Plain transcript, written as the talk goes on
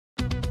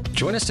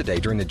Join us today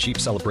during the Jeep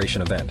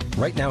Celebration event.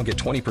 Right now, get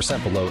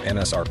 20% below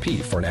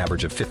MSRP for an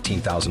average of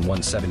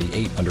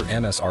 $15,178 under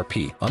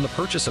MSRP on the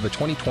purchase of a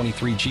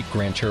 2023 Jeep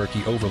Grand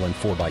Cherokee Overland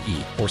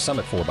 4xE or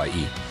Summit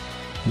 4xE.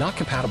 Not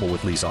compatible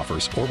with lease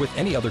offers or with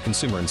any other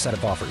consumer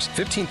incentive offers.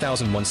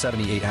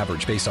 $15,178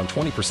 average based on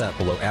 20%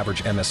 below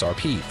average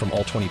MSRP from all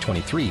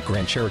 2023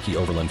 Grand Cherokee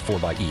Overland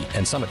 4xE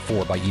and Summit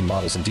 4xE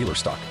models in dealer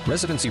stock.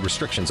 Residency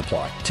restrictions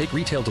apply. Take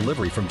retail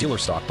delivery from dealer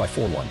stock by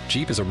 4/1.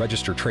 Jeep is a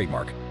registered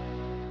trademark.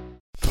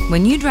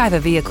 When you drive a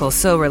vehicle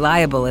so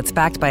reliable it's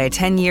backed by a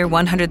 10-year,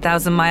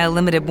 100,000-mile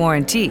limited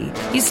warranty,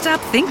 you stop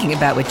thinking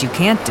about what you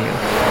can't do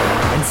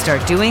and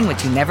start doing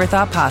what you never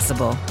thought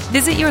possible.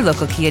 Visit your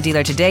local Kia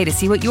dealer today to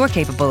see what you're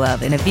capable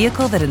of in a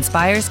vehicle that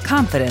inspires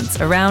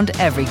confidence around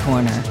every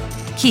corner.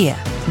 Kia,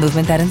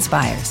 movement that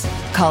inspires.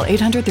 Call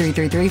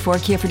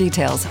 800-333-4KIA for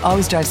details.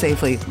 Always drive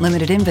safely.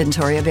 Limited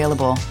inventory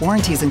available.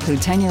 Warranties include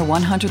 10-year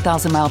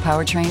 100,000-mile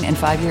powertrain and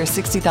 5-year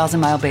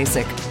 60,000-mile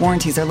basic.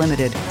 Warranties are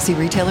limited. See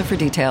retailer for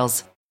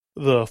details.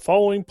 The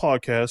following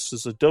podcast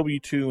is a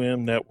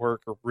W2M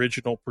Network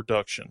original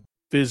production.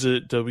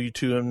 Visit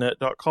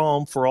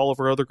W2Mnet.com for all of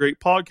our other great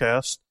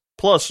podcasts,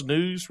 plus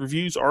news,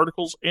 reviews,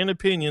 articles, and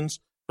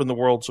opinions from the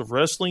worlds of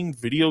wrestling,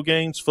 video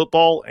games,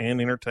 football, and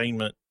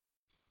entertainment.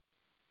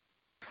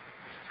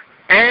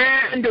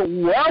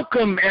 And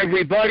welcome,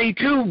 everybody,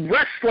 to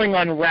Wrestling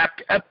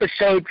Unwrapped,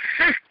 episode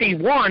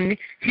 51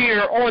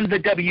 here on the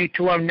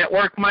W2M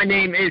Network. My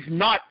name is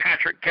not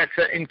Patrick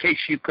Ketsa, in case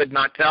you could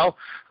not tell.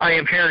 I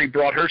am Harry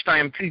Broadhurst. I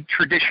am the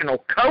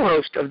traditional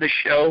co-host of the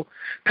show.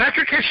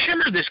 Patrick has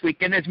shimmered this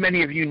weekend, as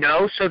many of you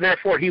know, so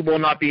therefore he will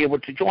not be able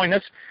to join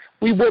us.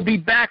 We will be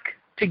back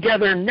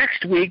together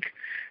next week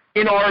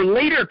in our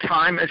later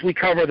time as we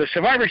cover the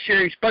Survivor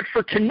Series. But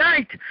for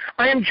tonight,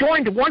 I am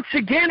joined once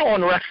again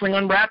on Wrestling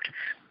Unwrapped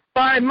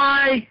by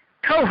my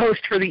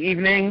co-host for the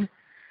evening,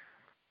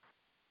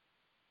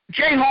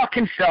 Jayhawk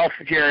himself,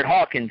 Jared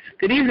Hawkins.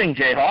 Good evening,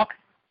 Jayhawk.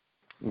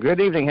 Good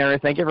evening, Harry.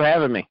 Thank you for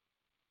having me.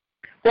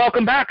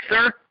 Welcome back,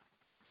 sir.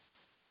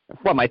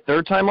 What, my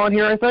third time on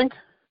here, I think?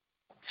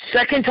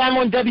 Second time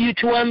on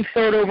W2M,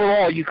 third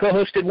overall. You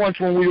co-hosted once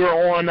when we were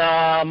on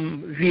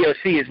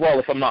VOC as well,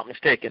 if I'm not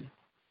mistaken.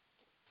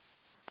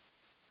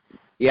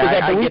 Yeah,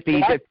 I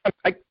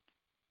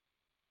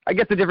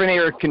get the different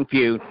eras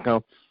confused.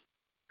 So.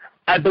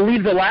 I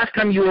believe the last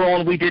time you were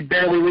on, we did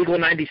Barely Legal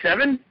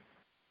 97.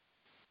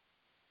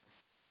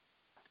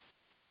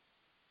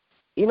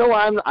 You know,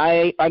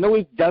 I know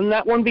we've done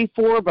that one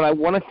before, but I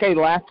want to say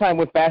last time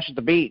was Bash at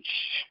the Beach.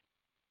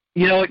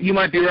 You know, you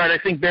might be right. I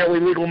think Barely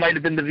Legal might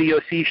have been the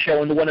VOC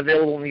show, and the one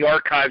available in the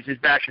archives is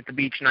Bash at the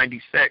Beach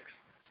 96.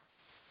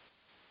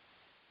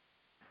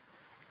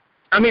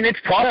 I mean, it's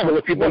possible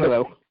if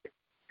people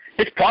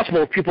It's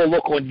possible if people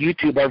look on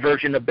YouTube, our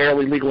version of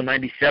Barely Legal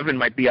 97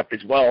 might be up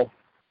as well.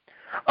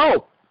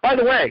 Oh, by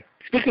the way,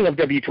 speaking of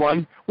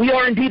W2M, we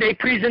are indeed a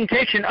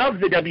presentation of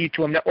the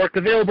W2M Network,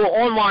 available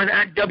online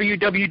at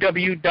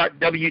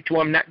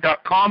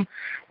www.w2mnet.com,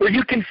 where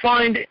you can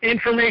find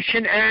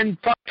information and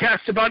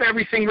podcasts about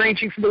everything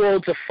ranging from the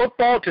worlds of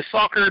football to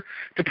soccer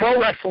to pro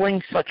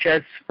wrestling, such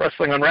as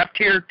Wrestling Unwrapped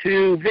here,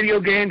 to video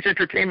games,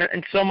 entertainment,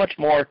 and so much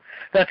more.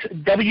 That's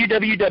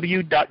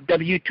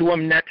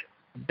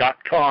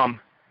www.w2mnet.com.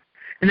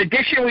 In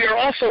addition, we are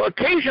also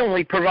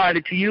occasionally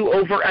provided to you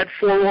over at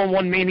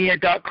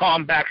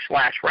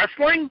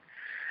 411mania.com/wrestling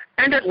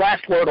and at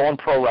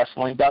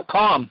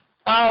lastwordonprowrestling.com.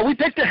 We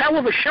picked a hell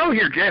of a show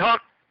here, Jayhawk.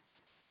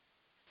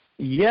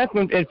 Yes,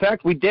 in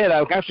fact, we did.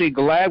 I was actually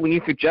glad when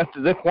you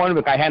suggested this one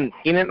because I hadn't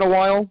seen it in a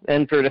while,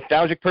 and for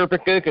nostalgic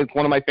purposes, it's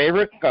one of my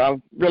favorites.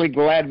 I'm really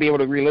glad to be able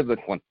to relive this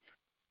one.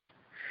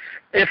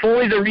 If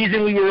only the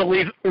reason we were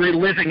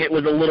reliving it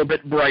was a little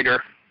bit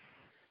brighter.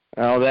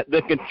 Oh, that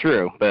is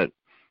true, but...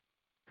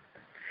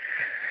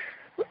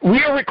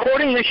 We are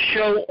recording this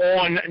show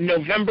on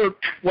November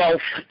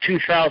 12th,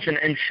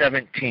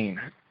 2017.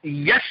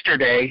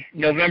 Yesterday,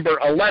 November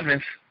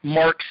 11th,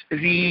 marks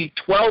the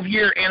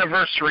 12-year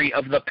anniversary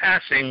of the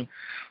passing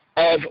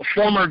of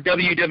former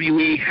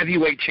WWE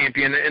heavyweight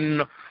champion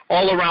and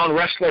all-around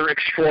wrestler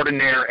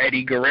extraordinaire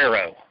Eddie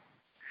Guerrero.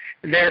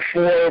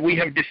 Therefore, we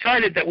have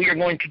decided that we are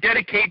going to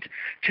dedicate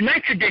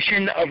tonight's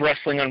edition of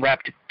Wrestling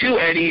Unwrapped to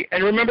Eddie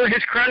and remember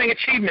his crowning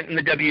achievement in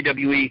the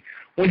WWE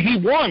when he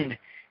won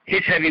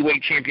his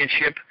heavyweight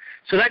championship.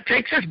 So that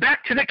takes us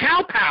back to the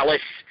Cow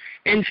Palace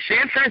in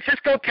San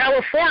Francisco,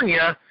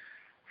 California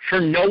for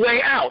No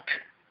Way Out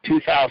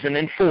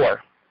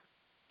 2004.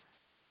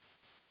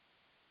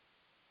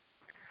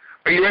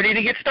 Are you ready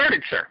to get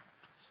started, sir?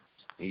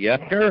 Yes,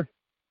 sir.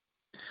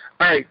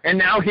 All right, and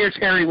now here's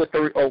Harry with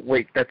the... Oh,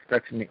 wait, that's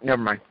me.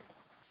 Never mind.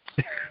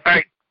 All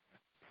right.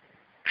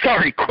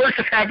 Sorry, course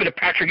of habit of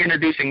Patrick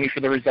introducing me for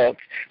the results.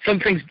 Some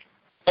things,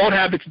 old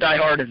habits die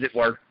hard, as it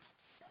were.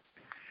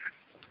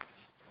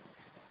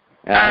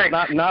 Right.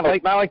 Not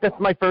like this is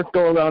my first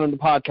go around in the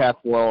podcast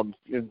world.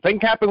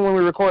 Things happen when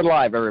we record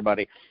live,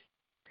 everybody.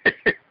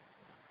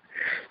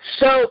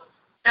 So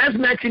as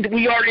mentioned,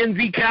 we are in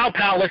the Cow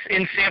Palace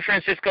in San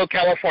Francisco,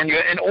 California,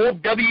 an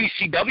old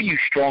WCW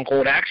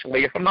stronghold,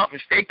 actually. If I'm not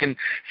mistaken,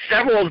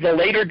 several of the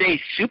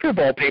later-day Super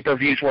Bowl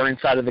pay-per-views were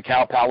inside of the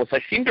Cow Palace. I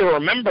seem to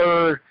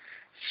remember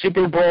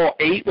Super Bowl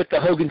 8 with the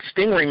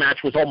Hogan-Sting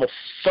rematch was almost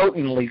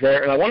certainly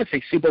there, and I want to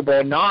say Super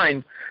Bowl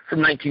 9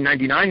 from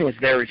 1999 was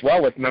there as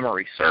well, if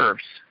memory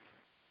serves.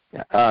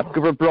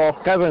 Super Bowl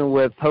 7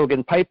 with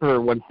Hogan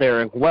Piper was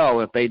there as well.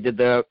 If they did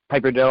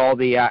Piper did all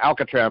the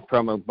Alcatraz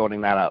promo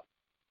building that up.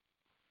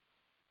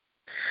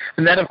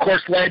 And that, of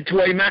course, led to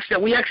a match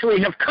that we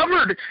actually have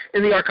covered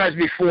in the archives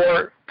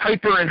before,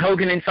 Piper and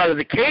Hogan inside of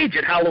the cage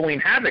at Halloween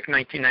Havoc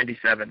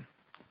 1997.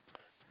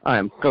 I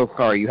am so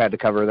sorry you had to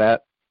cover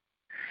that.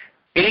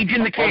 Age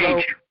in the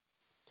cage.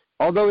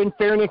 Although, in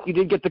fairness, you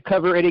did get to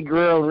cover Eddie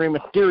Guerrero and Rey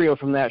Mysterio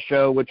from that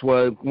show, which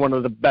was one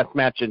of the best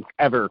matches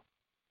ever.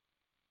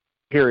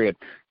 Period.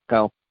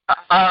 So,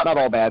 not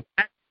all bad.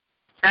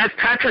 As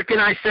Patrick and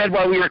I said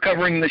while we were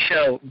covering the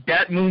show,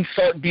 that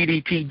moonsault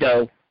DDT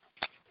dough.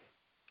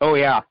 Oh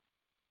yeah,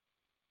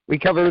 we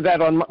covered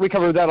that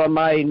on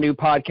my new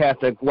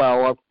podcast as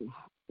well.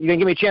 You didn't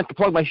give me a chance to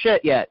plug my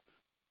shit yet.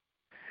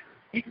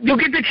 You'll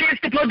get the chance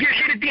to plug your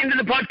shit at the end of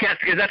the podcast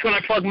because that's when I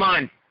plug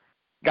mine.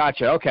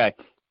 Gotcha. Okay,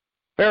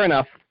 fair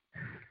enough.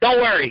 Don't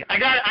worry, I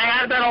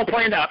have that all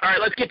planned out. All right,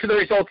 let's get to the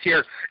results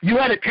here. You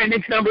had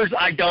attendance numbers.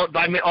 I don't.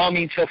 By all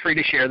means, feel free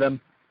to share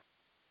them.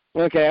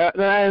 Okay,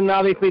 and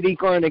obviously these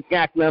aren't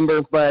exact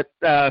numbers, but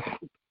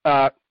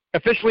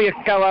officially a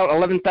sellout,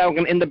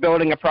 11,000 in the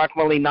building,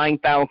 approximately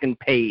 9,000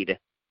 paid.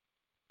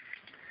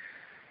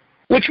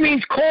 Which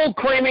means Cole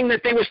claiming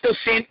that they were still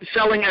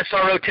selling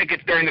SRO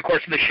tickets during the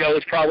course of the show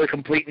is probably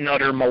complete and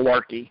utter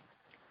malarkey.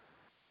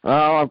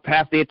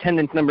 Half the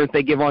attendance numbers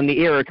they give on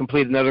the air are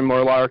complete and utter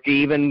malarkey,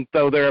 even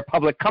though they're a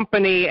public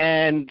company,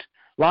 and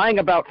lying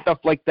about stuff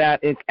like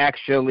that is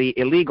actually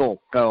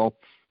illegal. So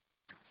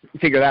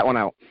figure that one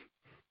out.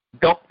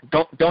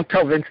 Don't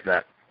tell Vince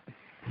that.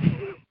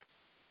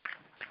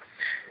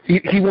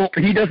 He won't.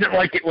 He doesn't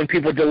like it when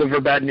people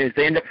deliver bad news.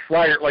 They end up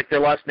fired like their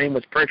last name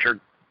was Pritchard.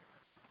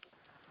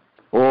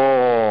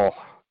 Oh.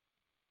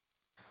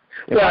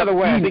 Well, by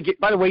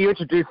the way, you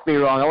introduced me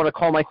wrong. I want to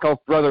call myself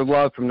Brother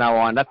Love from now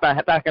on. That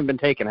hasn't been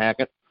taken,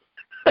 Hackett.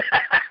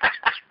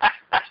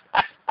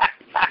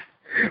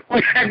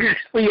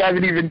 We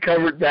haven't even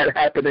covered that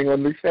happening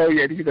on the show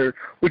yet either,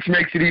 which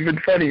makes it even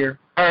funnier.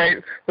 All right,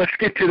 let's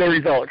get to the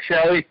results,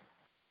 shall we?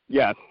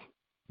 Yes.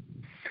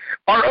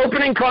 Our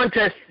opening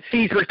contest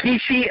sees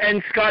Rikishi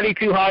and Scotty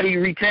 2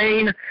 Hotty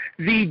retain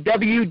the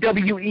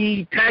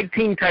WWE Tag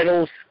Team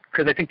titles,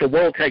 because I think the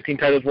World Tag Team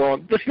titles were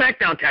on the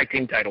SmackDown Tag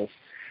Team titles.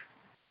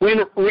 When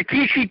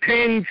Rikishi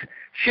pins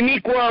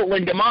Shaniqua,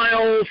 Linda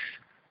Miles,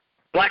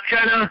 Black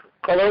China,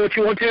 call her what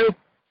you want to.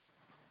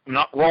 I'm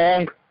not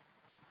wrong.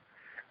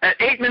 At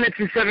 8 minutes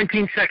and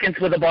 17 seconds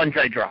with a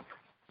bonsai drop.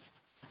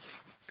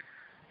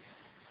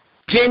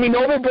 Jamie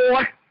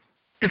Nobleboy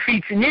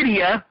defeats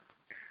Nydia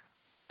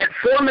at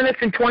 4 minutes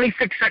and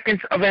 26 seconds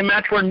of a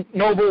match where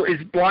Noble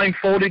is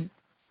blindfolded,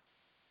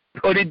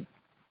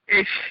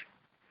 hooded-ish,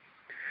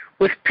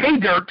 with pay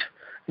dirt,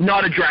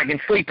 not a dragon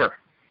sleeper.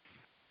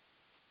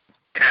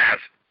 Taz.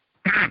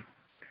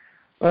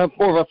 It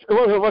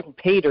wasn't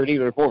pay dirt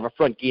either, more of a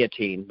front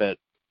guillotine, but...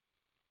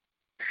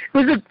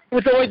 It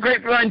was a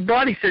grapevine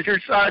body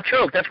scissors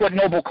choke. That's what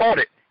Noble called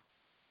it.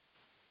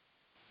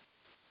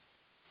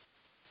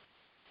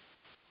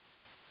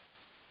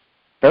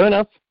 Fair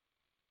enough.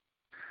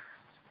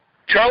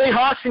 Charlie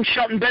Haas and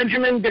Shelton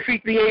Benjamin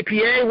defeat the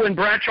APA when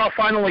Bradshaw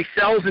finally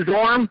sells his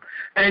arm,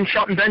 and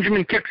Shelton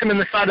Benjamin kicks him in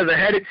the side of the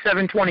head at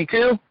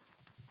 7:22.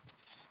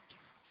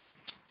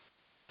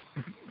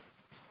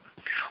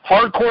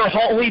 Hardcore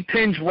Holly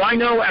pins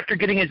Rhino after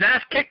getting his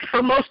ass kicked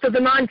for most of the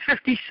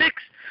 9:56,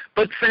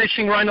 but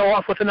finishing Rhino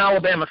off with an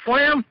Alabama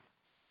slam.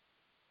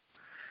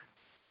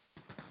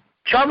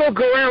 Chavo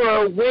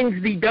Guerrero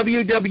wins the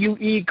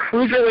WWE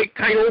Cruiserweight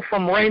title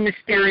from Rey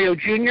Mysterio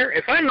Jr.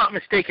 If I'm not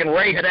mistaken,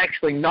 Rey had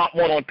actually not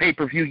won on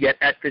pay-per-view yet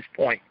at this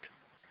point.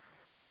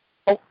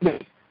 Oh, no,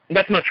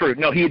 that's not true.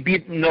 No, he had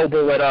beat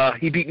Noble at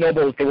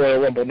the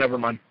Royal Rumble. Never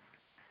mind.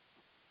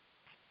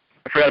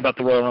 I forgot about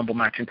the Royal Rumble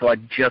match until I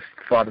just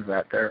thought of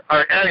that there. All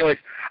right, anyways,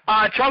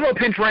 Chavo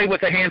pins Rey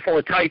with a handful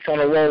of tights on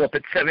a roll-up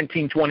at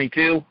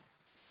 17:22.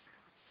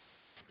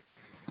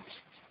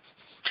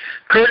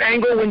 Kurt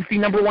Angle wins the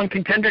number one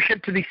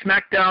contendership to the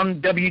SmackDown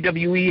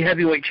WWE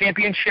Heavyweight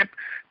Championship,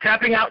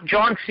 tapping out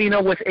John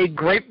Cena with a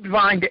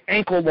grapevine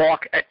ankle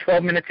lock at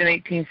 12 minutes and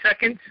 18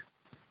 seconds.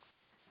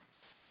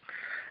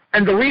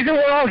 And the reason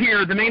we're all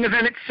here, the main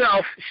event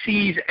itself,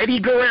 sees Eddie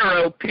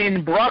Guerrero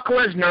pin Brock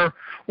Lesnar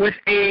with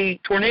a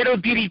tornado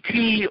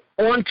DDT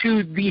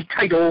onto the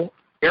title,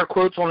 air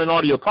quotes on an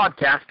audio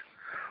podcast,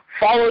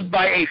 followed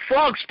by a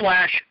frog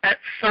splash at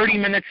 30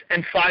 minutes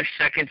and 5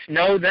 seconds.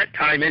 No, that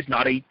time is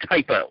not a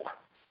typo.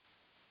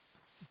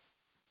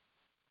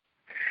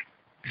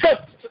 So,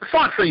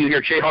 thought for you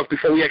here, Jayhawk,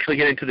 before we actually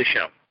get into the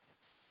show.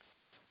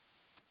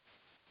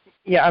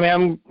 Yeah, I mean,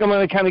 I'm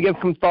going to kind of give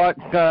some thoughts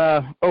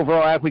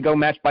overall as we go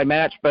match by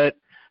match, but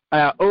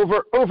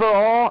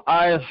Overall,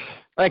 I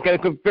like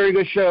a very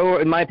good show,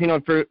 in my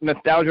opinion, for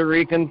nostalgia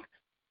reasons.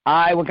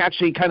 I was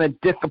actually kind of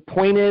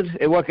disappointed.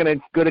 It wasn't as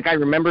good as I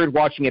remembered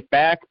watching it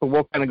back, but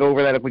we'll kind of go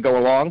over that if we go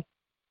along.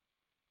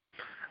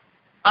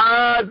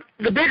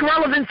 The big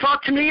relevant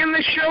thought to me in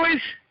this show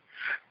is,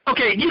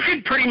 okay, you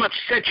could pretty much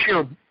set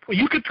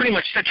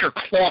your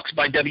clocks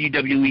by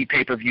WWE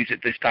pay-per-views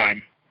at this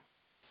time.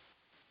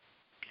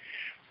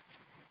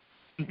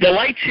 The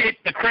lights hit,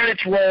 the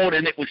credits rolled,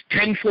 and it was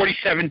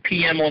 10:47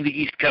 p.m. on the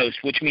East Coast,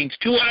 which means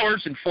 2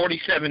 hours and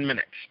 47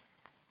 minutes.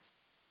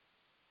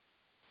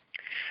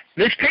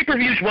 This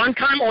pay-per-view's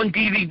runtime on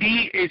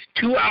DVD is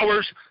 2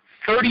 hours,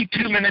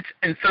 32 minutes,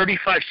 and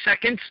 35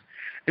 seconds.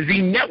 The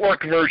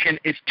network version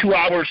is 2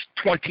 hours,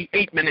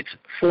 28 minutes,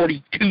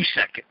 42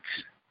 seconds.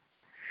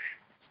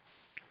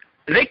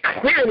 They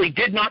clearly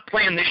did not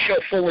plan this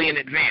show fully in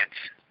advance.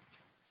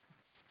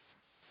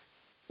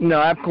 No,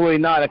 absolutely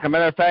not. As a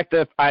matter of fact,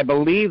 I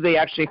believe they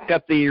actually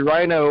set the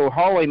Rhino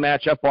Hawley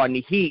match up on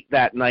the Heat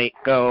that night.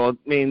 So,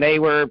 I mean, they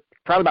were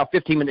probably about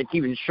 15 minutes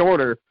even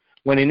shorter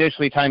when they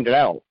initially timed it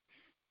out.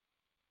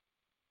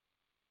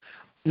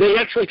 They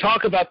actually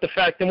talk about the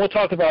fact, and we'll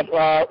talk about,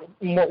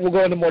 we'll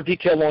go into more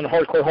detail on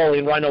Hardcore Hawley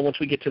and Rhino once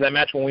we get to that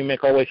match when we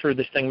make our way through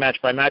this thing match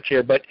by match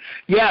here. But,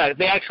 yeah,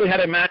 they actually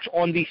had a match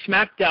on the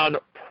SmackDown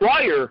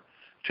prior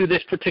to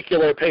this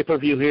particular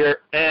pay-per-view here,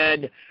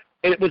 and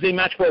it was a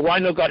match where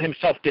Rhino got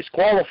himself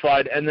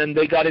disqualified, and then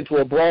they got into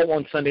a brawl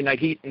on Sunday Night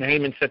Heat, and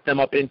Heyman set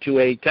them up into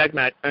a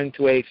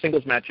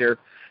singles match here,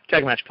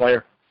 tag match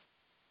player,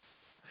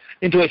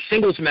 into a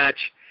singles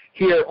match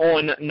here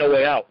on No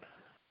Way Out.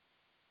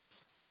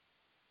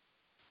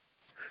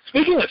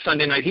 Speaking of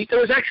Sunday Night Heat,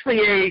 there was actually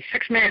a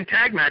 6-man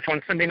tag match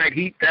on Sunday Night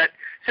Heat that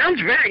sounds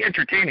very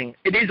entertaining.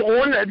 It is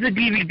on the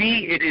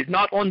DVD. It is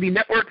not on the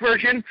network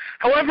version.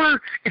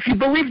 However, if you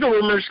believe the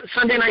rumors,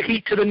 Sunday Night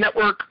Heat to the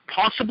network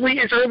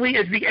possibly as early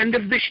as the end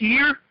of this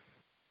year.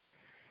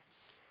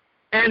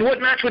 And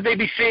what match would they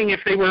be seeing if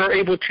they were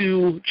able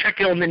to check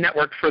it on the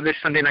network for this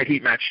Sunday Night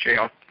Heat match,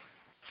 JL?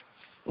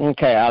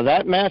 Okay,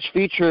 that match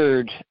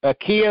featured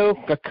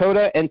Akio,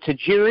 Dakota, and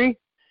Tajiri,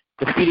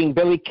 defeating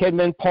Billy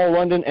Kidman, Paul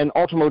London, and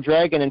Ultimo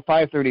Dragon in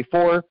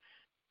 5:34.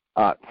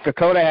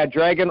 Dakota had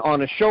Dragon on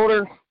his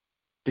shoulder.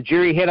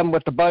 Tajiri hit him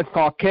with the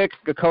buzzsaw kick.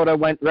 Dakota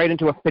went right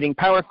into a spinning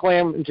power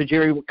slam, and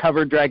Tajiri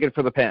covered Dragon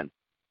for the pin.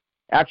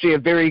 Actually, a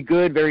very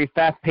good, very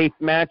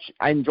fast-paced match.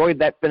 I enjoyed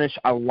that finish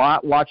a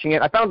lot watching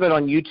it. I found it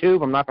on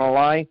YouTube, I'm not going to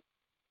lie.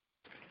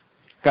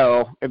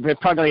 So it's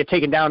probably going to get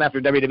taken down after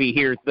WWE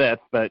hears this,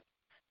 but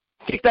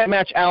kick that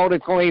match out.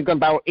 It's only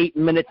about 8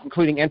 minutes,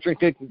 including entrance.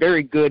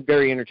 Very good,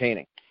 very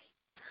entertaining.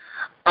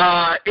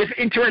 If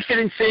interested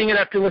in seeing it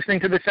after listening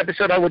to this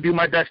episode, I will do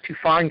my best to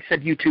find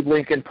said YouTube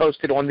link and post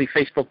it on the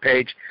Facebook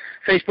page,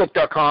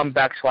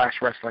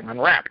 facebook.com/Wrestling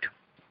Unwrapped.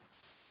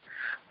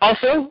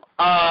 Also,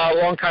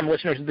 longtime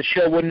listeners of the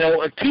show would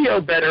know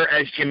Akio better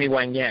as Jimmy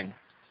Wang Yang,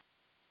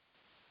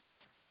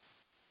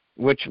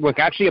 which was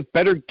actually a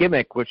better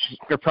gimmick, which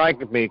surprised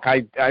me.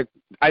 I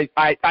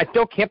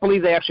still can't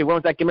believe they actually went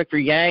with that gimmick for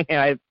Yang, and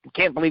I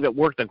can't believe it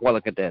worked as well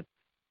as it did.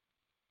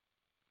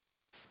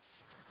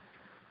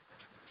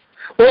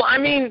 Well, I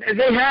mean,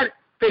 they had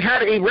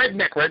a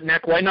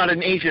redneck. Why not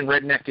an Asian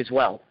redneck as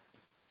well?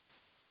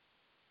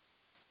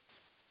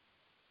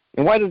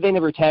 And why did they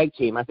never tag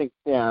team? I think,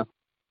 yeah.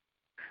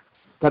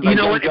 You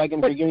know what?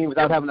 Dragon beginning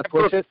without having to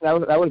push it, that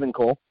would have been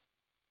cool.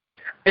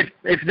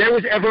 If there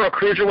was ever a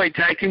cruiserweight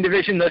tag team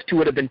division, those two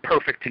would have been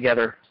perfect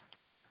together.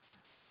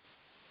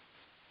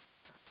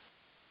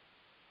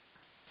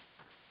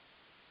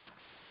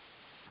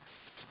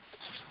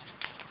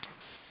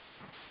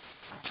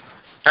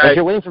 If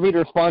you're waiting for me to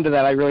respond to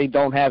that, I really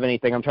don't have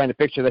anything. I'm trying to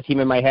picture the team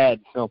in my head.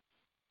 So.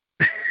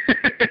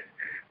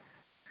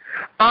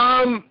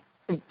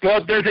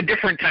 Well, there's a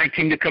different tag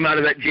team to come out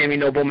of that Jamie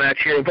Noble match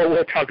here, but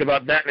we'll talk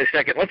about that in a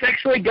second. Let's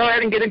actually go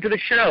ahead and get into the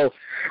show.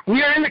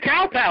 We are in the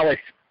Cow Palace.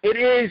 It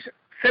is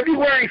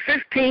February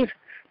 15th,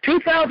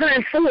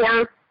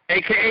 2004,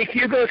 a.k.a.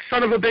 Hugo's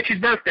son of a bitch's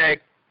birthday.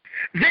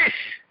 This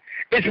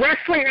is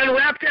Wrestling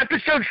Unwrapped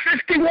episode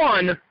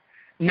 51,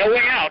 No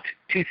Way Out,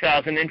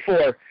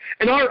 2004.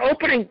 And our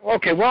opening,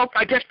 okay, well,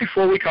 I guess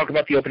before we talk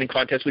about the opening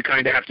contest, we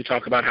kind of have to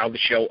talk about how the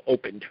show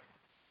opened.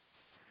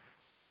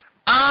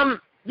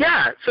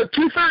 Yeah, so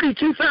 230,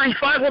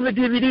 235 on the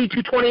DVD,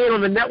 228 on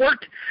the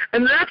network,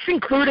 and that's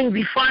including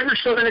the 5 or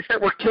so minutes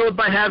that were killed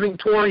by having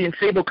Tori and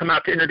Sable come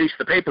out to introduce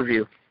the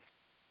pay-per-view.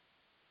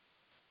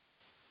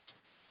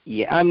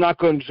 Yeah, I'm not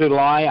going to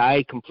lie.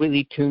 I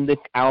completely tuned it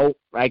out.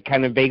 I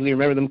kind of vaguely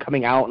remember them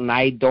coming out, and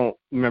I don't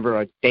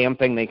remember a damn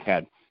thing they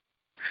said.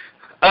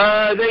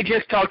 They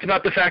just talked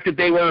about the fact that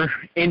they were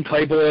in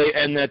Playboy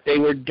and that they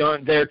were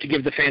there to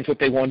give the fans what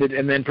they wanted,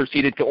 and then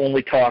proceeded to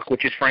only talk,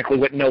 which is frankly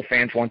what no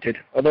fans wanted.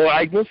 Although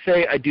I will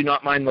say I do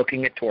not mind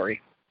looking at Tori.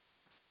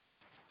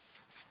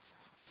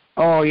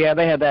 Oh, yeah,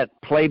 they had that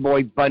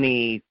Playboy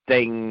bunny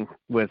thing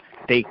with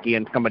Stacy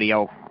and somebody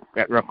else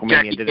at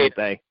WrestleMania, didn't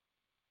they?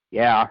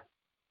 Yeah.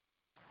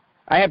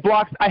 I had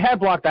blocked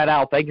that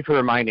out. Thank you for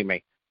reminding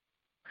me.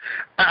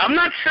 I'm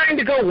not saying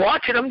to go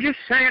watch it. I'm just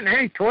saying,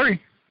 hey,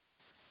 Tori.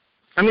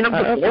 I mean, of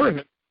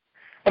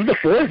the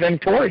four of them,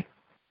 Tori.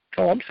 That's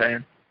all I'm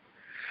saying.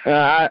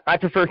 I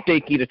prefer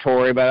Stakey to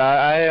Tori, but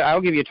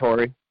I'll give you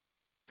Tori.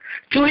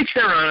 To each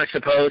their own, I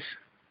suppose.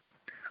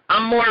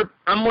 I'm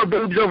more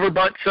boobs over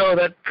butt, so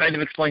that kind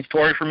of explains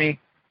Tori for me.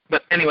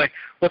 But anyway,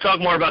 we'll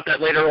talk more about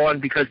that later on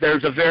because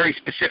there's a very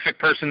specific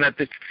person that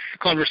this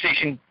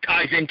conversation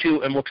ties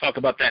into, and we'll talk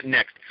about that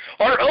next.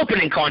 Our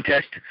opening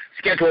contest,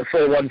 scheduled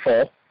for one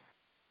fall,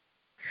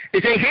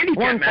 is a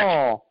handicap match.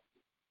 Fall.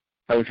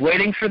 I was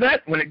waiting for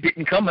that. When it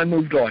didn't come, I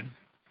moved on.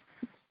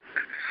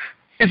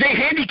 It's a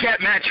handicap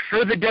match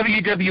for the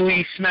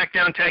WWE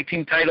SmackDown Tag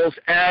Team titles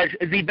as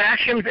the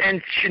Bashams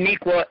and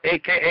Shaniqua,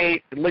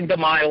 a.k.a. Linda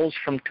Miles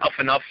from Tough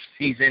Enough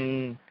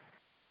Season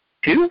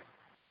 2?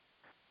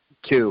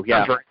 2,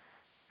 yeah.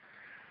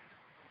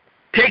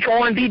 Take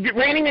on the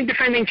reigning and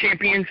defending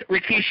champions,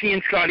 Rikishi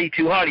and Scotty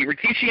 2 Hotty.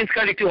 Rikishi and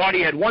Scotty 2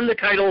 Hotty had won the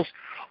titles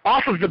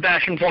off of the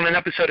Bashams on an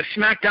episode of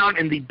SmackDown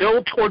in the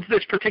build towards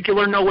this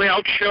particular No Way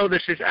Out show.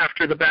 This is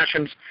after the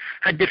Bashams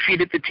had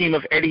defeated the team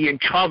of Eddie and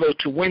Chavo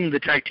to win the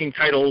tag team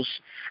titles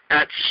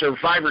at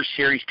Survivor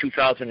Series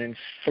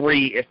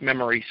 2003, if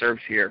memory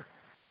serves here.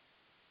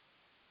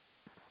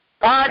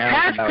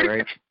 Taz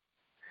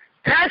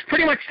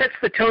pretty much sets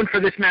the tone for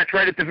this match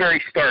right at the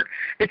very start.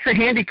 It's a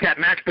handicap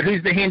match, but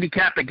who's the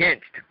handicap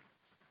against?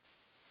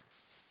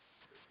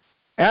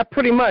 Yeah,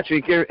 pretty much.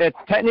 It's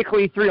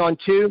technically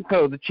 3-on-2,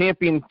 so the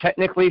champion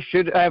technically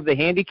should have the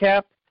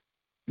handicap,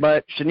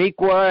 but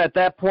Shaniqua at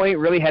that point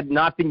really had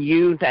not been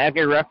used as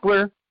a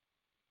wrestler.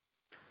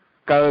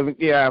 So,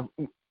 yeah,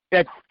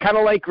 it's kind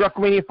of like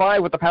WrestleMania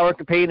 5 with the Power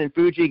Capade and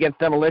Fuji against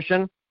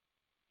Demolition.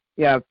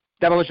 Yeah,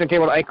 Demolition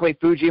came able to isolate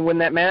Fuji and win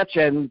that match,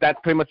 and that's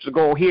pretty much the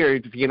goal here.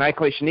 If you can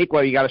isolate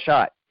Shaniqua, you got a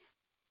shot.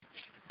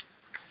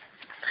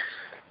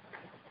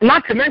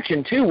 Not to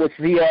mention, too, with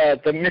the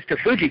Mr.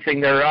 Fuji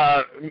thing there,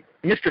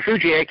 Mr.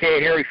 Fuji,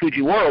 a.k.a. Harry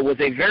Fujiwara, was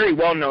a very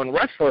well-known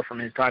wrestler from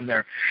his time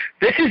there.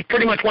 This is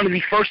pretty much one of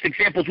the first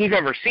examples we've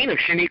ever seen of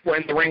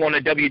Shaniqua in the ring on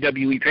a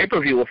WWE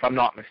pay-per-view, if I'm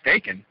not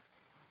mistaken.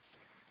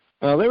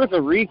 Well, there was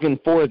a reason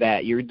for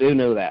that. You do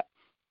know that.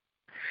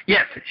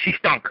 Yes, she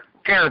stunk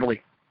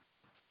terribly.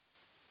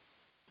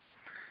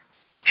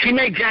 She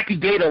made Jackie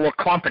Gato look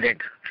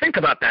competent. Think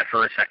about that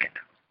for a second.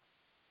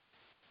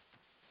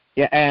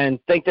 Yeah, and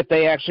think that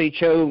they actually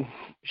chose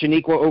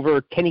Shaniqua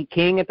over Kenny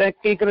King at that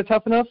gig of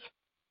Tough Enough?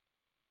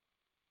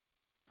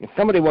 If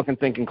somebody wasn't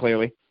thinking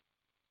clearly.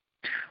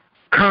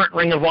 Current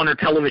Ring of Honor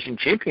television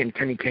champion,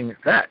 Kenny King, is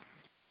that.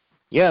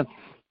 Yeah.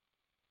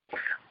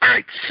 All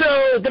right,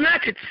 so the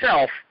match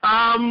itself,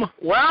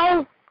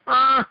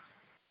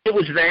 it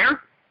was there.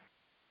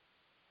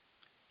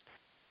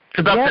 It's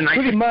about the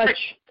pretty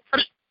much.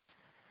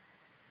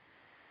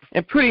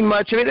 And pretty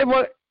much, I mean,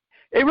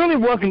 it really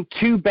wasn't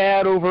too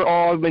bad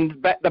overall. I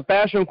mean, the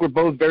Bashams were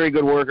both very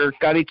good workers.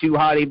 Scotty 2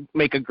 Hotty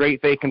make a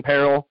great fake and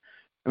peril.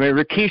 I mean,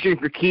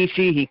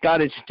 Rikishi, he got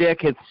his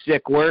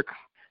stick work.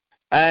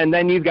 And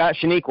then you've got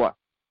Shaniqua.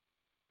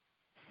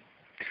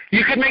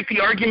 You could make the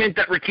argument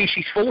that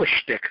Rikishi's full of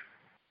shtick.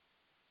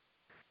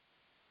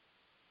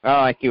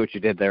 Oh, I see what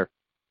you did there.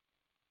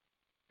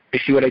 I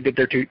see what I did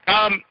there, too.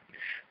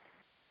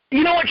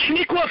 You know what?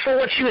 Shaniqua, for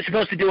what she was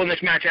supposed to do in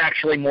this match,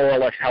 actually more or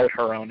less held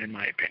her own, in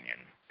my opinion.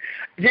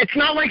 It's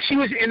not like she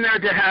was in there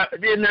to have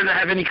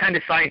any kind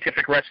of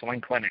scientific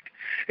wrestling clinic.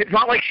 It's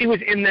not like she was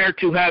in there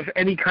to have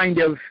any kind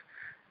of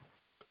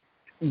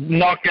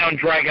knockdown,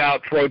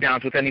 drag-out,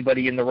 throwdowns with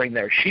anybody in the ring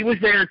there. She was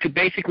there to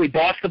basically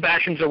boss the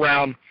Bashams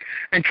around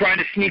and try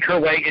to sneak her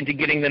way into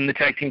getting them the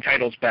tag team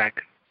titles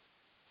back.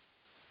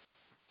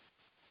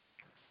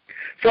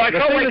 So I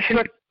felt like...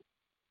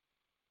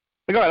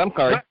 Go ahead, I'm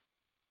sorry.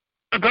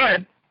 Go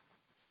ahead.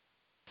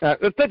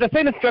 The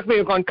thing that struck me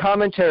on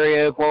commentary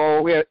is,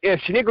 well, if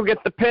Shaniqua gets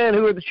the pin,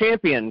 who are the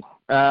champions?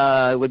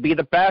 It would be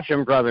the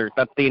Basham brothers.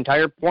 That's the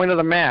entire point of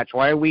the match.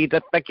 Why are we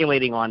just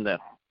speculating on this?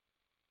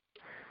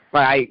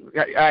 I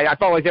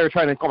felt like they were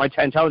trying to call my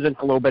intelligence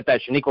a little bit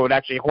that Shaniqua would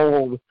actually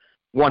hold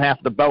one half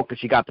of the belt because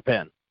she got the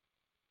pin.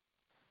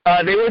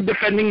 They were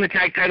defending the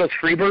tag titles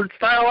Freebird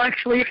style,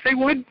 actually, if they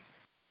would.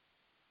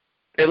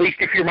 At least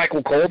if you're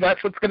Michael Cole,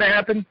 that's what's going to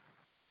happen.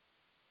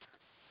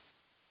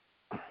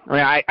 I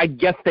mean, I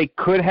guess they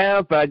could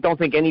have, but I don't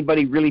think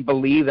anybody really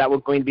believed that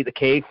was going to be the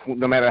case,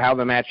 no matter how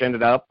the match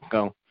ended up.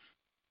 So.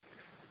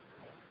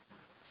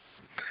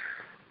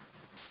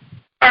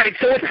 All right,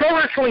 so with pro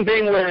wrestling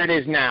being where it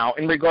is now,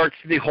 in regards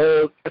to the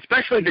whole,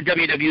 especially the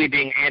WWE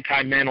being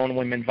anti-men on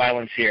women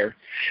violence here,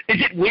 is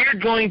it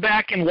weird going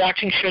back and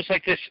watching shows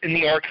like this in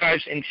the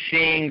archives and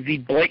seeing the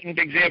blatant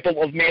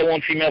example of male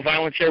on female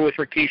violence here with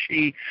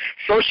Rikishi,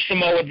 first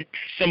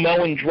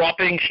Samoan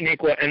dropping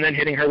Shaniqua and then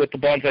hitting her with the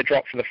bonsai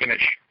drop for the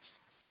finish?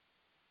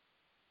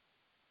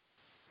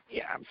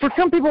 Yeah, for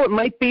some people it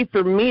might be.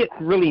 For me, it's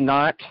really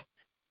not.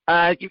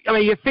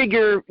 You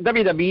figure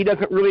WWE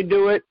doesn't really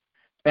do it.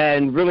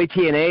 And really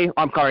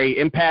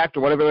Impact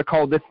or whatever they're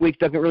called this week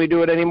doesn't really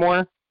do it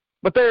anymore.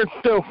 But there's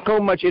still so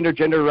much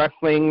intergender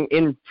wrestling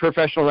in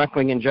professional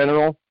wrestling in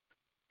general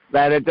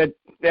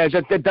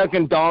It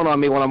doesn't dawn on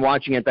me when I'm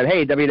watching it that,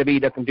 hey,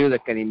 WWE doesn't do this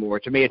anymore.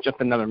 To me, it's just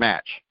another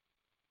match.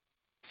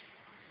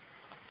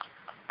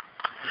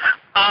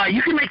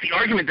 You can make the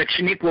argument that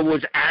Shaniqua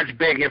was as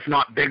big, if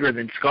not bigger,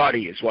 than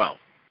Scotty as well.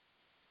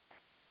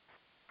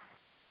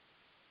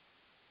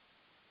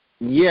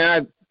 Yeah,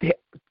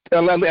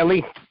 at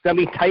least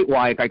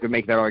height-wise, I could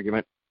make that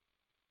argument.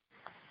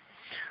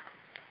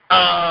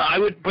 I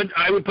would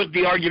put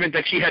the argument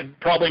that she had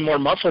probably more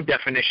muscle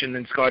definition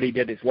than Scotty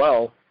did as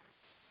well.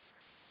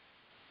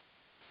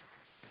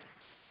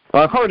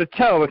 Well, it's hard to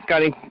tell with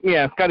Scotty's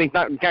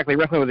not exactly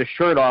wrestling with his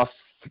shirt off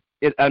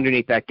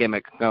underneath that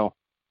gimmick. So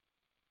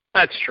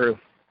that's true.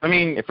 I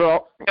mean,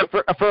 for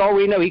all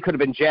we know, he could have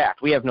been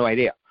jacked. We have no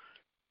idea.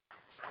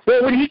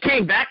 Well, when he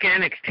came back to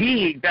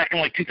NXT back in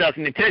like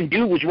 2010,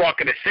 dude was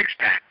rocking a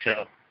six-pack.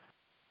 So,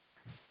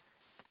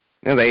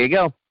 well, there you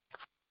go.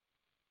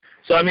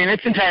 So I mean,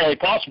 it's entirely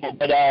possible.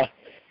 But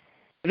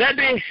that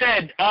being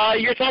said,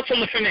 your thoughts on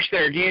the finish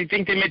there? Do you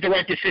think they made the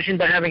right decision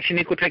by having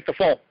Shaniqua take the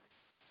fall?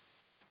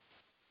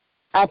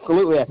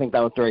 Absolutely, I think that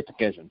was the right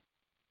decision.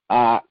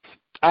 I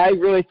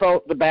really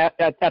felt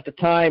at the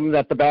time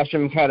that the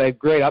Bashams had a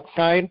great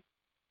upside,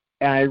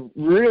 and I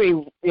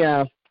really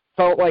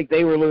felt like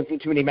they were losing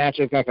too many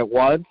matches like it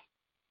was.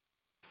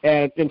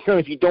 And in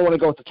terms, if you don't want to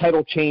go with the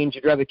title change,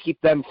 you'd rather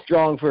keep them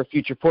strong for a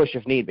future push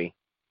if need be.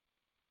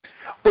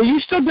 Were you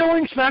still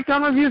doing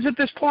SmackDown reviews at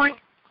this point?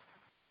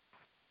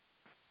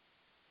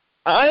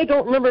 I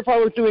don't remember if I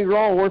was doing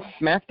Raw or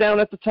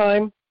SmackDown at the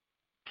time.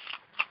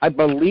 I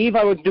believe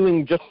I was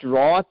doing just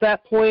Raw at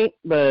that point,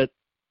 but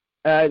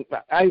I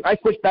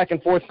switched back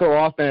and forth so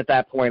often at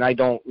that point, I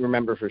don't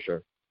remember for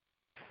sure.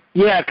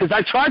 Yeah, because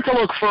I tried to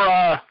look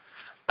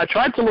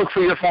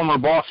for your former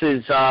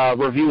boss's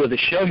review of the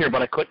show here,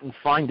 but I couldn't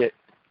find it.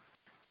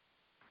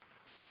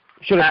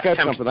 Should have said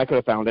something. I could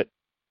have found it.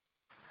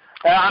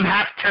 I'm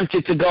half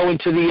tempted to go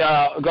into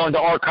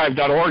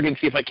archive.org and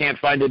see if I can't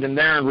find it in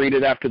there and read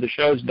it after the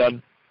show's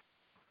done.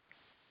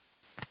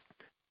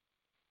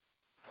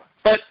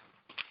 But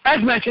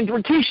as mentioned,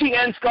 Rikishi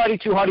and Scotty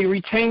 2 Hotty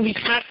retain the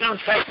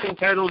SmackDown Tag Team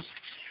titles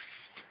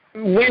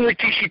when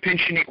Rikishi pinned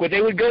Shaniqua.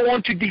 They would go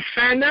on to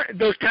defend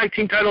those tag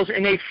team titles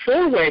in a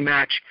four-way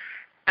match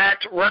at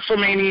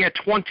WrestleMania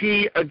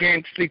 20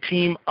 against the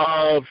team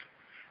of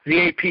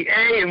the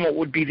APA and what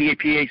would be the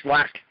APA's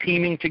last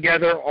teaming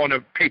together on a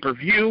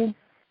pay-per-view.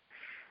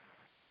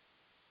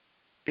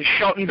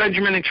 Shelton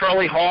Benjamin and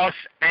Charlie Haas,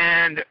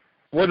 and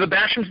were the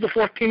Bashams the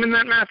fourth team in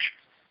that match?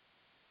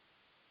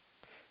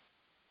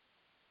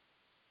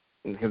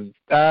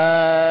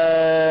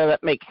 That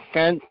makes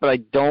sense, but I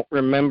don't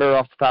remember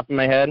off the top of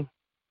my head.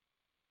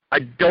 I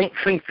don't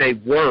think they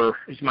were,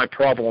 is my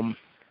problem.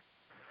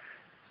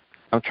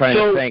 I'm trying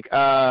to think.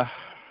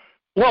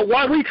 Well,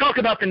 while we talk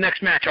about the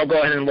next match, I'll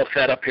go ahead and look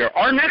that up here.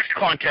 Our next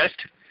contest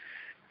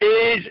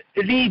is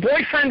the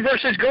boyfriend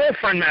versus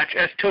girlfriend match,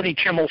 as Tony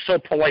Chimmel so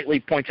politely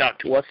points out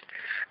to us,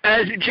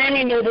 as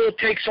Jamie Noble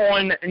takes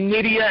on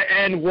Nydia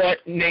and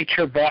What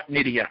Nature Bought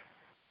Nydia.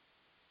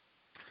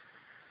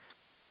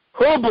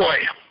 Oh, boy.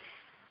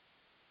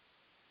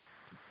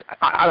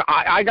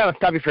 I got to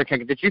stop you for a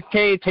second. Did you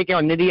say taking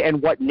on Nydia and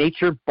What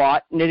Nature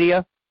Bought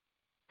Nydia?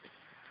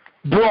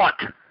 Brought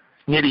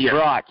Nydia.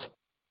 Brought.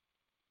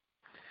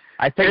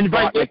 I think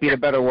bought might be a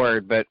better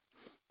word, but...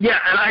 Yeah,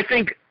 and I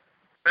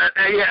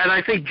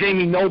think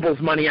Jamie Noble's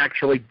money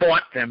actually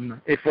bought them,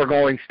 if we're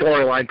going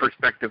storyline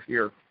perspective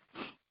here.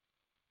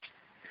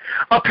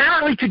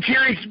 Apparently,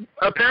 Tajiri's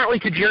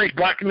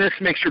blackness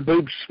makes your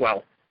boobs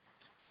swell.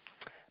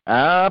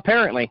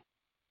 Apparently.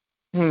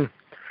 Who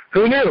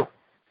knew?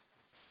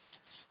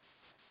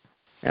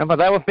 Yeah, but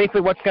that was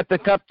basically what set this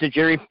up.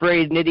 Tajiri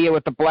sprayed Nydia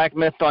with the black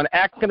mist on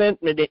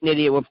accident.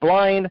 Nydia was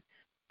blind.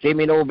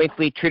 Jamie Noble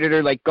basically treated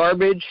her like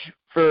garbage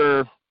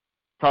for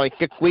probably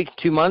 6 weeks,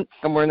 2 months,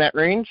 somewhere in that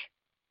range.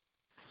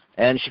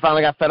 And she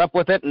finally got fed up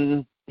with it,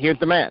 and here's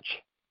the match.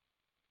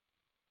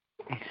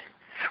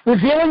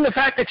 Revealing the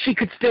fact that she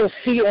could still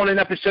see on an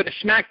episode of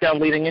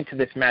SmackDown leading into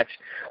this match.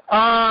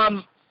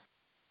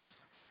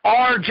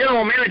 Our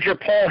general manager,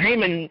 Paul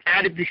Heyman,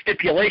 added the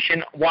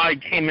stipulation why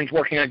Heyman's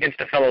working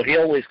against a fellow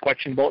heel is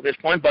questionable at this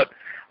point, but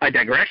I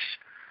digress.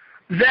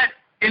 That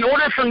in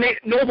order for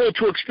Noble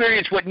to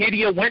experience what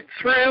Nydia went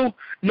through,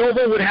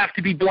 Noble would have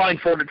to be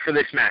blindfolded for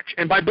this match.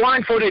 And by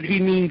blindfolded, he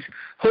means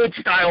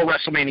Hood-style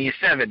WrestleMania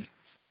 7.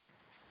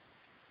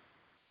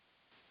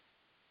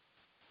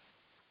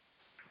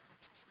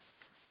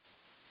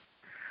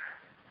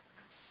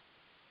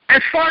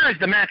 As far as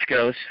the match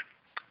goes,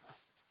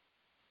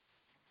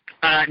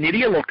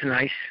 Nydia looked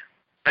nice.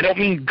 I don't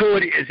mean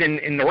good as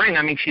in the ring.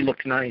 I mean she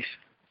looked nice.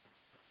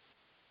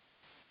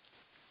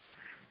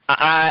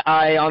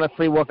 I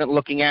honestly wasn't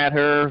looking at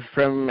her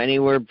from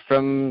anywhere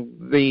from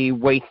the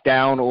waist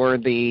down or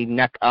the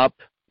neck up,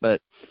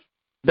 but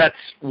that's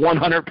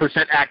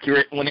 100%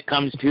 accurate when it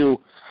comes to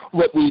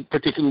what we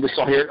particularly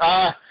saw here.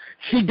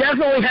 She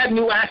definitely had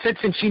new assets,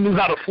 and she knew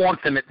how to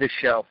flaunt them at this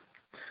show.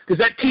 Because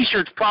that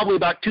T-shirt's probably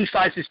about 2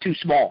 sizes too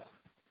small.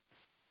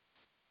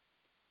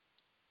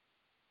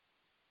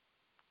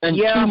 And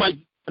 2 might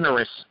be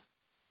generous.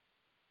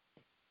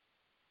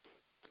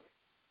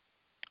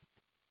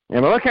 Yeah,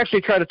 well, let's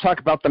actually try to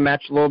talk about the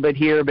match a little bit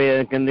here, but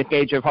in the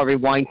case of Harvey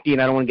Weinstein,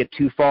 I don't want to get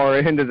too far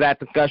into that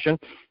discussion.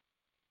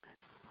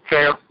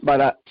 Fair.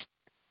 But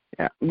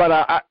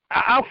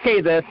I'll say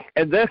this: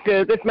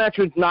 this match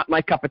was not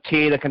my cup of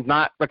tea. This is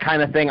not the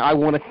kind of thing I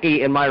want to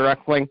see in my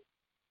wrestling.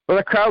 But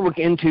the crowd was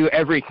into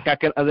every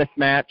second of this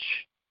match,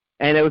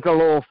 and it was a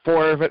little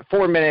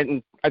 4 minute,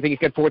 and I think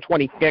he said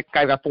 4:26.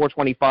 I got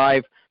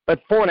 4:25, but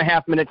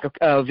 4.5 minutes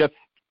of just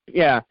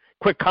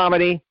quick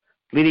comedy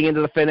leading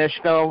into the finish.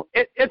 So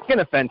it's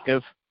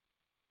inoffensive.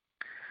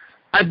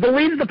 I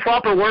believe the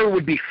proper word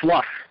would be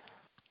fluff.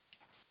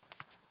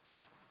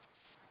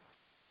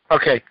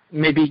 Okay,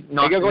 maybe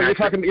not. You're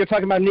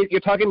talking about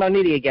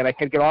Needy again. I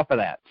can't get off of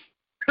that.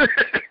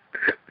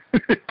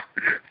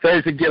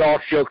 There's a get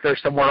off joke there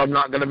somewhere I'm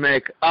not going to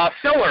make.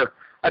 Filler,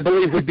 I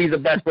believe, would be the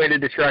best way to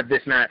describe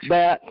this match.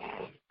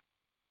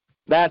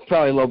 That's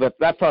probably a little bit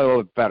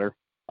better.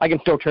 I can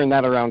still turn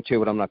that around too,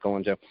 but I'm not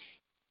going to.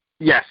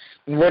 Yes,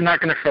 we're not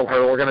going to fill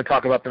her. We're going to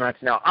talk about the match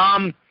now.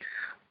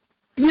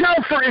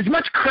 For as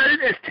much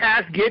credit as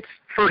Taz gets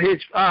for his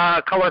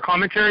color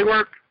commentary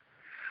work,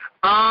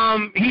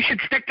 he should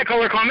stick to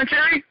color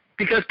commentary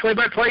because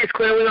play-by-play is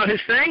clearly not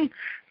his thing.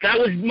 That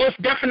was most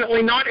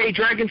definitely not a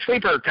Dragon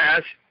Sleeper,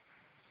 Taz.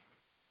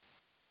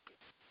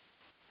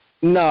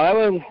 No, that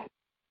was.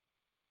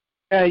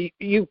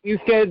 You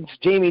said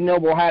Jamie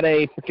Noble had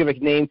a specific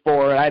name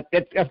for it.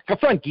 It's a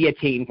front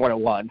guillotine, what it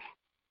was.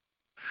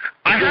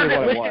 I have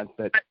it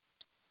listed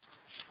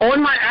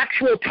on my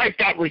actual typed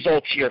out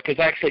results here because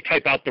I actually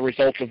type out the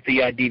results of the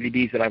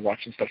DVDs that I watch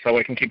and stuff so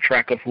I can keep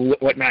track of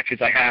what matches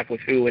I have with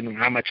who and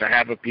how much I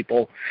have of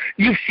people.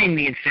 You've seen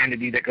the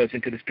insanity that goes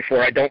into this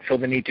before. I don't feel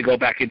the need to go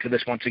back into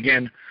this once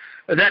again.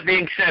 That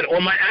being said,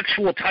 on my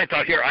actual type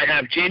out here, I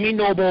have Jamie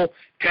Noble,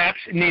 Taps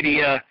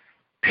Nydia,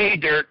 Pay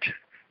Dirt,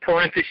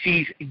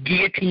 parentheses,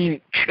 guillotine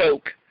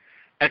choke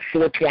at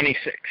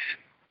 4:26.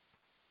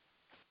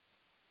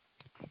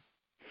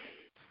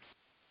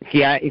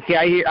 Yeah,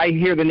 I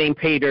hear the name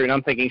Pay Dirt, and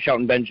I'm thinking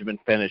Shelton Benjamin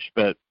finish,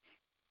 but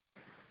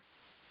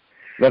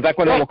that's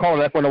what I will call it.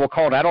 That's what I will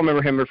call it. I don't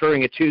remember him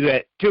referring it to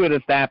it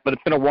as that, but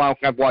it's been a while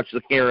since I've watched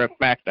the era of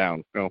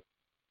SmackDown. So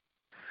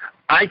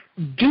I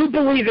do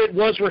believe it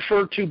was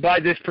referred to by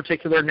this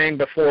particular name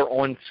before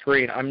on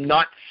screen. I'm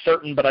not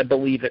certain, but I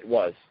believe it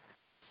was.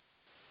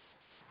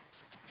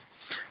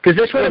 Because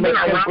this would have been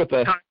around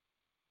the time.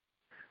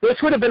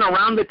 This would have been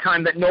around the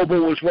time that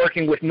Noble was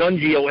working with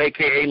Nunzio,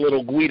 a.k.a.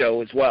 Little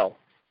Guido, as well.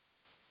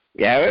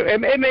 Yeah,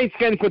 it made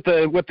sense with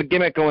the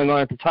gimmick going on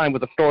at the time,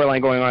 with the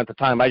storyline going on at the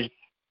time.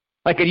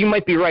 You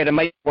might be right. I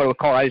might want to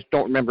call it. I just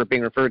don't remember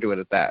being referred to it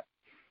as that.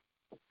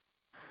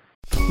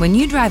 When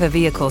you drive a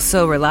vehicle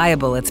so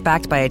reliable it's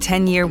backed by a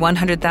 10-year,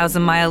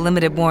 100,000-mile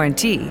limited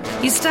warranty,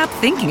 you stop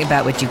thinking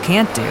about what you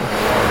can't do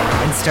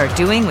and start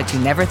doing what you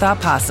never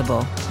thought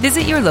possible.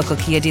 Visit your local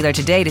Kia dealer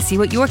today to see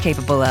what you're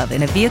capable of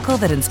in a vehicle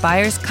that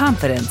inspires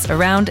confidence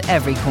around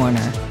every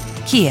corner.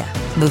 Kia,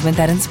 movement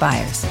that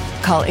inspires.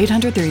 Call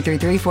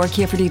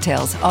 800-333-4KIA for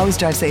details. Always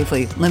drive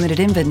safely.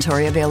 Limited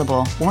inventory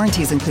available.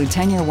 Warranties include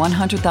 10-year,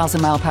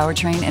 100,000-mile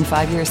powertrain and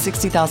 5-year,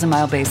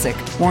 60,000-mile basic.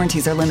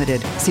 Warranties are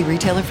limited. See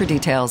retailer for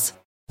details.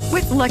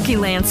 With Lucky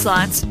Land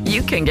Slots,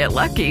 you can get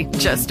lucky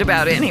just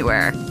about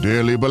anywhere.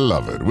 Dearly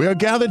beloved, we are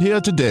gathered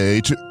here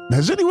today to...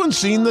 Has anyone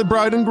seen the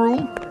bride and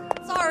groom?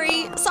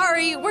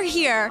 Sorry, we're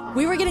here.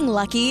 We were getting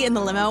lucky in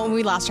the limo and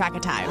we lost track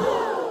of time.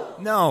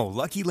 No,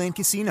 Lucky Land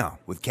Casino,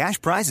 with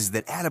cash prizes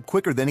that add up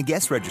quicker than a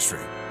guest registry.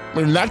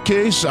 In that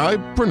case, I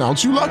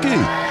pronounce you lucky.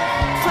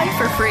 Play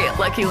for free at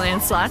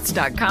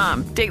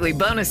LuckyLandSlots.com. Daily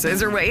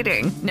bonuses are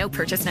waiting. No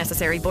purchase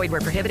necessary. Void where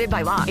prohibited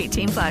by law.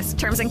 18+.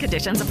 Terms and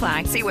conditions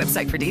apply. See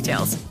website for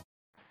details.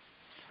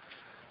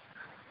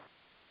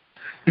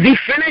 The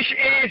finish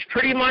is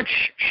pretty much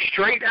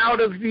straight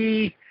out of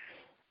the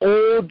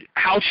old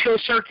house show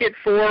circuit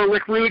for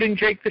Rick Rude and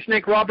Jake the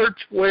Snake Roberts,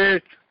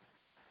 with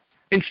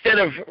instead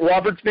of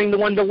Roberts being the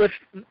one to lift,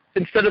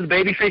 instead of the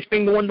babyface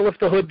being the one to lift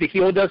the hood, the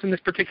heel does in this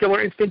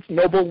particular instance.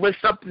 Noble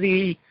lifts up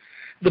the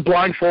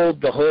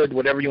blindfold, the hood,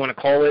 whatever you want to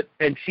call it,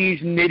 and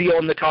sees Nydia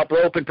on the top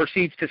rope and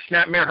proceeds to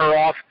snapmare her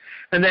off,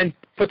 and then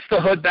puts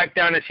the hood back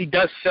down as he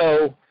does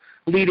so,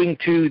 leading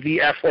to the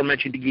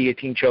aforementioned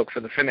guillotine choke for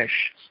the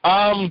finish.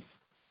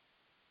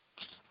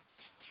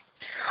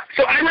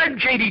 So I read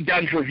J.D.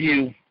 Dunn's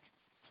review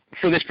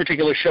for this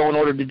particular show in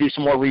order to do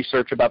some more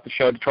research about the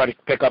show to try to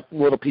pick up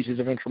little pieces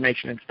of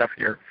information and stuff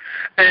here.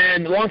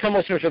 And longtime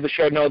listeners of the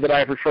show know that I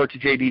have referred to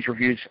JD's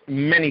reviews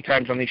many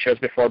times on these shows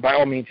before. By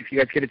all means, if you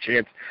guys get a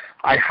chance,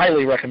 I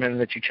highly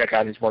recommend that you check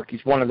out his work.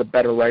 He's one of the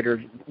better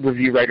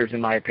review writers in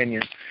my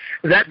opinion.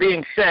 That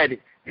being said,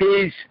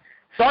 his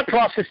thought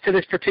process to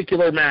this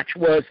particular match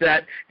was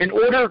that in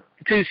order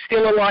to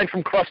steal a line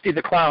from Krusty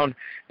the Clown,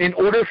 in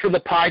order for the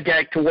pie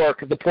gag to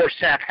work, the poor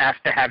sap has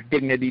to have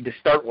dignity to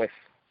start with.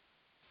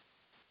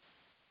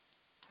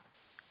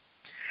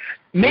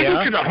 Maybe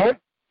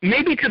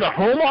maybe to the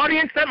home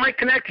audience that might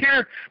connect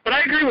here, but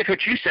I agree with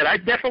what you said. I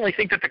definitely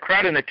think that the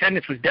crowd in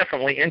attendance was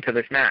definitely into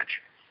this match.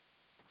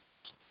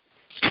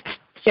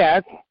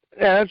 Yeah,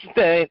 that's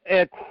the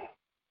it.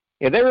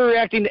 Yeah, they were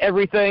reacting to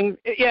everything.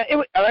 Yeah, it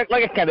was,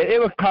 like I said, it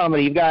was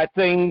comedy. You got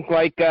things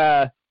like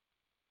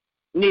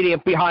needing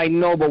it behind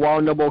Noble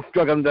while Noble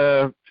struggling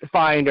to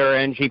find her,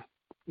 and she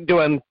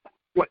doing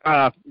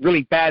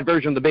really bad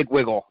version of the Big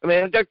Wiggle. I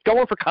mean, they're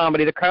going for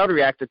comedy. The crowd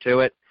reacted to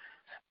it.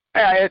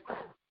 It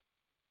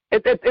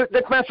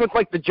messed with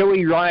like the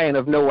Joey Ryan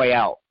of No Way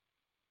Out.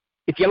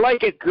 If you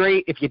like it,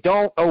 great. If you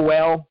don't, oh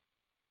well.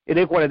 It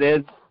is what it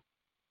is.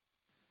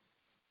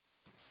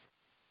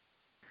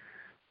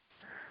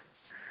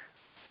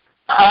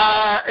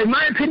 In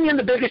my opinion,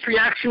 the biggest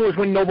reaction was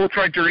when Noble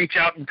tried to reach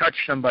out and touch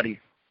somebody.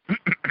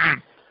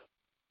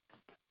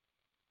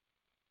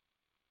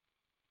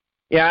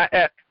 Yeah.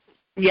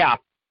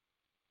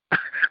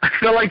 I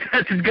feel like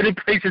that's as good a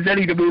place as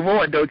any to move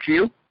on, don't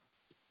you?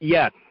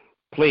 Yeah,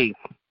 please.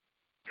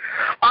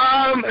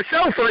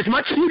 So for as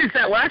much heat as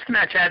that last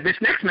match had, this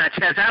next match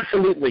has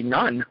absolutely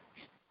none.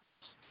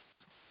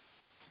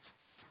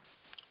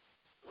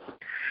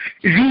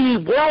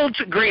 The world's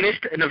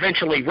greatest, and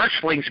eventually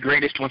wrestling's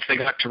greatest once they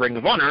got to Ring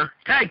of Honor,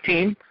 tag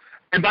team.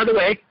 And by the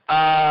way,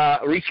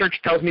 research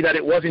tells me that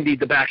it was indeed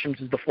the Bashams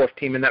as the fourth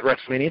team in that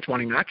WrestleMania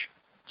 20 match.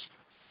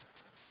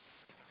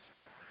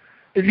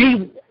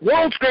 The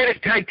world's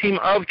greatest tag team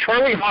of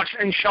Charlie Haas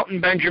and Shelton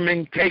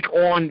Benjamin take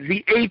on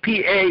the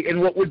APA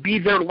in what would be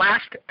their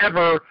last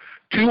ever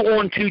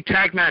 2-on-2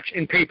 tag match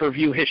in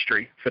pay-per-view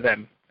history for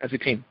them as a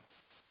team.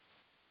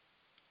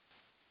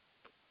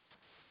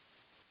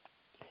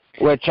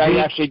 Which I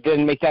actually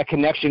didn't make that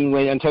connection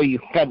until you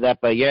said that,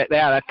 but yeah,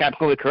 that's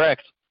absolutely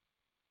correct.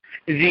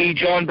 The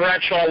John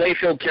Bradshaw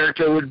Layfield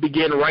character would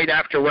begin right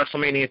after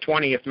WrestleMania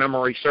 20, if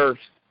memory serves.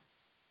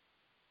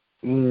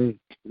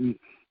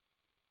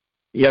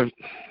 Yeah,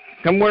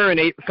 somewhere in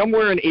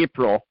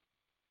April.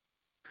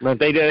 But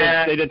they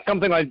did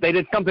something on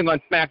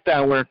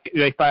SmackDown where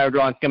they fired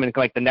Ron Simmons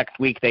like the next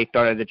week they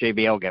started the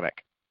JBL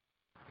gimmick.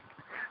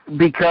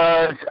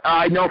 Because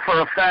I know for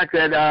a fact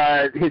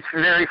that his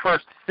very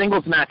first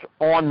singles match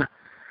on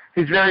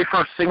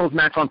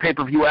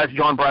pay-per-view as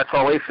John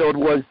Bradshaw Layfield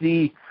was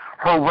the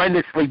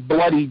horrendously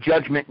bloody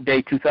Judgment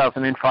Day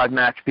 2005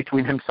 match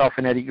between himself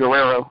and Eddie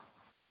Guerrero.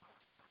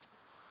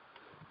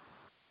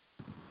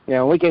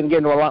 Yeah, we can get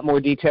into a lot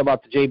more detail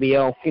about the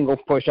JBL singles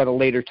push at a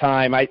later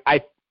time. Again,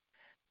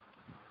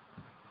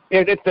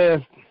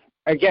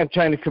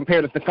 trying to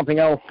compare this to something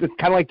else, it's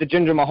kind of like the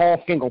Jinder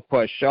Mahal single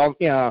push.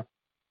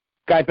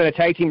 Guy's been a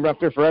tag team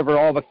wrestler forever.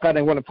 All of a sudden,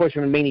 I want to push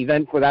him in main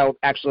event without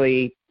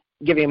actually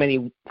giving him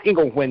any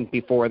single wins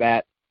before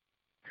that.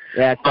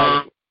 Yeah,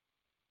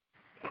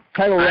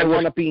 title run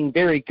wound up being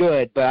very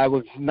good, but I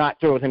was not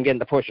thrilled with him getting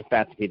the push as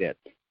fast as he did.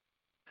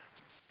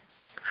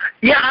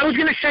 Yeah, I was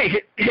going to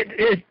say,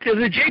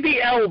 the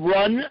JBL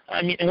run,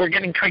 I mean, and we're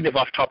getting kind of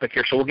off topic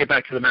here, so we'll get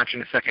back to the match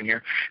in a second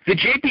here. The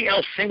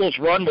JBL singles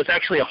run was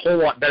actually a whole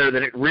lot better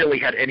than it really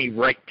had any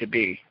right to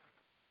be.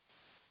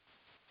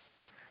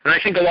 And I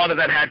think a lot of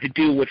that had to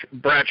do with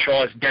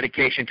Bradshaw's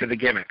dedication to the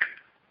gimmick.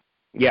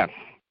 Yeah.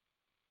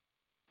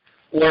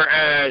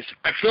 Whereas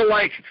I feel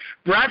like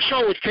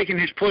Bradshaw was taking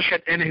his push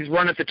and his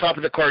run at the top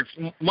of the cards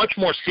much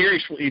more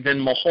seriously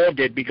than Mahal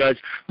did, because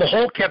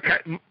Mahal kept,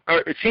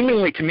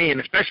 seemingly to me, and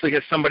especially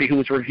as somebody who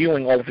was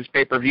reviewing all of his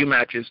pay-per-view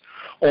matches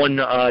on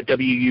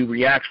WU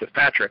Reacts with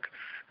Patrick,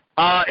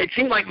 it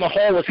seemed like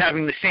Mahal was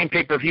having the same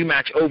pay-per-view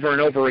match over and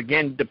over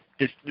again,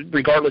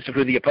 regardless of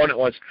who the opponent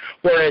was,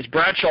 whereas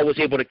Bradshaw was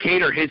able to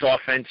cater his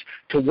offense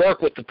to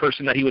work with the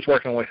person that he was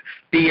working with,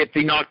 be it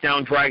the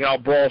knockdown,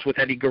 drag-out brawls with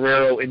Eddie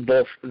Guerrero in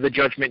both the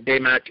Judgment Day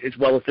match as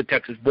well as the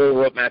Texas Bull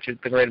Rope match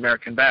at the Great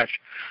American Bash,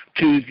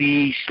 to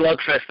the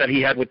slugfest that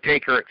he had with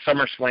Taker at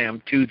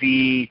SummerSlam, to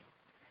the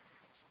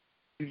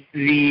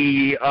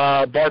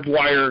barbed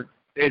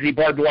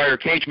wire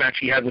cage match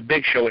he had with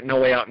Big Show at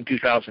No Way Out in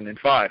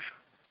 2005.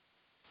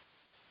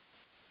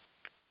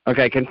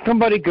 Okay, can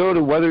somebody go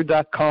to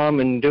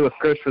weather.com and do a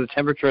search for the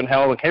temperature in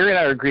hell? Harry and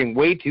I are agreeing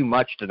way too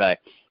much today.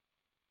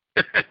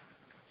 We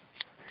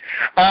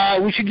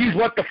should use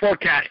What the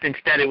Forecast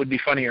instead. It would be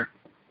funnier.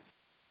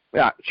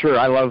 Yeah, sure.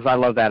 I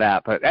love that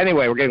app. But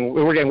anyway, we're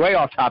getting way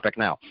off topic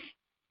now.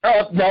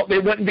 Oh, no,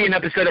 it wouldn't be an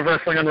episode of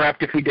Wrestling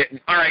Unwrapped if we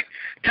didn't. All right,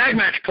 tag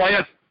match,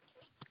 playa.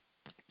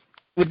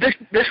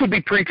 This would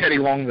be pre-Teddy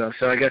Long, though,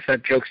 so I guess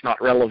that joke's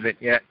not relevant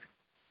yet.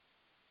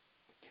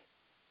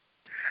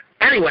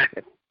 Anyway.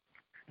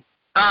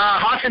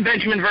 Haas and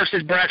Benjamin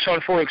versus Bradshaw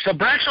and Farouk. So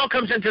Bradshaw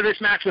comes into this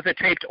match with a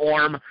taped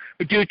arm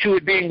due to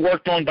it being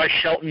worked on by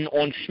Shelton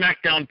on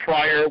SmackDown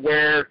prior,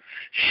 where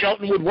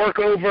Shelton would work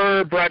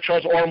over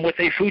Bradshaw's arm with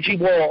a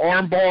Fujiwara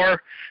arm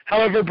bar.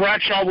 However,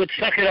 Bradshaw would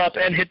suck it up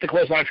and hit the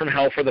clothesline from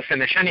hell for the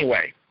finish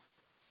anyway.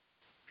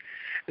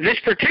 This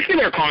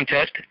particular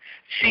contest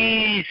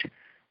sees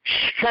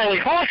Charlie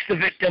Haas the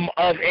victim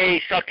of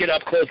a suck it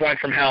up clothesline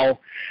from hell,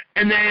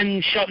 and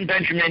then Shelton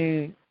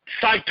Benjamin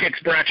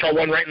sidekicks Bradshaw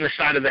one right in the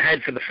side of the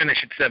head for the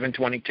finish at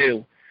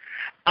 7:22.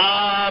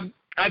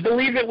 I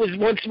believe it was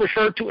once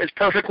referred to as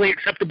perfectly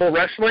acceptable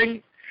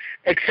wrestling,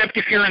 except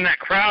if you're in that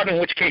crowd, in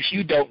which case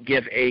you don't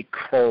give a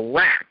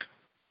crap.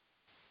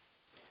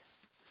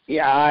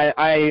 Yeah,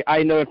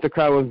 I noticed the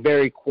crowd was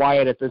very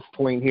quiet at this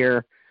point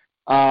here.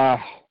 I'm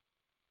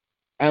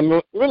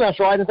really not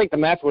sure. I didn't think the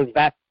match was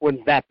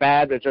that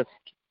bad. It's just,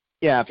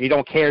 yeah, if you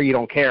don't care, you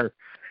don't care.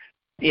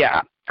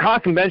 Yeah,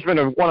 Hawk and Benjamin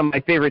are one of my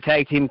favorite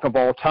tag teams of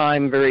all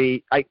time.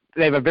 They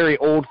have a very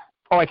old,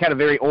 had a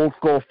very old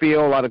school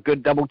feel. A lot of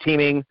good double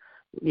teaming.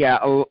 Yeah,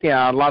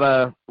 a lot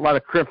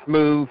of crisp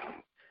moves.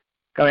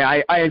 I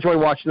mean, I enjoy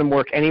watching them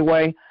work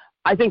anyway.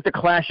 I think the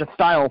clash of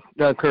style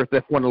does hurt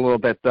this one a little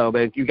bit, though.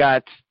 But you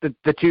got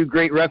the two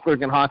great wrestlers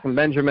in Hawk and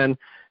Benjamin,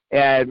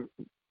 and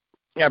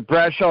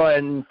Bradshaw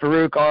and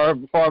Farouk are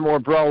far more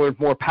brawlers,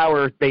 more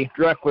power-based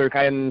wrestlers,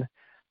 and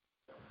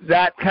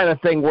that kind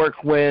of thing works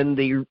when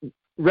the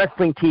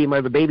wrestling team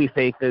are the baby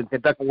faces.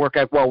 It doesn't work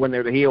out well when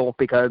they're the heel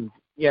because,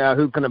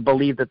 who's going to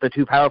believe that the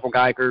two powerful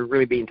guys are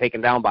really being taken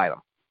down by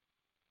them?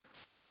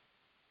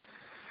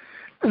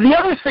 The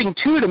other thing,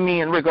 too, to me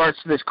in regards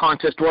to this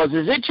contest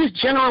is it just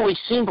generally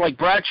seemed like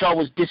Bradshaw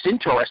was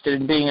disinterested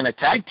in being in a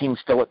tag team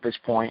still at this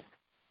point.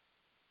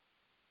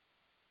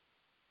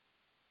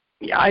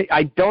 Yeah,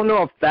 I don't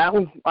know if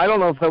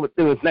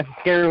it was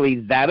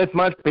necessarily that as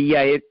much, but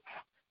yeah,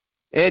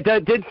 it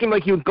did seem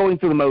like he was going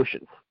through the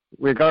motions,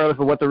 regardless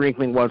of what the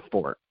wrestling was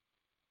for.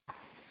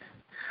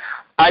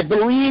 I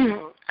believe,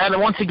 and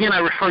once again I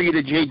refer you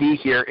to JD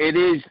here, it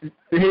is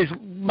his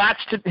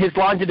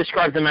line to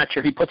describe the match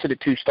here, he puts it at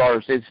 2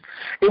 stars, it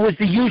was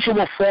the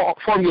usual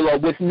formula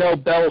with no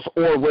bells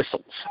or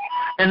whistles.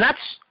 And that's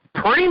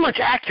pretty much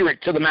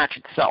accurate to the match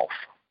itself.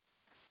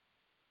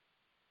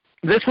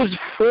 This was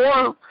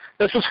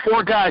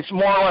four guys,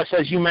 more or less,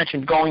 as you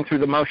mentioned, going through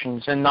the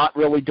motions and not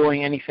really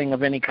doing anything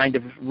of any kind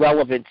of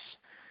relevance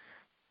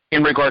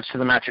in regards to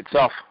the match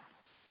itself.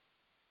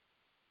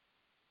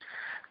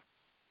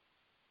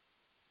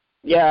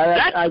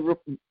 Yeah, I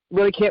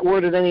really can't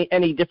word it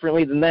any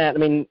differently than that. I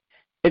mean,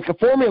 it's a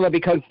formula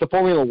because the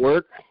formula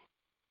works,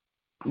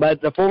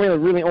 but the formula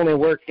really only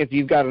works if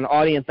you've got an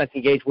audience that's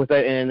engaged with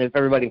it and if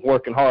everybody's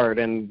working hard,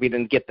 and we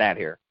didn't get that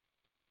here.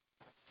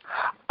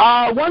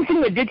 One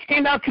thing that did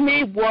stand out to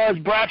me was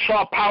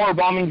Bradshaw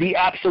powerbombing the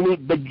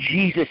absolute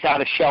bejesus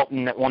out of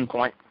Shelton at one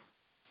point.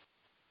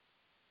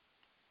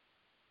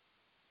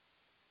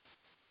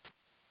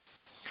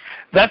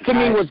 That to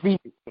me was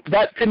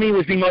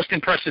the most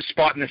impressive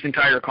spot in this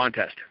entire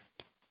contest.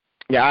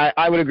 Yeah,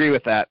 I would agree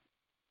with that.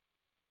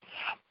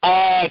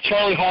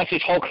 Charlie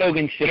Haas's Hulk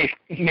Hogan save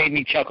made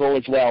me chuckle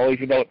as well,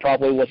 even though it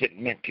probably wasn't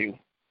meant to.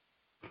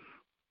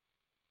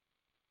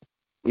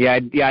 Yeah,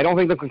 I don't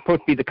think this was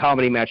supposed to be the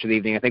comedy match of the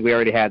evening. I think we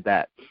already had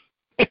that.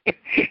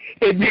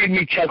 It made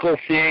me chuckle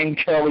seeing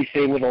Charlie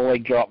save with a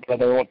leg drop,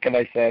 brother. What can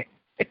I say?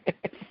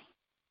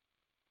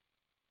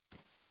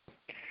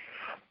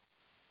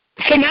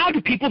 So now to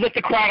people that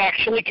the crowd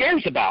actually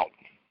cares about.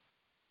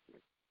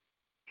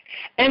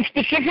 And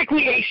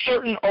specifically a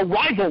certain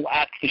arrival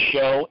at the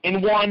show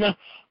in one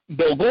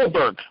Bill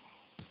Goldberg.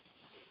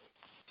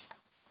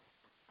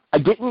 I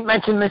didn't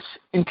mention this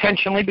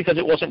intentionally because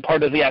it wasn't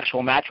part of the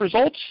actual match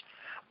results.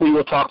 We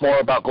will talk more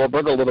about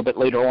Goldberg a little bit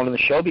later on in the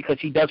show because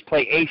he does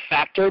play a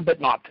factor, but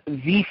not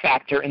the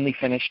factor in the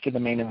finish to the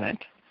main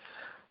event.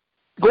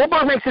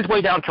 Goldberg makes his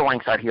way down to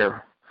ringside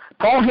here.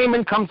 Paul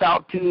Heyman comes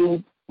out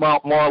to, well,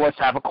 more or less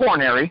have a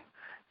coronary,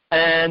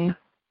 and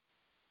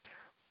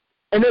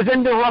is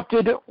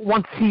interrupted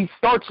once he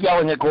starts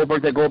yelling at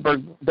Goldberg that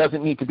Goldberg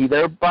doesn't need to be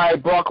there by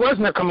Brock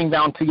Lesnar coming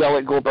down to yell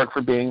at Goldberg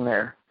for being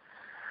there.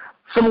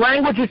 Some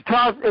language is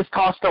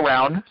tossed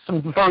around,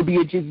 some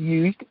verbiage is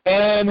used,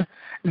 and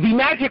the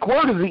magic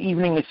word of the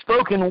evening is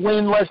spoken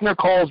when Lesnar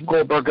calls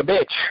Goldberg a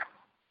bitch.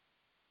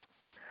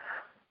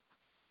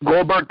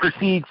 Goldberg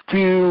proceeds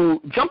to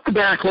jump the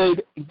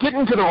barricade, get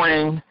into the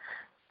ring,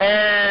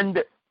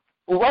 and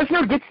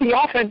Lesnar gets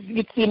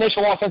the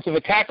initial offensive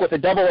attack with a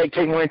double leg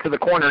taking him into the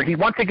corner. He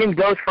once again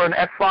goes for an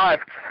F5,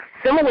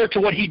 similar to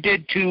what he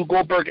did to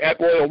Goldberg at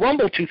Royal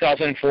Rumble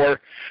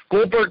 2004.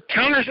 Goldberg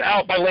counters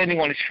out by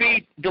landing on his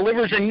feet,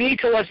 delivers a knee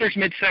to Lesnar's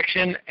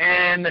midsection,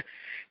 and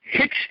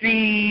hits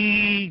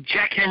the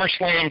jackhammer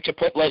slam to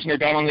put Lesnar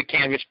down on the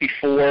canvas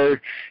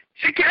before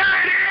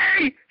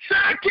security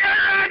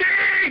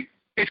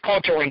is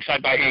called to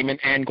ringside by Heyman,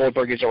 and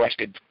Goldberg is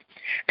arrested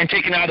and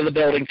taken out of the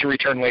building to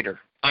return later.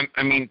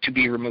 To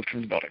be removed from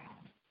the building.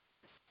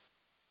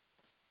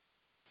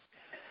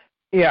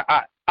 Yeah,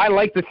 I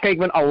like the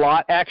segment a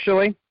lot,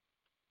 actually.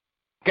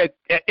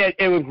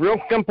 It was real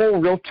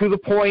simple, real to the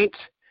point.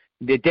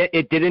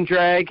 It didn't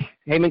drag.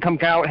 Heyman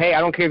comes out, hey,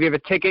 I don't care if you have a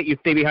ticket, you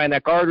stay behind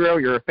that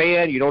guardrail, you're a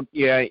fan,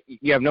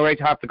 you have no right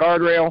to hop the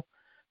guardrail.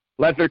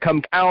 Lesnar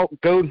comes out,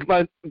 goes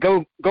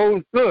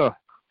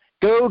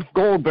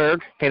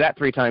Goldberg, say that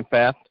 3 times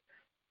fast,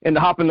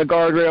 into hopping the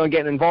guardrail and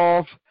getting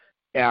involved.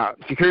 Yeah,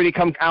 security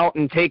comes out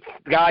and takes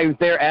the guy who's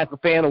there as the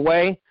fan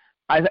away.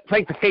 I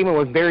think the statement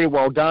was very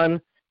well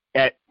done.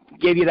 It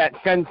gave you that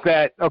sense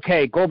that,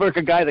 okay, Goldberg's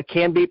a guy that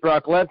can beat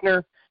Brock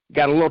Lesnar.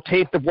 Got a little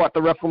taste of what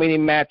the WrestleMania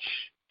match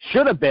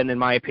should have been, in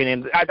my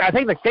opinion. I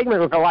think the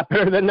segment was a lot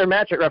better than their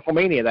match at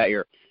WrestleMania that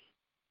year.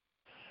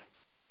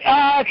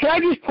 Can I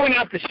just point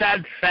out the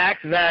sad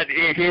fact that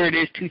here it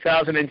is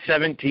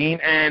 2017,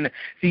 and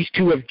these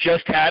two have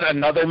just had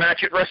another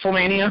match at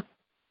WrestleMania?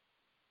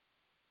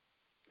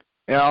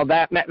 You know,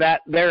 that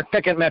their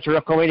second match at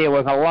WrestleMania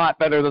was a lot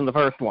better than the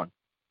first one.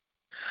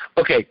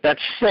 Okay,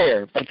 that's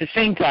fair. But at the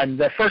same time,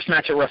 the first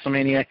match at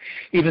WrestleMania,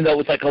 even though it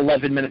was like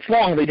 11 minutes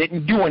long, they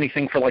didn't do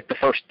anything for like the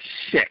first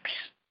 6.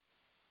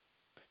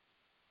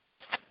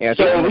 Yeah,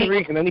 so the only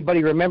reason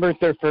anybody remembers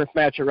their first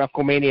match at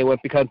WrestleMania was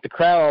because the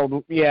crowd,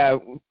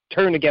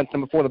 turned against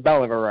them before the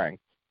bell ever rang.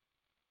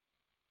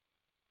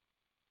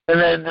 And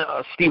then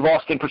Steve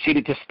Austin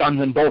proceeded to stun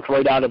them both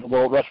right out of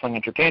World Wrestling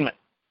Entertainment.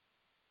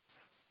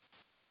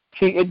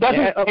 See, it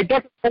doesn't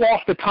pull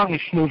off the tongue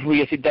as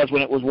smoothly as it does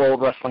when it was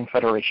World Wrestling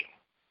Federation.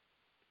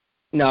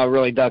 No, it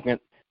really doesn't.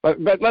 But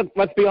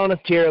let's be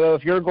honest here, though.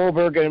 If you're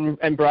Goldberg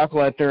and Brock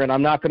Lesnar, and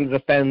I'm not going to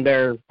defend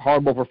their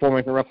horrible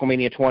performance in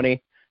WrestleMania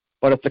 20,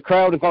 but if the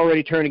crowd has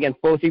already turned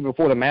against both of you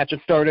before the match has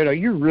started, are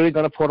you really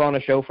going to put on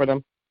a show for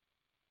them?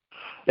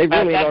 They've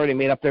really already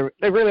made up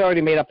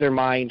their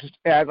mind.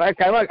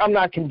 I'm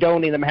not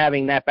condoning them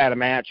having that bad a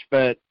match,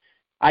 but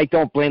I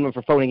don't blame them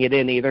for phoning it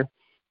in either.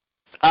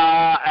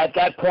 At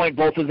that point,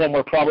 both of them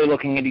were probably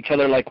looking at each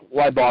other like,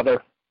 why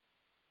bother?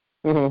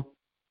 Mm-hmm.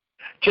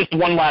 Just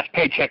one last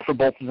paycheck for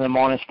both of them,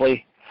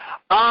 honestly.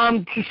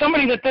 To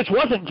somebody that this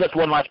wasn't just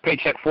one last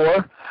paycheck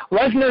for,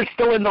 Lesnar is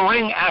still in the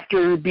ring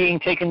after being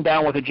taken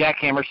down with a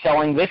jackhammer,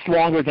 selling this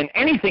longer than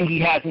anything he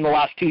has in the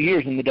last 2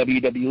 years in the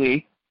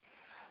WWE.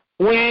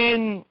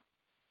 When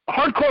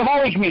Hardcore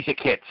Holly's music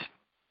hits,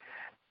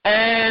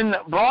 and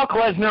Brock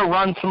Lesnar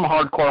runs from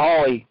Hardcore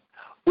Holly,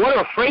 what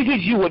are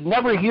phrases you would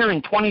never hear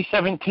in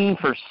 2017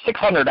 for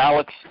 $600,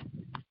 Alex?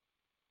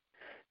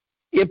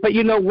 Yeah, but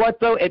you know what,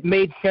 though? It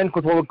made sense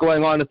with what was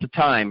going on at the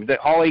time. That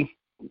Holly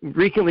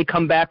recently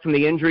come back from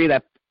the injury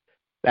that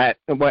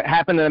what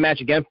happened in the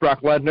match against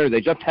Brock Lesnar.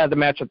 They just had the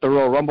match at the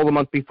Royal Rumble the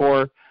month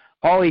before.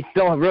 Holly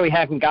still really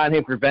hasn't gotten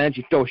his revenge.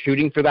 He's still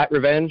shooting for that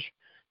revenge.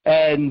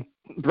 And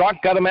Brock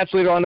got a match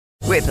later on.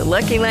 With the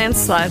Lucky Land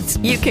Slots,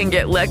 you can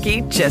get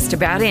lucky just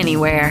about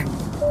anywhere.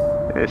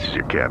 This is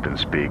your captain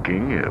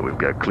speaking. We've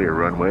got clear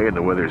runway and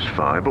the weather's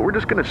fine, but we're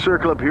just going to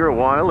circle up here a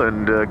while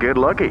and get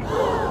lucky.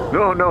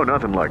 No,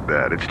 nothing like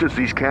that. It's just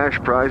these cash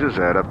prizes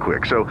add up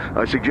quick. So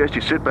I suggest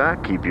you sit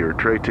back, keep your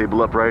tray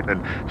table upright,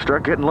 and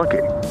start getting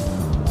lucky.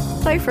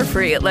 Play for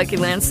free at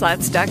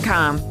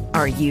LuckyLandSlots.com.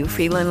 Are you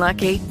feeling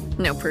lucky?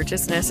 No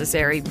purchase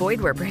necessary.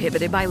 Void where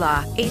prohibited by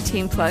law.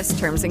 18+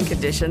 terms and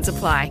conditions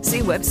apply. See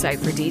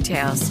website for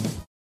details.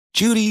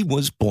 Judy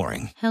was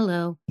boring.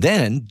 Hello.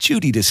 Then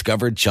Judy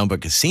discovered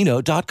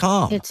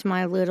ChumbaCasino.com. It's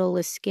my little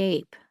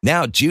escape.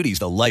 Now Judy's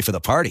the life of the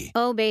party.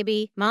 Oh,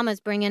 baby,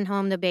 mama's bringing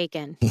home the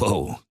bacon.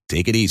 Whoa,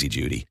 take it easy,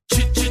 Judy.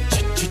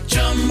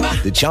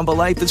 The Chumba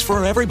life is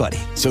for everybody.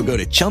 So go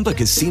to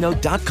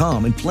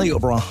ChumbaCasino.com and play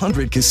over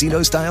 100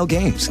 casino-style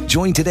games.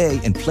 Join today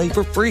and play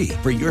for free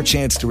for your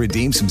chance to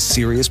redeem some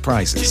serious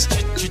prizes.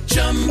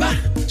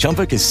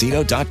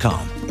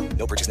 ChumbaCasino.com.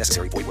 No purchase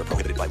necessary. Void where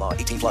prohibited by law.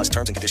 18+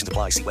 terms and conditions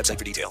apply. See website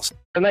for details.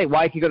 Tonight,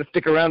 why are you going to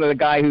stick around with a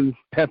guy who's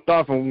pissed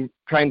off and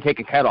trying to take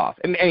his head off?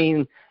 I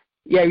mean,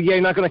 you're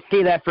not going to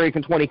see that phrase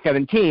in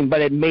 2017,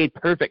 but it made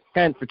perfect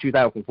sense for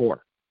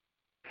 2004.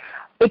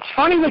 It's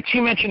funny that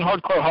you mentioned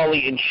Hardcore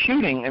Holly and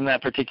shooting in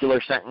that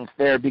particular sentence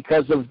there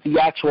because of the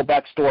actual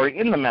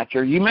backstory in the match.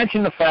 You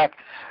mentioned the fact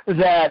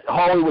that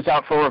Holly was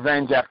out for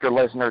revenge after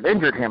Lesnar had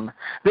injured him.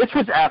 This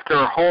was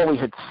after Holly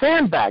had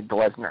sandbagged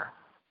Lesnar.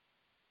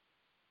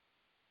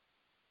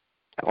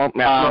 Well,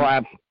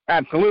 no,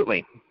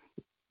 absolutely.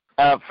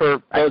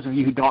 For those of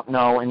you who don't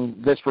know,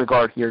 in this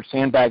regard here,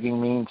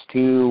 sandbagging means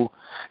to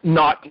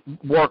not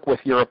work with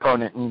your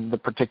opponent in the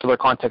particular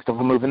context of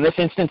a move. In this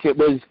instance, it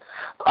was,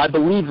 I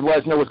believe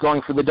Lesnar was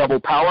going for the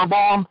double power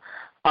bomb.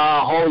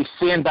 Holly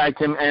sandbagged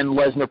him, and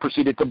Lesnar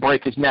proceeded to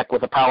break his neck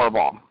with a power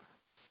bomb.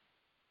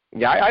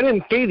 Yeah, I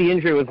didn't say the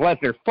injury was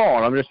Lesnar's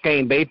fault. I'm just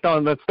saying based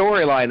on the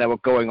storyline that was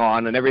going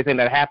on and everything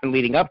that happened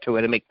leading up to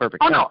it, it makes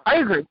perfect sense. Oh, no, I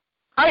agree.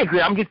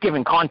 I'm just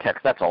giving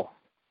context, that's all.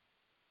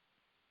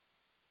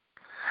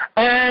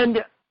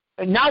 And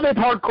now that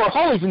Hardcore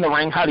Holly's in the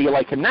ring, how do you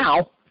like him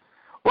now?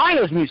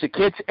 Rhino's music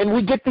hits, and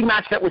we get the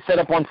match that was set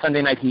up on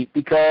Sunday Night Heat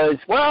because,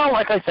 well,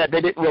 like I said, they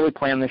didn't really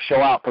plan this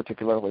show out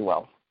particularly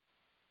well.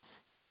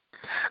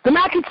 The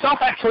match itself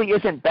actually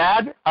isn't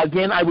bad.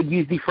 Again, I would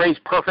use the phrase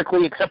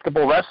perfectly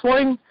acceptable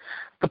wrestling.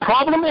 The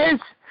problem is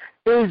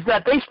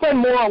that they spend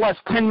more or less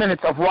 10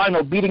 minutes of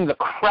Rhino beating the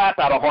crap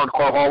out of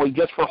Hardcore Holly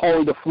just for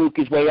Holly to fluke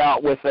his way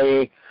out with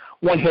a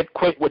one-hit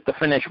quit with the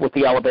finish with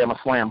the Alabama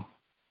Slam.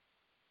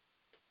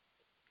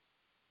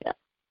 Yeah,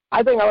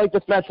 I think I like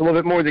this match a little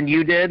bit more than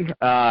you did.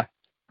 Of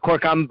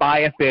course, I'm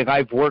biased because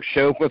I've worked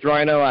shows with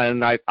Rhino,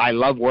 and I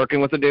love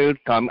working with the dude.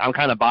 So I'm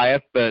kind of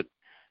biased, but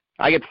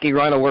I get to see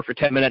Rhino work for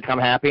 10 minutes. I'm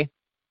happy.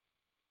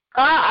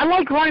 I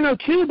like Rhino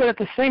too, but at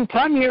the same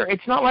time here,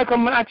 it's not like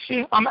I'm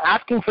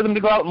asking for them to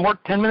go out and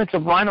work 10 minutes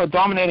of Rhino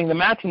dominating the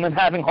match and then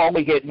having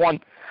Holly get one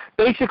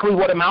basically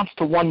what amounts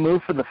to one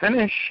move for the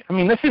finish. I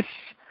mean, this is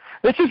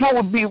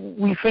what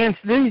we fans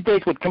these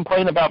days would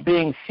complain about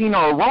being Cena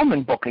or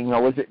Roman booking,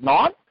 though, is it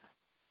not?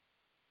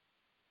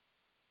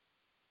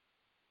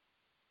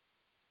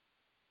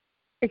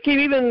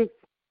 Even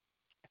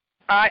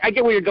I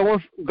get where you're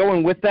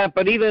going with that,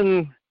 but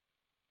even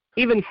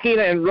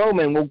Cena and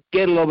Roman will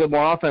get a little bit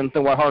more offense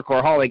than what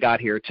Hardcore Holly got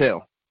here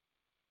too.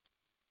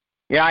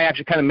 Yeah, I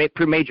actually kind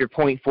of made your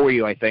point for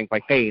you, I think, by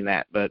saying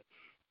that, but.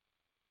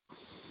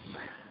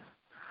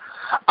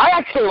 I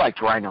actually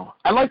liked Rhino.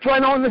 I liked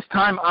Rhino in this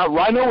time.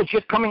 Rhino was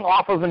just coming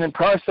off of an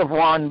impressive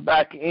run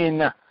back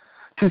in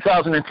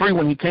 2003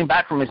 when he came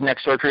back from his neck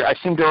surgery. I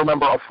seem to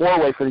remember a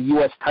four-way for the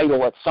U.S.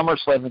 title at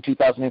SummerSlam in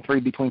 2003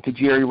 between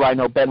Tajiri,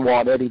 Rhino,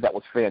 Benoit, and Eddie. That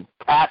was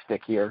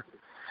fantastic here.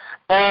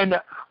 And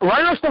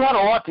Rhino still had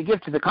a lot to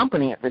give to the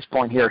company at this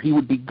point here. He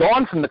would be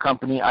gone from the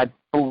company, I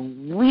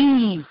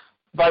believe,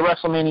 by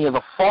WrestleMania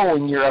the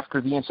following year after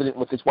the incident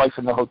with his ex-wife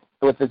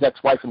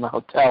in the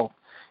hotel,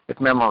 if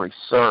memory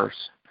serves.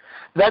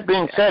 That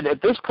being said,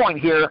 at this point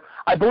here,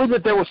 I believe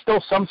that there was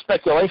still some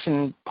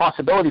speculation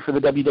possibility for the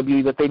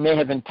WWE that they may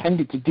have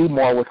intended to do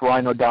more with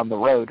Rhino down the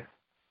road.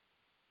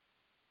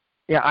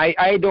 Yeah,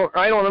 I don't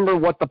remember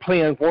what the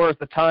plans were at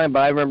the time, but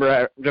I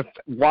remember just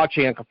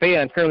watching a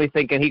fan currently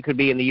thinking he could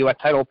be in the U.S.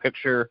 title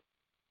picture,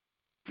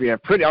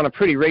 on a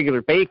pretty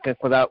regular basis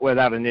without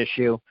an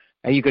issue,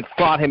 and you could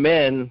slot him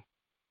in.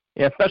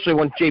 Yeah, especially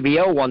once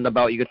JBL won the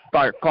belt, you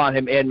could slot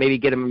him in, maybe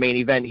get him a main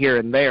event here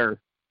and there.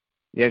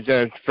 Yeah,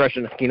 just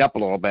freshen the skin up a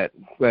little bit.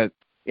 But,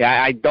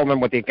 yeah, I don't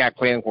remember what the exact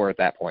plans were at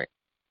that point.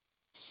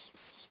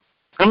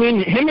 I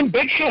mean, him and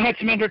Big Show had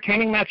some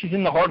entertaining matches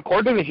in the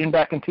hardcore division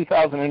back in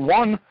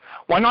 2001.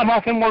 Why not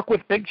have him work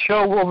with Big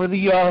Show over the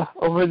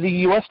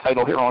U.S.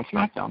 title here on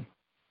SmackDown?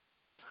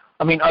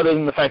 I mean, other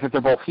than the fact that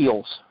they're both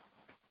heels.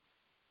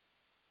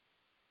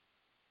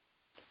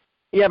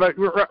 Yeah, but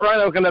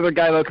Rhino's another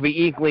guy that could be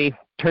easily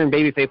turned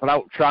babyface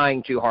without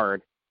trying too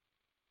hard.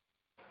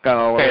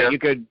 So you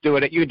could do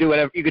it. You could do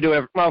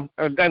whatever. Well,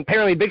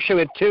 apparently Big Show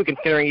did too,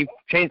 considering he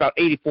changed about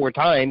 84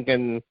 times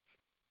in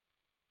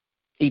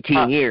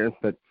 18 years.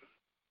 But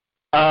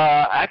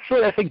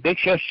actually, I think Big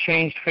Show's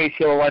changed face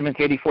heel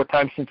alignments 84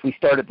 times since we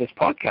started this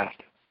podcast.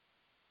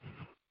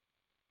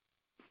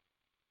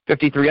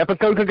 53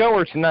 episodes ago,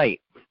 or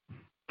tonight?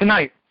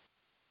 Tonight.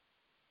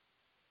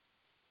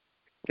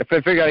 I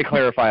figured I'd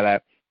clarify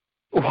that.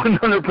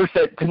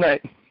 100%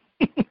 tonight.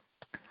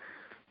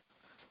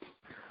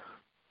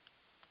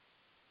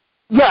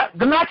 Yeah,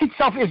 the match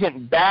itself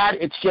isn't bad.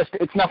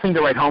 It's nothing to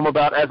write home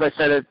about. As I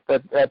said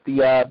at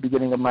the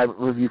beginning of my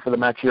review for the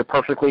match here,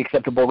 perfectly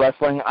acceptable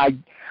wrestling.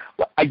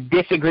 I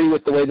disagree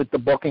with the way that the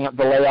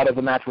layout of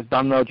the match was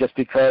done, though, just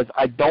because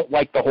I don't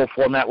like the whole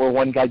format where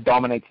one guy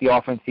dominates the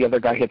offense, the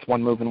other guy hits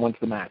one move and wins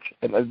the match.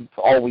 It's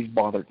always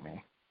bothered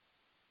me.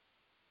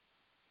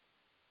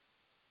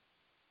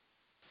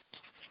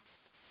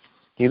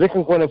 You listen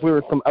to one if we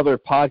were some other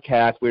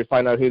podcast, we would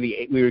find out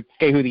we would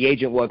say who the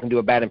agent was and do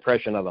a bad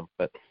impression of them,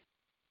 but.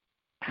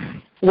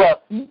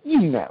 Well, you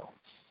know.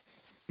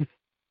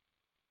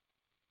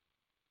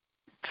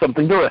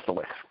 Something to wrestle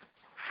with.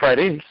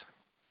 Fridays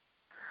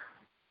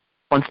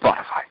on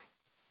Spotify.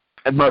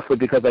 And mostly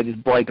because I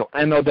just blanked on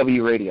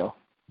MLW Radio.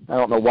 I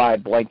don't know why I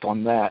blanked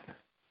on that.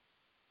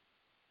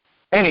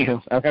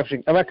 Anywho.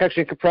 I'm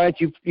actually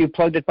surprised you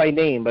plugged it by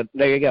name, but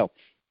there you go.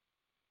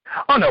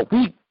 Oh, no.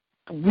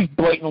 We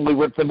blatantly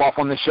ripped them off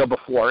on the show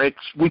before.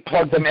 We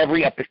plug them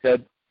every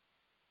episode.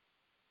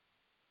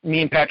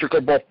 Me and Patrick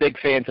are both big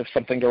fans of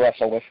Something to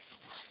Wrestle With.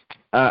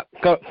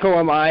 So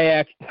am I.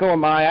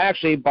 I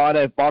actually bought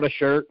a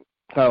shirt.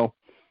 So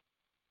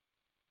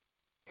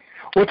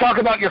we'll talk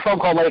about your phone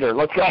call later.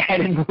 Let's go ahead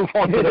and move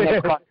on to the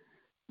next one.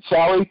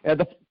 Shall we?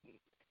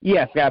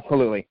 Yes,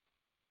 absolutely.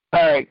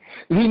 All right.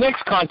 The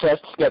next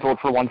contest scheduled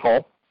for one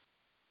fall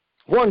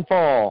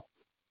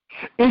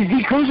is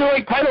the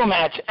Cruiserweight title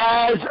match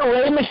as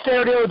Rey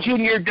Mysterio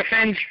Jr.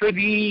 defends for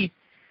the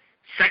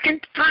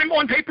second time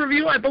on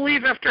pay-per-view, I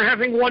believe, after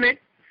having won it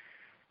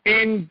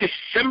in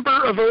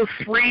December of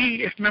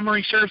 2003, if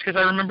memory serves, because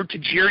I remember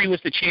Tajiri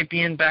was the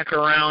champion back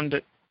around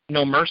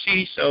No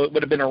Mercy, so it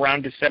would have been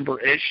around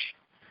December-ish.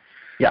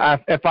 Yeah,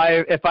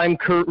 if I'm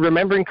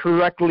remembering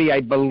correctly,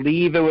 I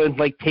believe it was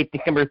like taped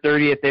December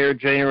 30th there,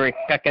 January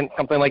 2nd,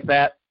 something like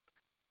that.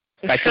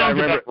 I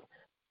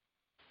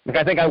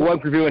think I was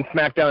reviewing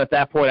SmackDown at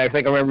that point. I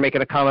think I remember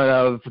making a comment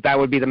of that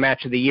would be the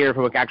match of the year if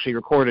it was actually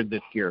recorded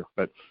this year,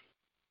 but.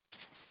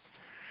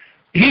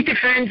 He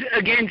defends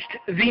against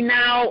the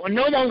now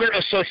no longer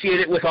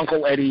associated with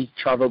Uncle Eddie,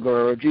 Chavo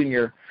Guerrero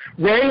Jr.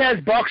 Rey has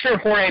boxer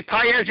Jorge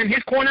Paez in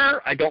his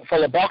corner. I don't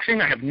follow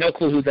boxing. I have no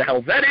clue who the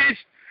hell that is.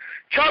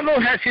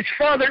 Chavo has his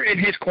father in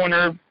his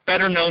corner,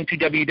 better known to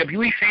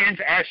WWE fans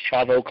as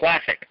Chavo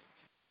Classic.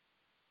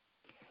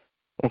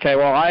 Okay,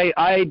 well,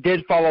 I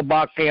did follow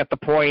boxing at the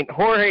point.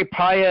 Jorge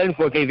Paez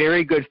was a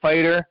very good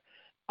fighter.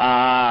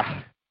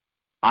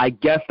 I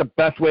guess the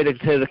best way to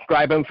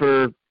describe him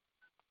for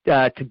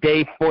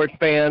today's sports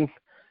fans,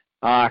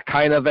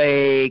 kind of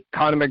a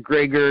Conor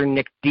McGregor,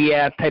 Nick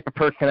Diaz type of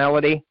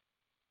personality.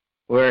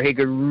 where he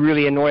could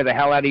really annoy the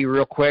hell out of you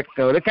real quick.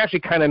 So this actually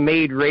kind of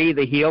made Ray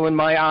the heel in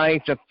my eyes,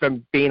 just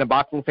from being a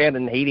boxing fan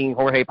and hating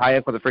Jorge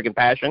Paez with a freaking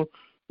passion.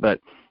 But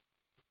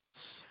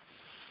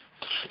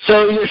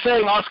so you're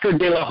saying Oscar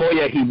De La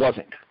Hoya he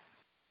wasn't?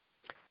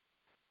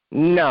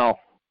 No.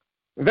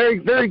 Very,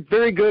 very,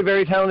 very good,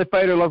 very talented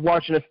fighter. Loved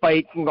watching his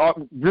fight.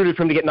 Rooted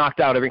for him to get knocked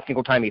out every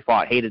single time he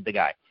fought. Hated the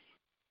guy.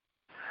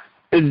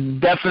 It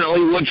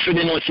definitely would fit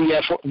in with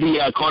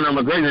the Conor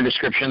McGregor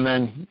description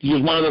then.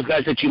 He's one of those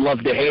guys that you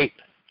love to hate.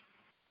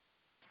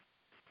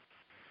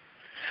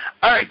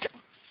 All right.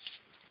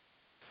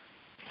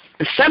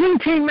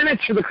 17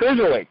 minutes for the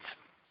cruiserweights.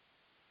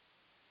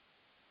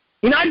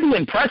 You know, I'd be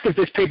impressed if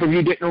this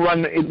pay-per-view didn't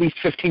run at least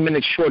 15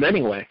 minutes short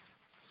anyway.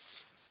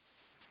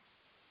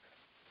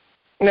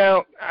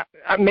 Now,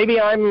 maybe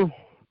I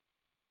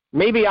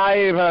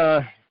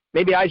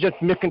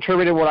just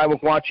misinterpreted what I was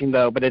watching,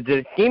 though, but did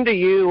it seem to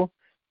you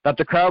that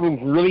the crowd was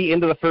really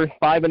into the first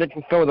 5 minutes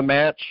or so of the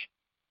match,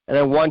 and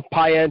then once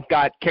Paez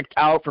got kicked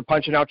out for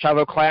punching out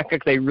Chavo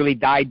Classic, they really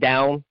died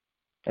down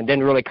and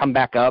didn't really come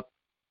back up?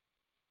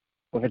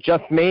 Was it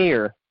just me,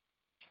 or?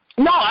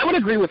 No, I would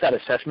agree with that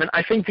assessment.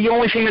 I think the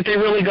only thing that they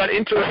really got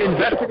invested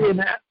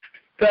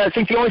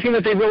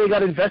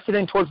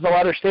in towards the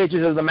latter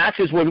stages of the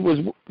matches was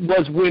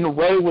when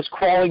Ray was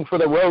crawling for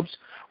the ropes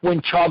when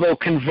Chavo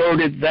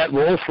converted that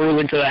roll through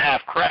into the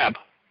half crab.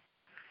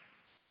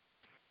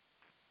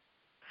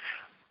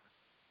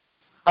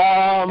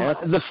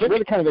 It's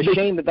really kind of a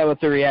shame that was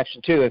the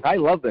reaction, too. I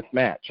love this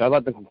match. I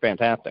thought this was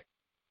fantastic.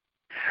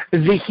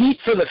 The heat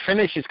for the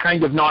finish is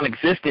kind of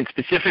non-existent,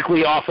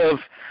 specifically off of,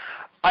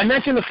 I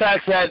mentioned the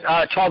fact that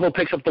Chavo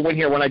picks up the win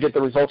here when I did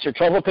the results here.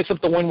 Chavo picks up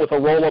the win with a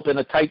roll-up and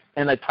a tight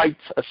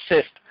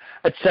assist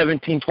at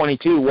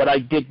 17:22. What I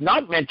did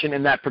not mention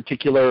in that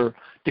particular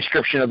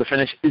description of the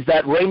finish is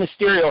that Rey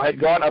Mysterio had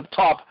gone up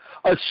top,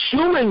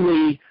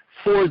 assumingly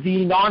for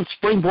the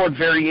non-springboard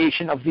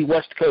variation of the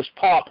West Coast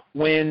Pop,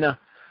 when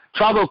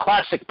Chavo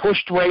Classic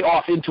pushed Rey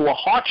off into a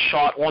hot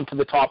shot onto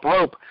the top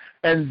rope,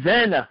 and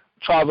then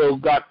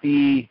Chavo got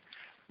the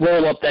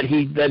roll-up that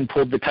he then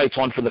pulled the tights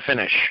on for the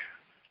finish.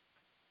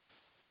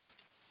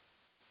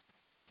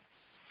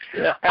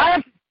 Yeah.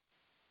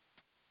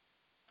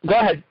 Go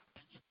ahead.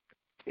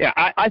 Yeah,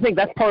 I think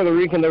that's part of the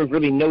reason there was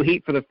really no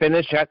heat for the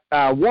finish.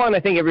 One, I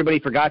think everybody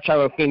forgot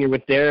Chavo Sr.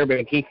 was there,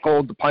 but he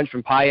called the punch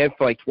from Paez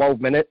for like 12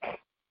 minutes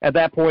at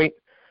that point.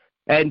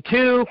 And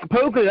two,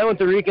 supposedly that was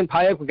the reason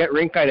Paez would get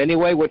ringside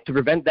anyway, was to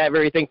prevent that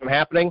very thing from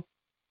happening.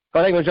 So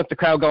I think it was just the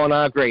crowd going,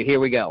 great, here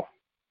we go.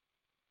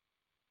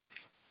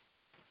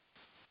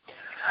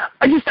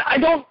 I've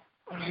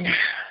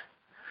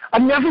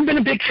never been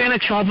a big fan of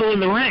Chavo in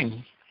the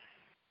ring.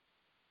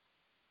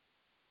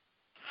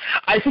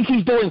 I think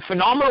he's doing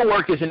phenomenal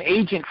work as an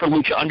agent for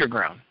Lucha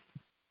Underground.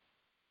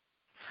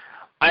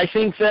 I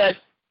think that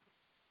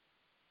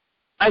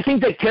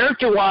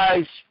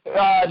character-wise,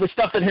 the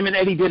stuff that him and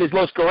Eddie did as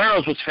Los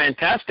Guerreros was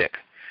fantastic.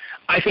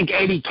 I think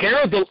Eddie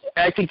carried the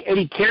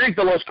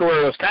Los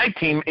Guerreros tag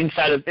team in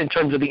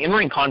terms of the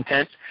in-ring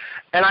content,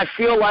 and I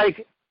feel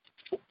like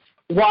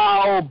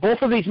while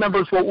both of these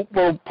members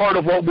were part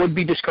of what would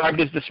be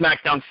described as the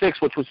SmackDown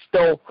 6, which was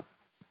still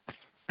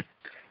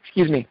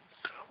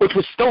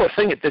a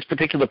thing at this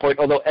particular point,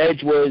 although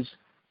Edge was,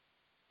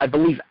 I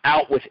believe,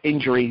 out with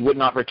injury. He would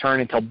not return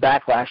until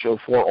Backlash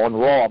 04 on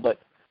Raw. But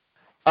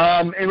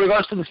in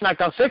regards to the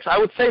SmackDown 6, I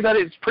would say that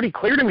it's pretty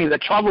clear to me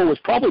that Chavo was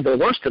probably the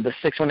worst of the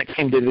 6 when it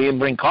came to the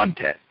in-ring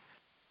content.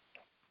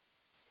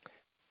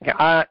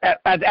 At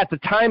the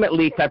time, at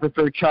least, I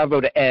preferred Chavo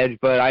to Edge,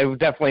 but I would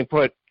definitely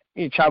put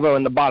Chavo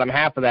in the bottom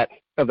half of that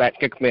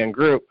 6-man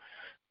group.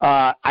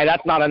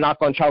 That's not a knock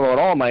on Chavo at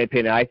all, in my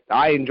opinion.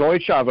 I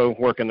enjoyed Chavo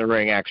work in the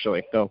ring,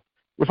 actually. So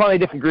we're finally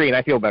disagreeing.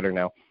 I feel better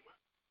now.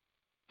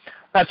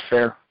 That's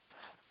fair.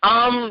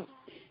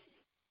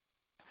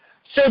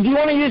 So do you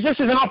want to use this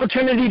as an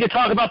opportunity to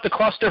talk about the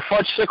cluster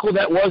fudgesicle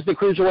that was the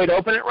Cruiserweight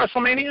Open at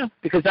WrestleMania?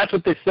 Because that's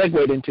what this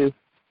segued into.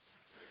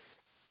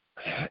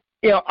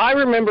 You know, I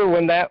remember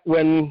when that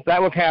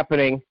was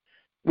happening,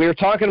 we were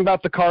talking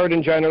about the card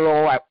in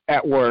general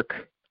at work,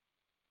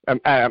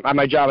 at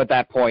my job at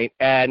that point,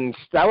 and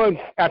that was,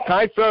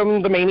 aside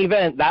from the main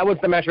event, that was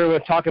the match we were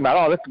talking about.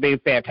 Oh, this could be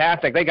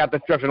fantastic. They got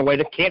this structured away.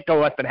 This can't go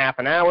less than half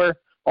an hour.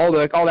 All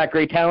that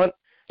great talent.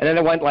 And then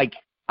it went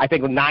I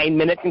think 9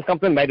 minutes and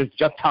something. Might have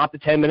just topped the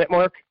 10-minute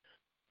mark.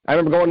 I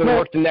remember going to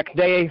work the next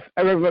day.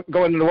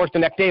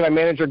 My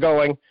manager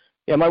going,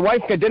 my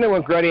wife said dinner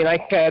was ready, and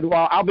I said,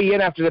 well, I'll be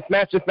in after this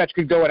match. This match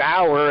could go an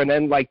hour, and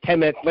then 10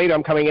 minutes later,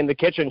 I'm coming in the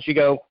kitchen. She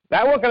goes,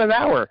 that wasn't an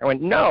hour. I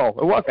went, no,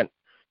 it wasn't.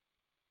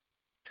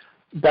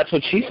 That's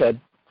what she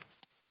said.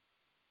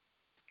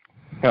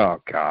 Oh,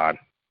 God.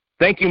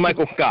 Thank you,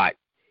 Michael Scott.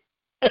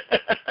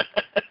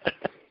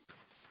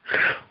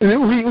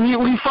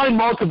 We find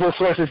multiple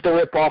sources to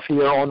rip off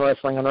here on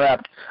Wrestling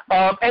Unwrapped.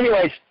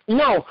 Anyways,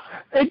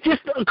 it's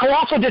just a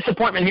colossal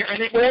disappointment here,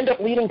 and it would end up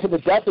leading to the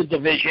death of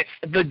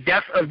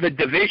the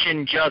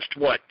division just,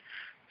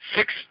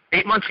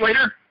 8 months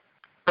later?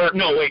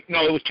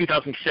 It was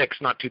 2006,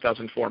 not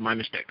 2004, my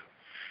mistake.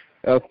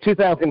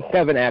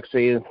 2007,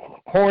 actually.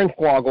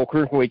 Hornswoggle,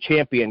 Cruiserweight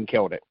Champion,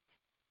 killed it.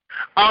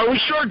 Are we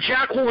sure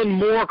Jacqueline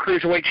Moore,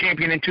 Cruiserweight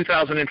Champion in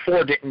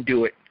 2004, didn't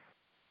do it?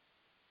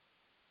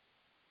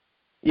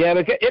 Yeah,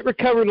 but it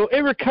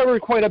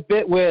recovered quite a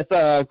bit with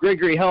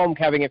Gregory Helms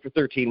having it for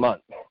 13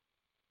 months.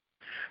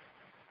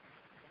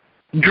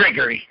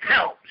 Gregory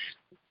Helms.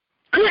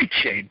 Great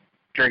Shane.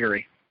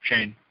 Gregory.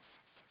 Shane.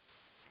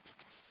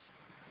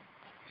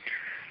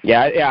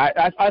 Yeah.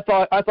 I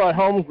thought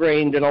Helms'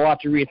 reign did a lot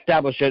to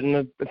reestablish it,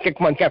 and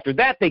 6 months after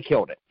that, they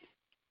killed it.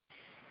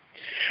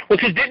 Well,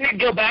 because didn't it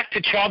go back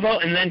to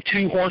Chavo and then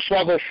to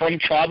Hornswoggle from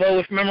Chavo,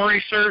 if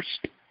memory serves?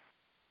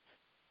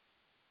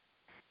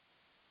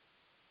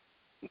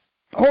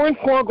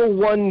 Hornswoggle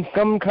won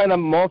some kind of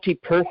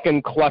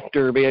multi-person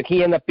cluster, but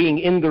he ended up being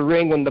in the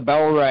ring when the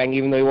bell rang,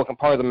 even though he wasn't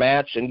part of the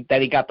match, and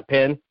that he got the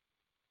pin.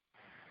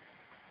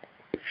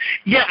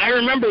 Yeah, I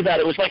remember that.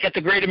 It was like at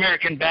the Great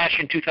American Bash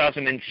in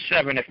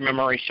 2007, if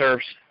memory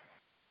serves.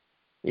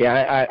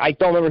 Yeah, I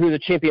don't remember who the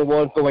champion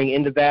was going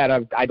into that.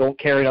 I don't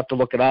care enough to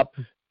look it up.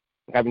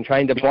 I've been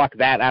trying to block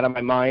that out of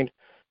my mind.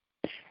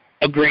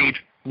 Agreed.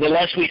 The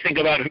less we think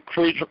about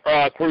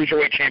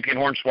Cruiserweight Champion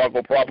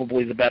Hornswoggle,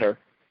 probably the better.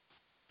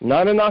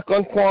 Not a knock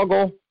on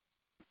Swoggle.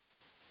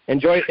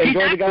 Enjoy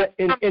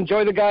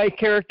the guy's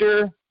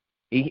character.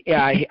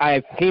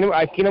 I've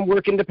seen him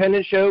work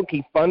independent show.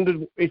 He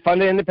funded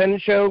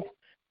independent show.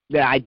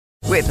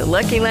 With the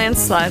Lucky Land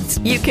Slots,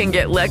 you can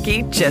get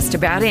lucky just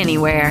about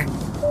anywhere.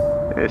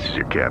 This is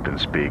your captain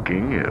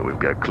speaking. We've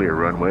got clear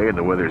runway and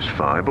the weather's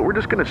fine, but we're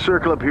just going to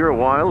circle up here a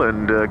while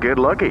and get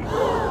lucky.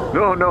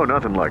 No,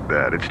 nothing like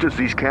that. It's just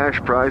these cash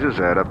prizes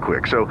add up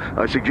quick. So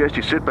I suggest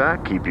you sit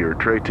back, keep your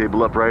tray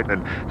table upright,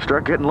 and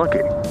start getting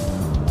lucky.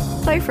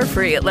 Play for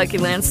free at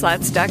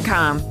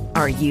LuckyLandSlots.com.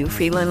 Are you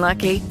feeling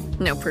lucky?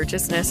 No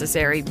purchase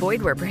necessary.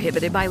 Void where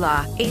prohibited by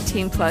law.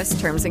 18+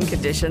 terms and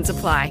conditions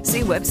apply.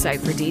 See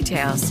website for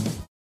details.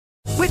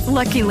 With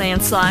Lucky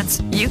Land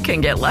Slots, you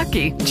can get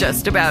lucky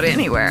just about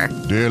anywhere.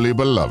 Dearly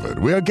beloved,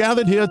 we are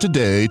gathered here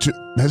today to...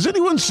 Has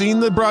anyone seen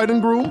the bride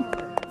and groom?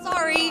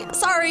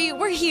 Sorry,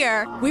 we're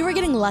here. We were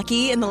getting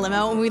lucky in the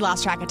limo and we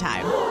lost track of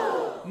time.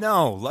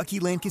 No, Lucky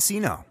Land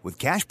Casino, with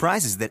cash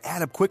prizes that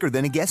add up quicker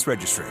than a guest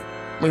registry.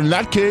 In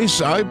that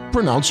case, I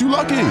pronounce you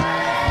lucky.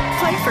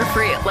 Play for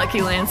free at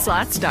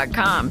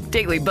LuckyLandSlots.com.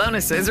 Daily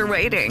bonuses are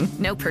waiting.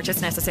 No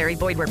purchase necessary.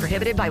 Void where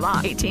prohibited by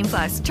law.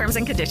 18+. Terms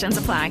and conditions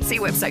apply. See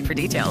website for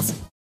details.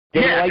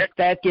 Didn't like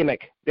that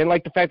gimmick. Didn't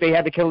like the fact they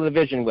had to kill the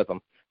division with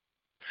them.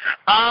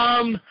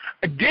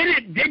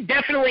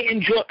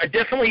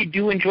 Definitely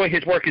do enjoy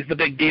his work is the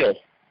big deal.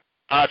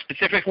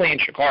 Specifically in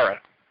Chikara.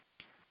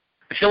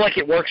 I feel like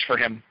it works for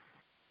him.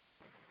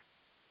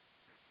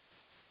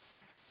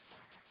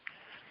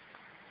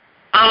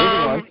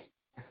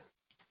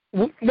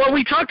 Well,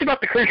 we talked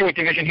about the Cruiserweight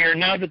division here.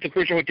 Now that the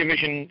Cruiserweight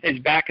division is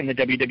back in the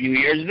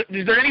WWE,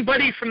 is there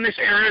anybody from this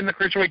era in the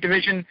Cruiserweight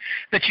division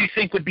that you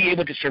think would be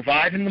able to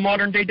survive in the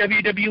modern-day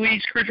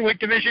WWE's Cruiserweight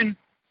division?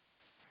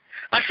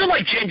 I feel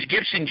like James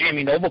Gibson,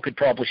 Jamie Noble could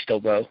probably still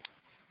go.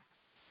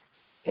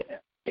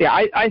 Yeah,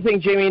 I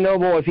think Jamie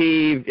Noble, if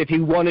he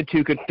wanted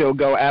to, could still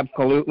go,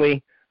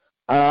 absolutely.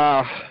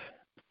 The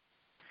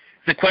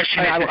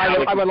question is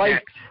I would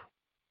like...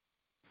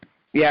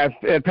 Yeah,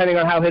 depending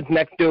on how his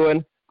neck's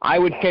doing. I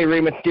would say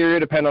Rey Mysterio,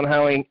 depending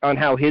on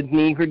how his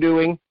knees are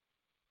doing.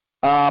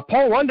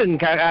 Paul London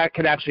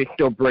could actually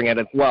still bring it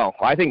as well.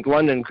 I think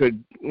London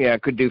could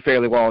do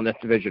fairly well in this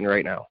division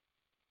right now.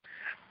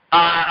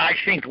 I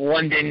think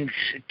London's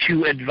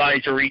too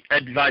advisory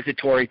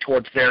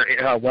towards their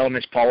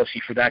wellness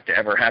policy for that to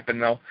ever happen,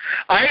 though.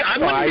 I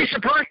wouldn't be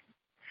surprised.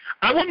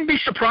 I wouldn't be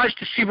surprised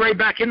to see Ray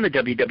back in the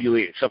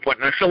WWE at some point,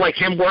 and I feel like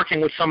him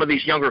working with some of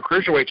these younger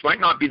cruiserweights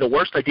might not be the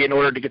worst idea in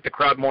order to get the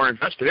crowd more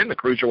invested in the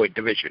cruiserweight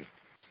division.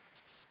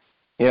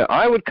 Yeah,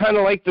 I would kind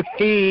of like to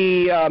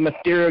see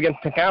Mysterio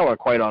against Sakawa,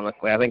 quite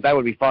honestly. I think that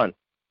would be fun.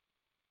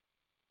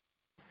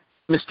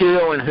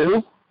 Mysterio and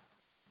who?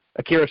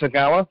 Akira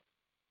Sakawa.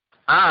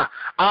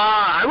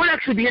 I would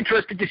actually be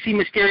interested to see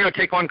Mysterio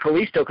take on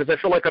Kalisto, because I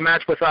feel like a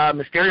match with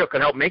Mysterio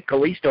could help make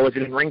Kalisto as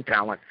an in-ring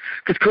talent.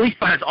 Because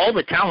Kalisto has all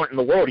the talent in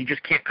the world. He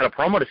just can't cut a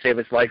promo to save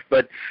his life.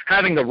 But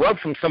having the rub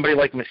from somebody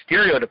like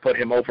Mysterio to put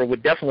him over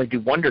would definitely do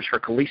wonders for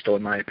Kalisto,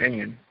 in my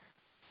opinion.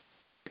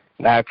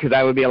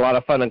 That would be a lot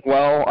of fun as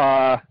well.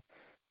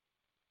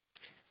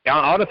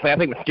 Honestly, I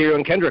think Mysterio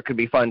and Kendrick could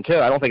be fun, too.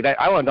 I don't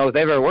know if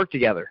they've ever worked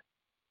together.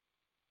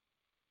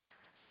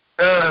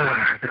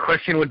 The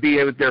question would be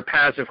if their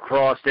paths have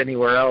crossed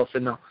anywhere else.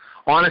 And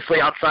honestly,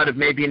 outside of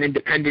maybe an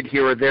independent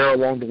here or there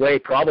along the way,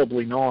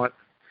 probably not.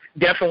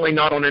 Definitely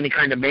not on any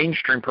kind of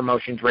mainstream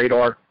promotions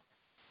radar.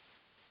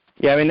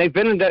 Yeah, I mean, they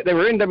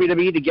were in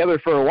WWE together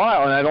for a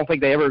while, and I don't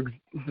think they ever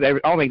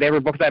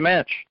booked that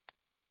match.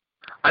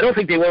 I don't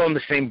think they were on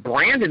the same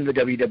brand in the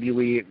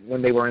WWE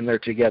when they were in there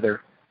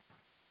together.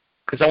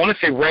 Because I want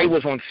to say Ray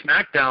was on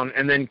SmackDown,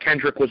 and then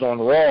Kendrick was on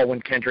Raw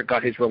when Kendrick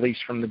got his release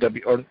from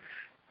the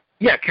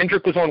Yeah,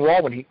 Kendrick was on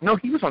Raw when he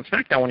was on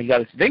SmackDown when he got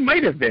his. They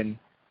might have been.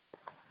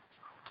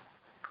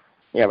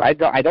 Yeah, I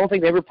don't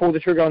think they ever pulled the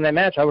trigger on that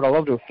match. I would have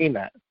loved to have seen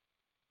that.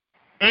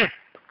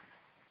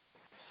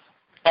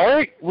 All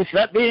right, with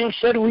that being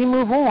said, we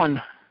move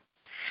on.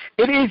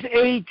 It is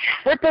a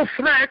triple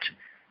threat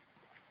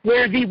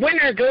where the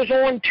winner goes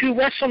on to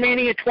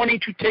WrestleMania 20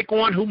 to take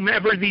on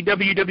whomever the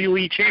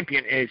WWE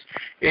champion is.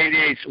 It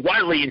is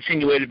widely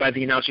insinuated by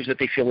the announcers that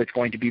they feel it's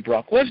going to be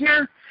Brock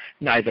Lesnar.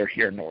 Neither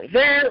here nor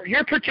there.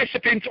 Your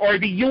participants are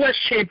the U.S.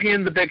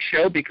 champion, The Big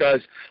Show,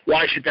 because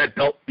why should that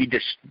belt be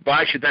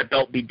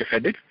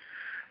defended?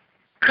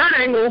 Kurt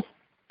Angle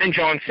and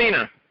John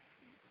Cena.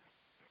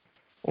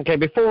 Okay,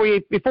 before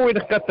we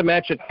discuss the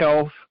match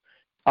itself,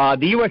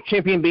 the U.S.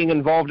 champion being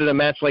involved in a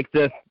match like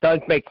this does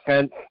make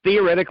sense.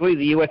 Theoretically,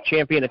 the U.S.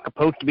 champion is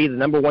supposed to be the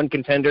number one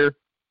contender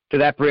to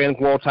that brand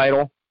world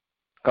title.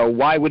 So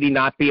why would he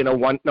not be in a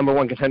number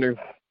one contender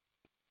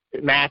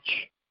match?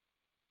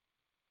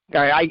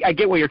 I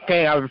get what you're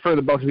saying. I would prefer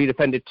the both to be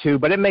defended too,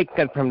 but it makes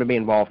sense for him to be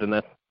involved in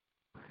this.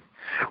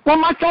 Well,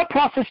 my thought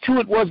process to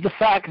it was the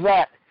fact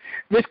that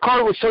this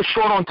card was so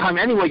short on time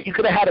anyway. You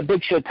could have had a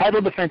Big Show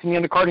title defense in the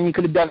undercard, and you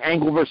could have done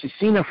Angle versus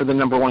Cena for the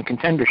number one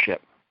contendership.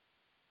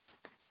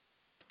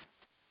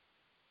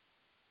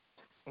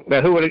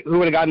 But who would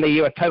have gotten the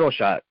U.S. title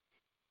shot?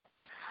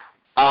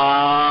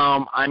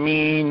 I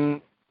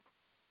mean,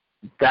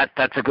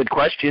 that's a good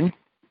question.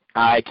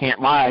 I can't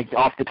lie.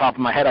 Off the top of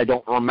my head, I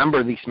don't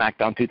remember the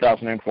SmackDown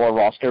 2004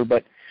 roster,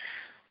 but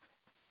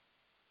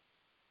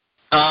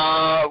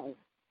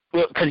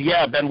because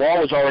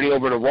Benoit was already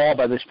over to Raw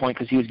by this point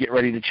because he was getting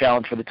ready to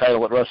challenge for the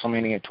title at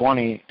WrestleMania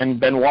 20, and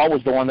Benoit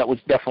was the one that was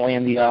definitely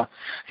in the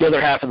other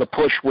half of the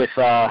push with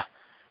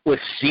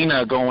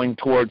Cena going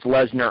towards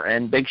Lesnar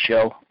and Big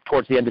Show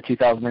towards the end of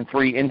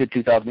 2003 into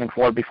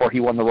 2004 before he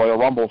won the Royal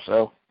Rumble.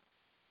 So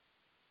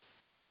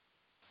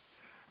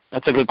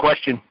that's a good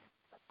question.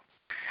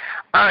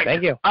 All right.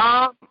 Thank you.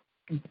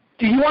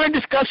 Do you want to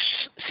discuss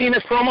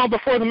Cena's promo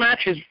before the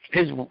match,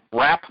 his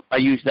rap? I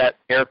use that,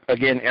 air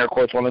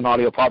quotes, on an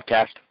audio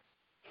podcast.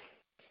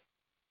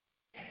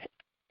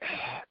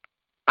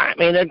 I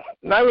mean, there's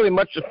not really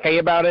much to say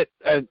about it.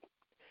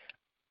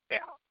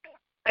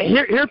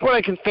 Here's what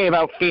I can say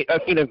about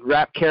Cena's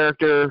rap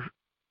character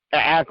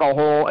as a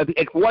whole.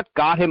 It's what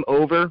got him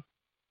over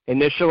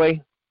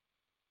initially.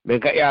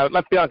 Because,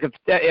 let's be honest,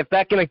 if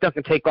that gimmick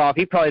doesn't take off,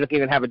 he probably doesn't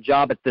even have a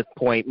job at this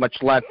point, much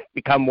less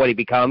become what he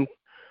becomes.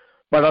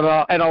 But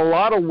in a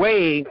lot of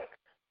ways,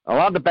 a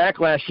lot of the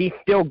backlash he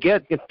still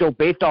gets is still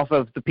based off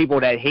of the people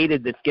that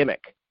hated this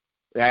gimmick.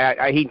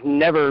 He's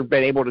never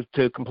been able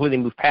to completely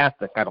move past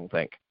this, I don't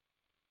think.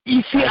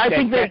 You see, I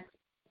think that,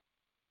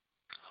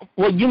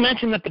 well, you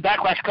mentioned that the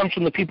backlash comes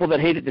from the people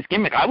that hated this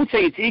gimmick. I would say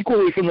it's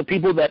equally from the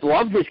people that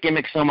love this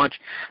gimmick so much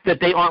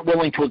that they aren't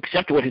willing to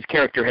accept what his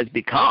character has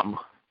become.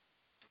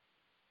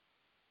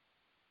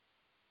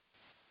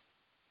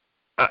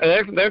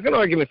 There's an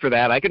argument for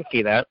that. I can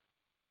see that.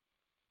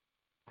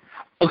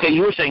 Okay,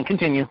 you were saying,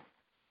 continue.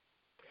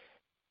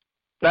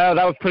 No,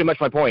 that was pretty much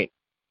my point.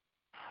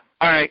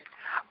 All right.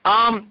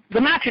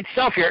 The match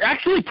itself here,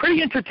 actually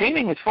pretty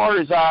entertaining as far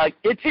as,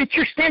 it's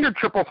your standard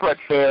triple threat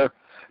fare.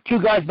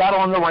 Two guys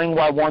battle in the ring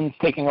while one's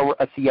taking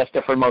a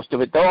siesta for most of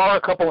it. There are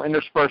a couple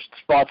interspersed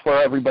spots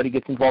where everybody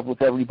gets involved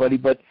with everybody,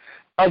 but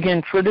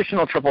again,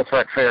 traditional triple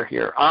threat fare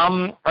here.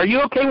 Are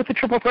you okay with the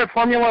triple threat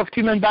formula of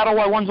two men battle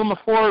while one's on the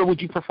floor, or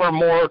would you prefer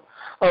more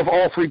of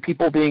all three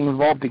people being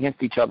involved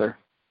against each other?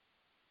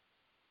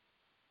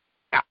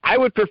 I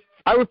would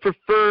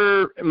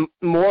prefer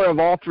more of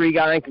all three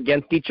guys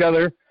against each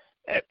other.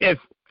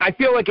 I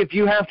feel like if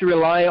you have to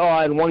rely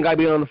on one guy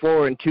being on the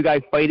floor and two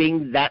guys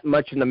fighting that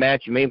much in the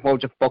match, you may as well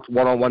just book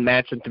one-on-one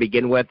match to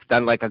begin with,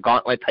 done like a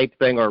gauntlet type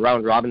thing or a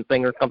round-robin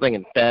thing or something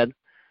instead.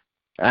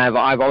 I've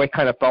always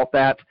kind of felt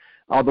that.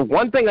 The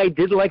one thing I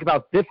did like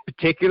about this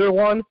particular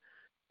one,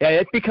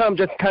 it's become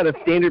just kind of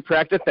standard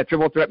practice that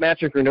triple threat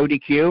matches are no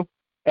DQ.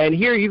 And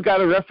here you've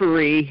got a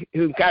referee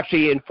who's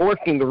actually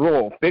enforcing the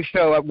rule. Big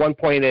Show at one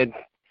point is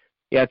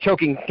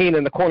choking Cena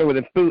in the corner with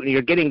his boot, and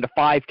you're getting the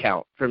 5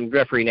 count from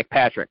referee Nick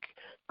Patrick.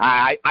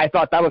 I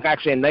thought that was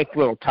actually a nice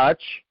little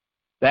touch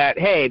that,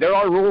 hey, there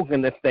are rules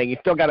in this thing. You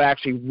still got to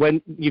actually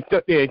win. You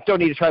still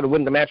need to try to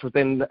win the match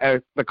within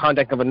the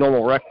context of a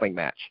normal wrestling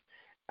match.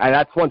 And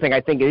that's one thing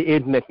I think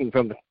is missing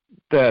from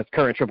the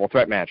current triple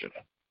threat matches.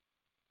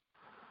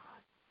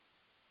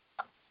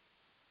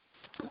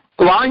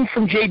 Line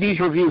from JD's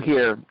review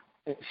here.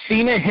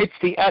 Cena hits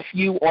the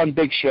FU on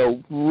Big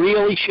Show.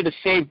 Really should have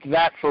saved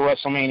that for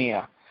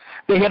WrestleMania.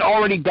 They had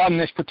already done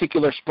this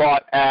particular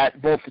spot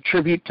at both the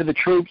Tribute to the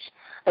Troops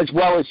as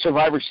well as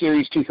Survivor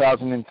Series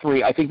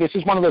 2003. I think this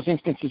is one of those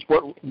instances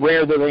where,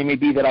 rare though they may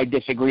be, that I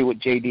disagree with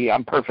JD.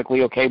 I'm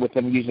perfectly okay with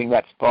them using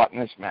that spot in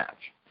this match.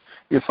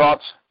 Your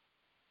thoughts?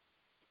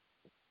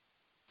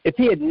 If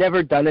he had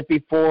never done it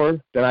before,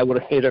 then I would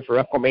have saved it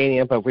for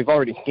WrestleMania, but we've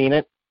already seen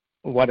it.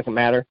 Why does it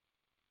matter?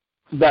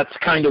 That's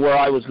kind of where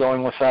I was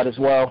going with that as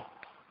well.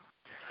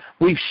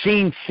 We'd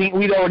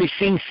already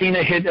seen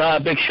Cena hit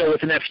Big Show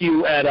with an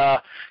FU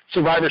at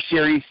Survivor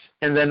Series,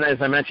 and then, as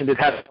I mentioned, it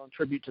had its own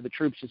Tribute to the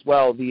Troops as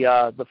well.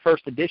 The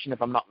first edition,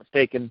 if I'm not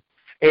mistaken,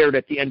 aired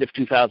at the end of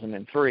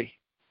 2003.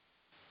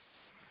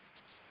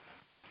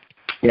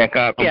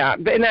 Yeah.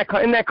 In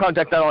that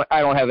context,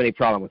 I don't have any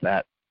problem with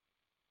that.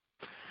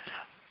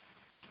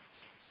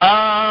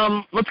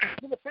 Let's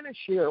go to the finish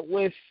here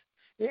with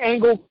the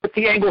angle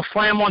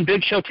slam on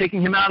Big Show,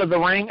 taking him out of the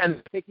ring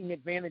and taking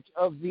advantage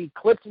of the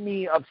clipped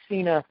knee of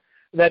Cena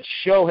that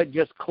Show had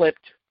just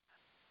clipped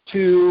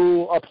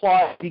to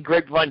apply the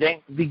grapevine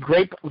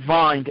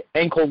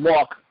ankle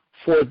lock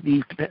for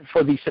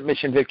the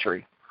submission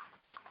victory.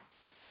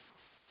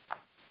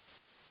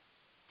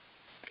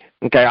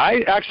 Okay,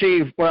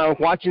 when I was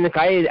watching this,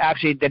 I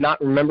actually did not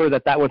remember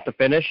that was the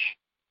finish.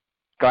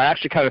 So it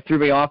actually kind of threw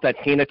me off that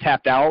Cena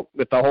tapped out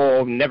with the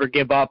whole never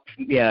give up,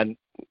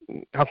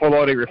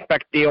 quality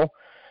respect deal.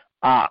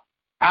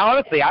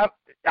 Honestly,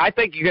 I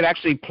think you could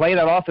actually play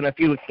that off in a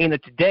feud with Cena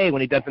today when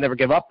he doesn't never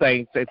give up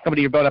thing. It's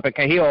somebody you built up at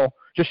Cahill,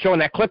 just showing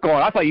that click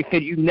on. I thought you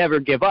said you never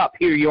give up.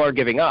 Here you are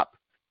giving up.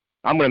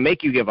 I'm going to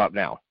make you give up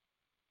now.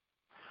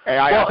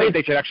 I think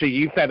they should actually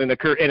use that in a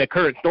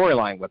current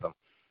storyline with them.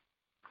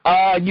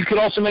 You could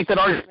also make that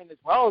argument as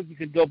well. You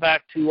could go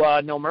back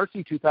to No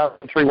Mercy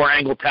 2003 where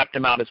Angle tapped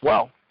him out as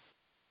well.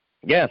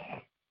 Yes.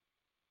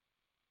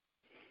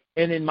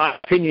 And in my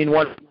opinion,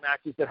 one of the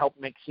matches that helped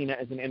make Cena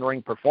as an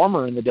in-ring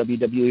performer in the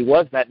WWE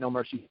was that No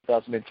Mercy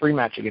 2003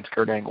 match against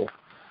Kurt Angle.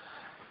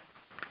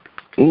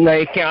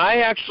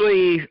 I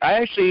actually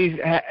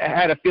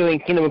had a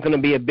feeling Cena was going to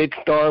be a big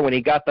star when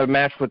he got the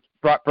match with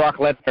Brock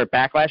Lesnar at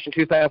Backlash in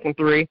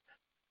 2003.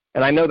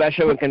 And I know that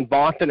show was in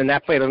Boston, and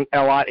that played a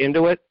lot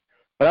into it.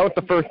 But that was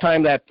the first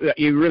time that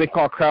you really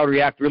saw a crowd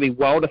react really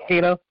well to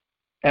Cena,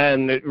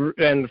 and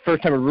the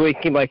first time it really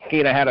seemed like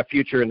Cena had a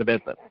future in the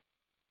business.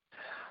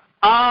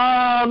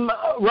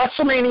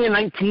 WrestleMania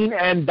 19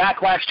 and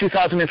Backlash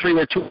 2003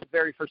 were two of the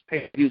very first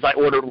pay-per-views I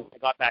ordered when I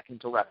got back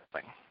into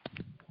wrestling.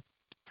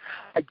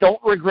 I don't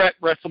regret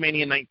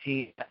WrestleMania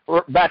 19.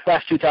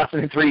 Backlash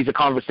 2003 is a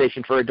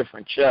conversation for a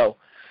different show.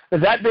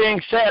 That being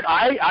said,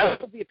 I was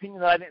of the opinion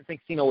that I didn't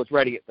think Cena was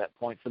ready at that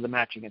point for the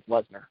match against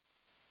Lesnar.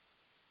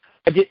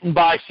 I didn't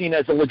buy Cena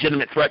as a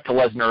legitimate threat to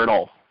Lesnar at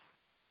all.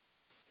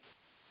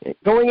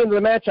 Going into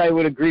the match, I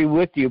would agree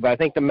with you, but I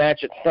think the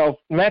match itself,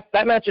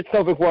 that match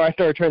itself is where I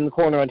started turning the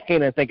corner on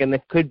Cena and thinking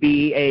this could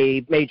be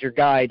a major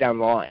guy down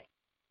the line.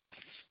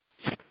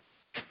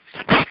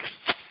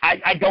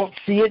 I don't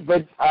see it,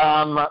 but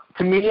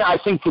to me, I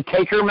think the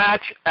Taker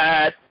match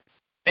at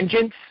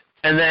Vengeance,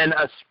 and then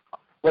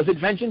was it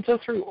Vengeance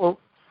 03? Or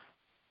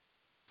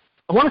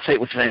I want to say it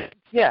was Vengeance.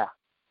 Yeah.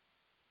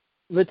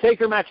 The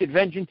Taker match at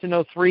Vengeance in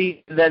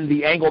 03, and then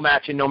the Angle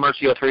match in No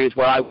Mercy 03 is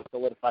where I was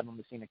solidified on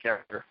the Cena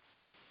character.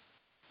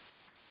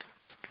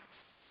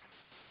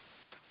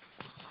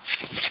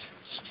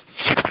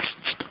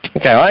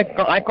 Okay,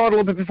 I called a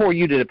little bit before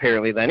you did,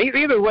 apparently, then.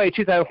 Either way,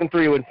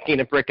 2003 was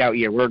Cena breakout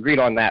year. We're agreed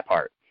on that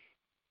part.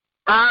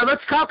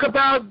 Let's talk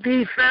about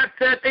the fact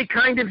that they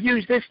kind of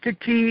used this to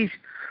tease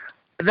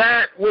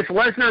that with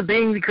Lesnar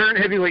being the current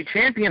heavyweight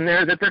champion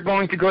there, that they're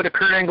going to go to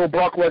Kurt Angle,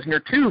 Brock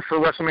Lesnar 2 for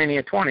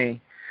WrestleMania 20.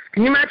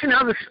 Can you imagine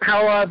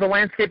how the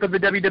landscape of the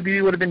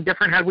WWE would have been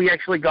different had we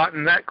actually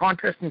gotten that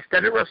contest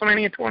instead of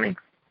WrestleMania 20?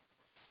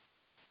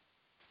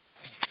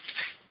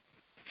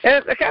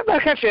 That's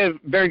actually a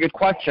very good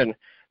question.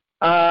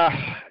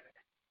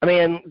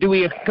 Do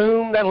we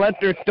assume that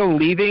Lesnar is still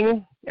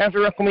leaving after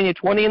WrestleMania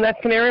 20 in that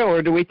scenario,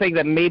 or do we think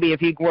that maybe if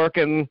he's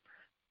working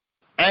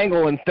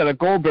Angle instead of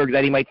Goldberg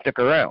that he might stick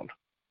around?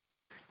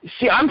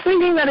 See, I'm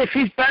thinking that if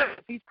he's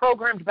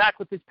programmed back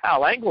with his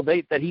pal Angle,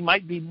 that he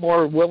might be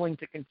more willing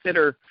to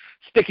consider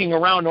sticking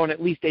around on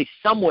at least a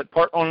somewhat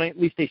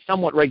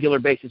regular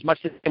basis,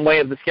 much the same way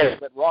of the schedule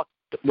that Rock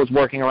was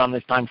working around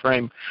this time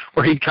frame,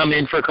 where he'd come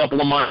in for a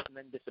couple of months and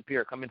then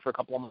disappear, come in for a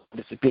couple of months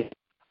and disappear.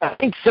 I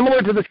think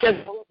similar to the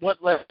schedule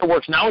what Lesnar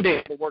works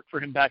nowadays will work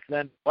for him back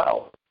then as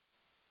well.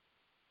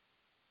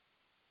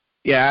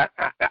 Yeah,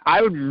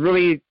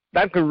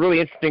 that's a really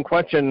interesting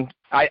question.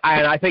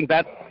 I think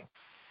that's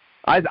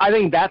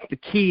the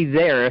key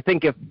there. I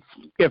think if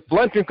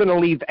Lesnar's going to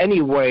leave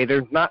anyway,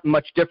 there's not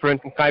much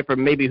difference aside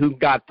from maybe who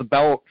got the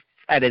belt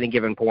at any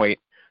given point.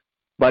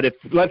 But if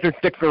Lesnar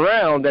sticks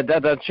around, that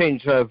does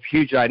change a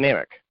huge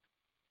dynamic.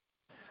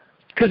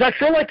 Because I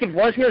feel like if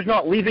Lesnar's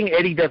not leaving,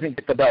 Eddie doesn't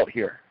get the belt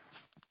here.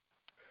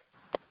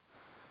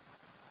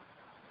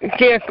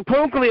 Yeah,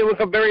 supposedly it was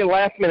a very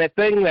last-minute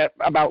thing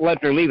about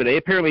Lesnar leaving. They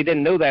apparently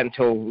didn't know that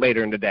until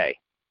later in the day.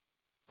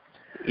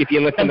 If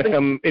you listen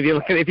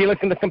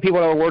to some people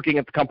that were working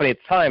at the company at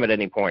the time, at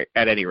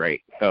any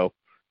rate. So,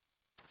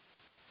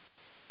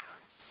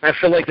 I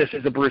feel like this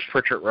is a Bruce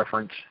Pritchard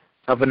reference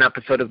of an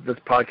episode of this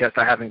podcast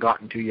I haven't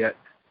gotten to yet.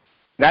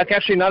 That's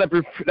actually not a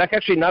Bruce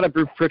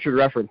Pritchard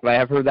reference, but I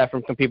have heard that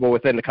from some people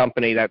within the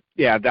company that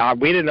we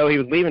didn't know he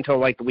was leaving until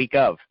like the week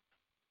of.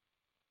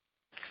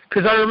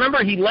 Because I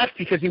remember he left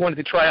because he wanted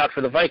to try out for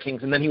the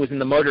Vikings, and then he was in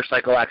the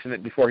motorcycle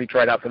accident before he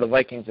tried out for the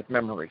Vikings, if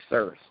memory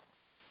serves.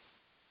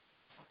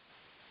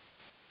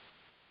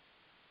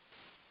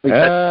 I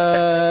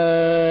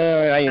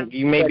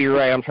You may be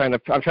right. I'm trying to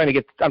think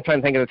of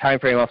the time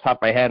frame off the top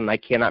of my head, and I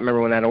cannot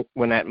remember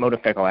when that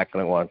motorcycle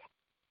accident was.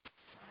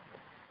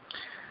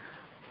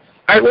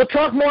 All right, we'll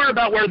talk more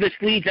about where this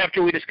leads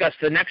after we discuss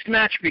the next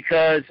match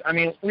because, I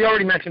mean, we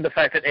already mentioned the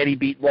fact that Eddie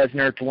beat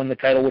Lesnar to win the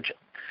title, which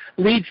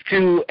leads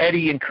to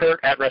Eddie and Kurt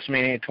at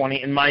WrestleMania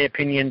 20, in my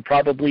opinion,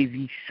 probably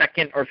the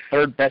second or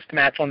third best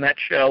match on that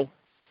show.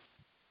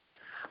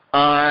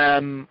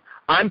 I'm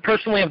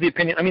personally of the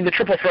opinion, I mean, the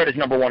triple threat is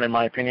number one in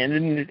my opinion,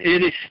 and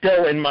it is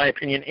still, in my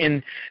opinion,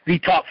 in the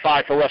top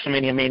 5 for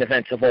WrestleMania main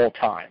events of all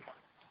time.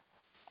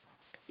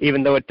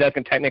 Even though it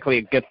doesn't technically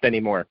exist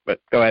anymore,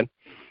 but go ahead.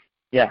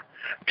 Yeah.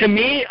 To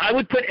me, I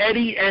would put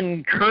Eddie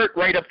and Kurt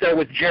right up there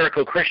with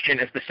Jericho Christian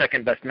as the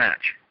second best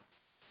match.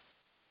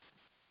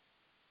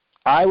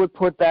 I would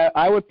put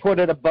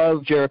it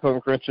above Jericho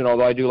and Christian,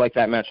 although I do like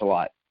that match a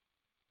lot.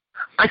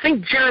 I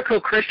think Jericho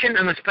Christian,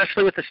 and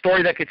especially with the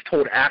story that gets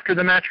told after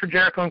the match for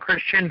Jericho and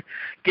Christian,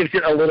 gives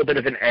it a little bit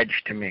of an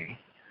edge to me.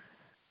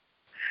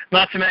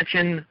 Not to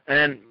mention,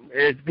 and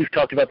we've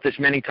talked about this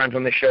many times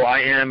on the show, I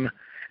am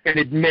an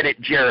admitted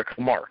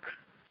Jericho mark.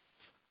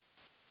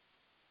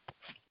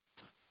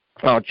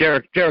 Oh,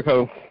 Jericho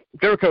still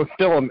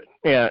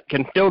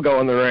can still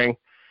go in the ring.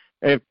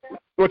 If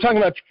we're talking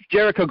about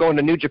Jericho going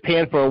to New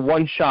Japan for a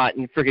one shot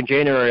in freaking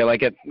January,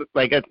 like this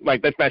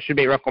match should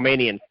be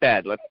WrestleMania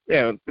instead. Let's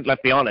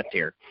be honest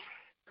here.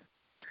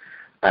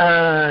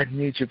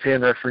 New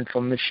Japan reference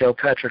on this show.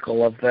 Patrick will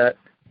love that.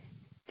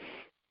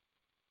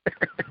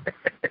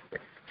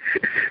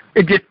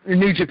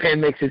 New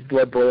Japan makes his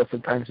blood boil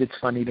sometimes. It's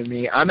funny to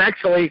me. I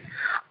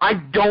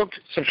don't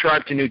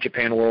subscribe to New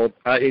Japan World.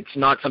 It's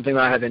not something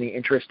that I have any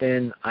interest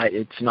in.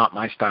 It's not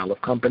my style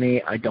of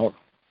company. I don't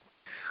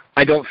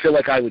feel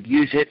like I would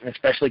use it, and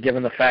especially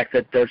given the fact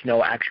that there's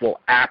no actual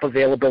app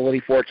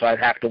availability for it, so I'd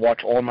have to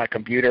watch on my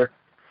computer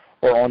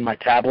or on my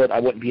tablet. I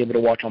wouldn't be able to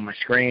watch on my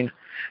screen.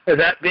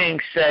 That being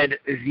said,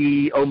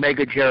 the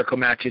Omega Jericho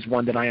match is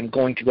one that I am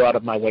going to go out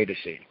of my way to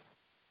see.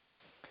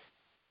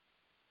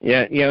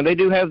 Yeah, they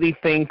do have these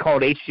thing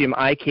called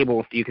HDMI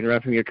cables that you can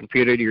run from your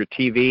computer to your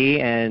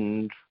TV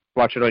and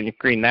watch it on your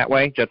screen that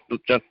way, just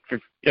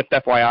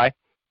FYI.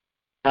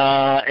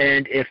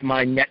 And if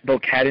my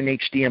netbook had an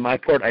HDMI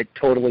port, I'd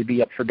totally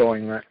be up for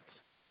doing that.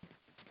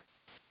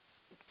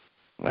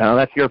 Well,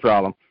 that's your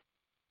problem.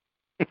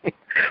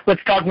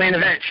 Let's talk main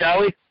event,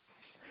 shall we?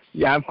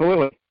 Yeah,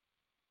 absolutely.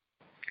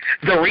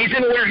 The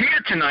reason we're here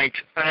tonight,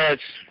 as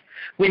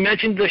we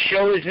mentioned, the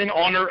show is in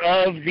honor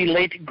of the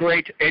late,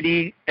 great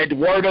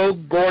Eduardo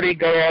Gordy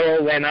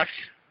Guerrero Lenas,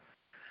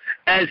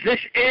 as this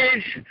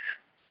is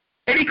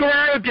Eddie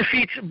Guerrero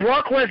defeats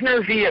Brock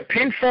Lesnar via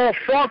pinfall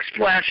frog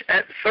splash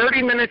at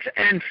 30 minutes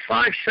and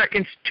 5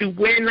 seconds to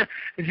win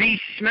the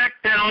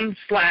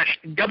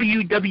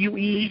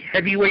SmackDown/WWE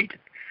Heavyweight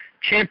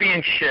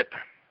Championship.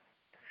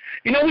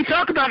 We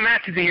talk about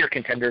match of the year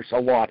contenders a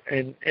lot,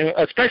 and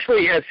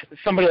especially as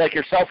somebody like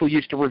yourself who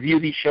used to review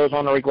these shows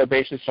on a regular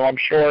basis, so I'm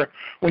sure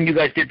when you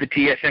guys did the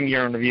TSM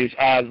year-end reviews,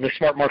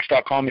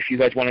 thesmartmarks.com, if you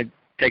guys want to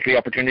take the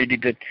opportunity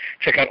to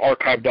check out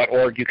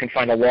archive.org, you can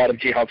find a lot of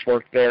Jayhawk's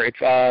work there. It's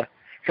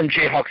From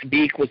Jayhawk's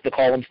Beak was the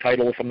column's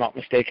title, if I'm not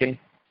mistaken.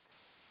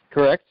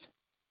 Correct.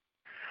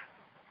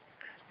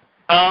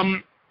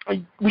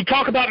 We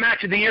talk about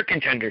match of the year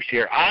contenders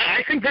here.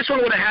 I think this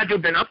one would have had to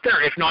have been up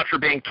there if not for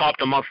being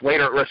topped a month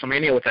later at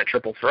WrestleMania with that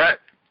triple threat.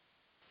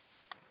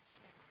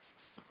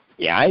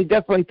 Yeah, I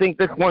definitely think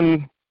this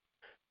one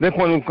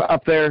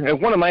up there.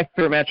 It's one of my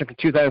favorite matches in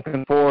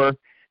 2004.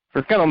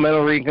 For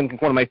sentimental reasons,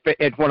 it's one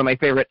of my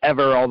favorite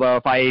ever. Although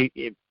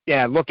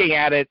looking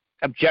at it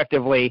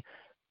objectively,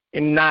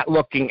 and not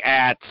looking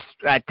at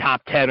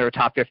top 10 or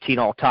top 15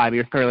 all time,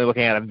 you're currently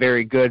looking at a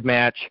very good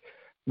match.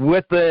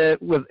 Tells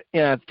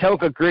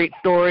a great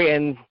story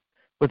and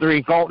with the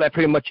result that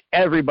pretty much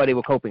everybody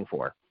was hoping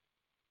for.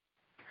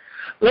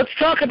 Let's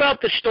talk about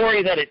the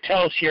story that it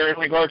tells here in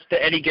regards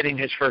to Eddie getting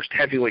his first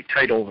heavyweight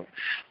title.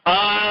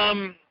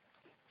 I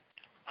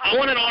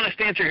want an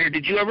honest answer here.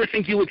 Did you ever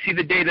think you would see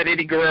the day that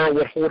Eddie Guerrero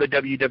would hold a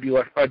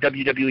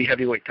WWE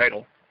heavyweight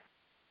title?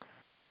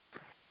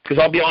 Because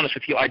I'll be honest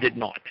with you, I did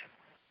not.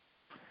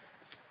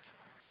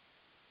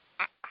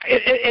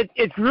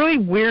 It's really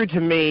weird to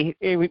me.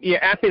 You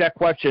asked me that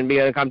question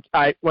because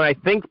when I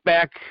think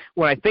back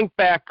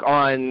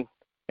on,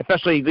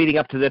 especially leading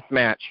up to this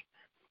match,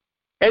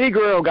 Eddie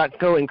Guerrero got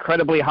so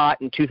incredibly hot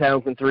in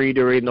 2003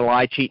 during the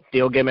lie, cheat,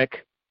 steal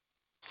gimmick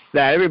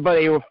that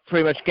everybody was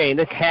pretty much saying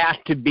this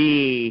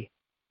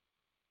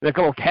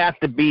almost has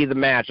to be the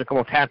match. This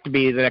almost has to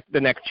be the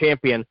next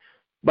champion.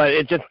 But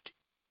it just.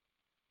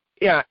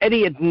 Yeah,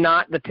 Eddie is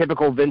not the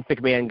typical Vince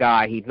McMahon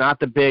guy. He's not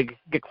the big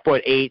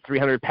 6'8",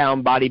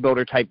 300-pound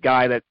bodybuilder type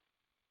guy that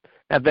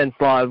Vince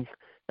loves.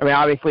 I mean,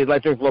 obviously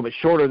Lesnar's a little bit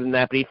shorter than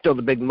that, but he's still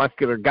the big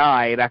muscular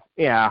guy. That's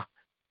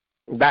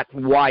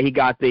why he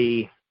got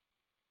the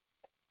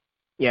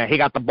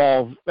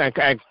ball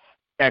as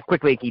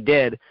quickly as he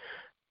did.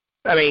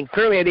 I mean,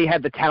 certainly Eddie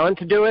had the talent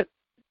to do it,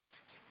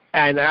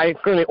 And I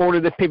currently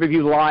ordered this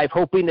pay-per-view live,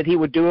 hoping that he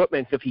would do it.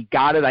 And if he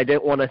got it, I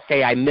didn't want to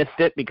say I missed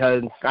it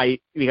because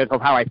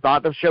of how I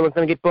thought the show was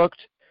going to get booked.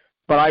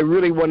 But I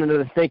really went into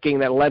the thinking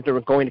that Lesnar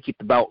was going to keep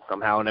the belt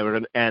somehow,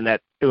 and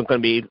that it was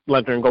going to be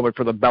Lesnar and Goldberg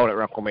for the belt at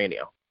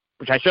WrestleMania,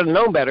 which I should have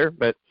known better.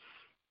 But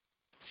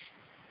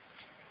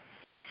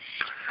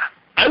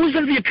I was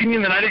of the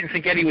opinion that I didn't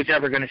think Eddie was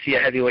ever going to see a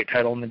heavyweight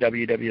title in the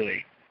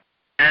WWE.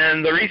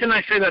 And the reason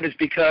I say that is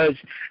because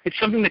it's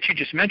something that you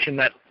just mentioned,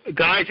 that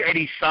guys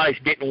Eddie's size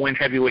didn't win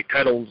heavyweight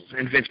titles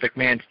in Vince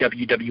McMahon's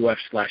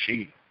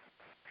WWF/E.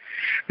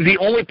 The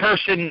only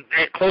person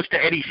close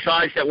to Eddie's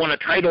size that won a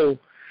title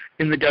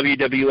in the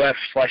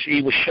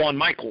WWF/E was Shawn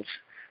Michaels.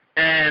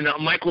 And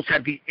Michaels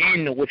had the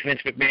in with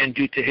Vince McMahon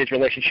due to his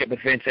relationship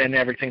with Vince and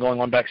everything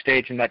going on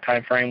backstage in that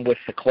time frame with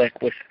the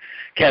Clique, with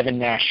Kevin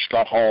Nash,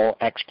 Scott Hall,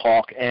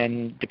 X-Pac,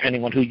 and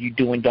depending on who you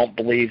do and don't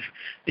believe,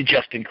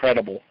 Just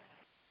Incredible.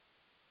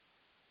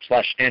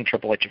 And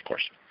Triple H, of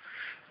course.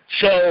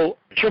 So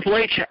Shawn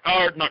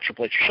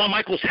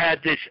Michaels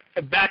had this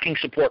backing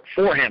support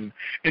for him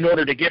in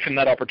order to give him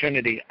that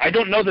opportunity. I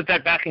don't know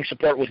that backing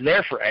support was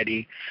there for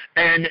Eddie,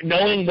 and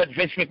knowing what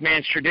Vince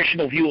McMahon's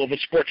traditional view of a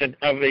sports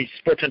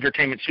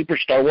entertainment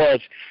superstar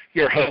was,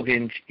 your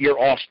Hogans, your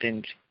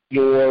Austins,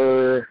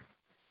 your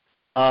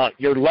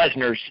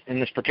Lesnar's in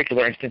this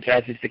particular instance,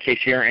 as is the case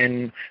here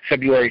in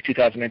February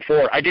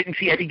 2004, I didn't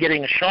see Eddie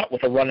getting a shot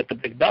with a run at the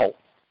big belt.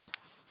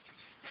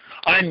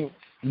 I'm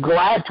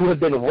glad to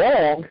have been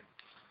wrong.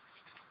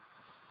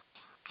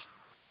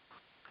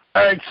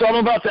 All right, so I'm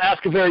about to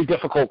ask a very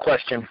difficult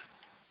question.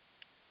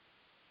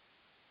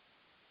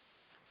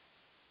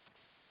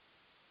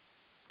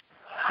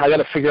 I got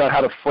to figure out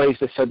how to phrase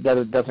this so that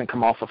it doesn't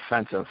come off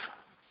offensive.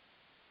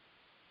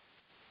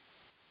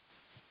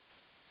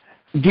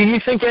 Do you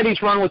think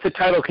Eddie's run with the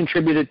title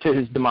contributed to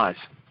his demise?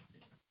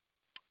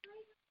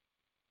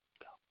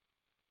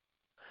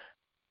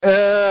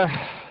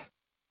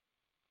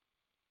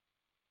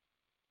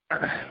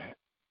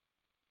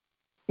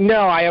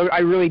 No, I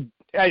really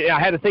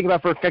had to think about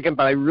it for a second,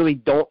 but I really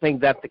don't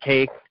think that's the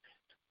case.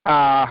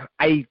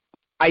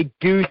 I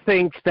do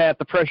think that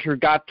the pressure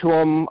got to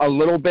him a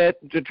little bit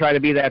to try to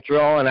be that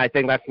draw, and I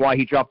think that's why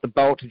he dropped the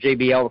belt to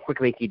JBL as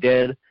quickly as he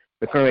did.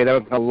 But clearly there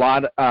was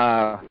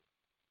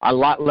a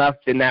lot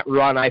left in that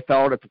run, I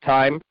felt at the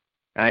time,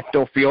 and I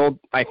still feel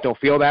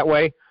that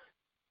way.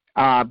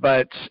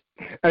 But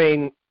I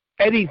mean,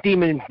 Eddie's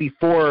demons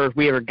before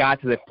we ever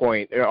got to this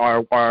point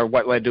are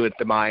what led to its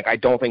demise. I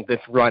don't think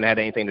this run had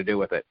anything to do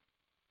with it.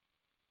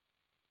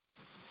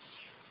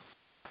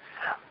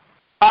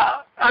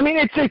 I mean,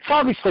 it's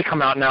obviously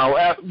come out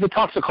now. The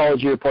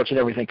toxicology reports and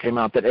everything came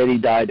out that Eddie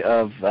died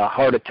of a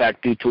heart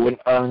attack due to an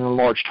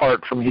enlarged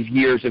heart from his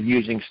years of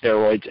using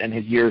steroids and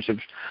his years of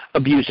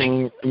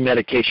abusing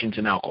medications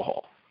and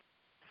alcohol.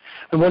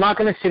 And we're not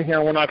going to sit here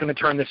and we're not going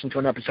to turn this into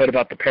an episode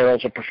about the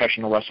perils of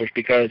professional wrestlers,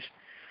 because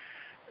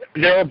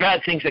there are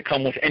bad things that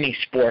come with any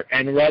sport,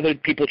 and whether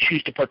people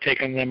choose to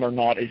partake in them or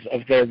not is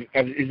of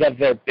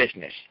their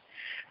business.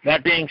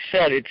 That being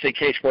said, it's a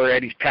case where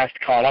Eddie's past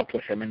caught up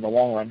with him in the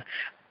long run.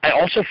 I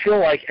also feel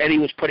like Eddie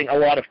was putting a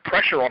lot of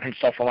pressure on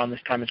himself around this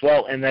time as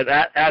well, and that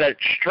added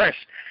stress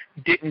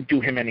didn't do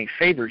him any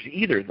favors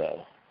either,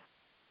 though.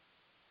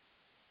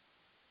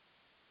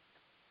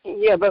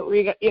 Yeah, but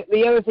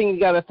the other thing you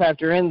got to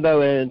factor in,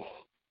 though, is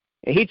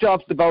he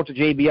drops the belt to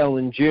JBL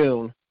in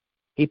June.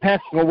 He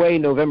passed away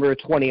in November of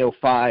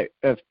 2005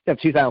 of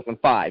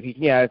 2005.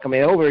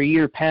 Over a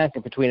year passed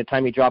between the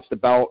time he drops the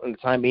belt and the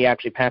time he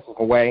actually passes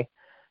away.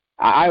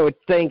 I would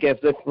think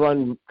if this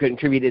run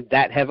contributed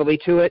that heavily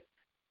to it,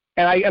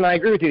 and I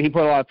agree with you, he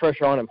put a lot of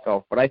pressure on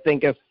himself. But I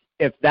think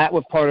if that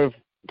was part of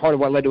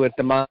what led to his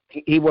demise,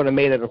 he would have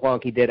made it as long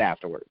as he did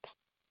afterwards.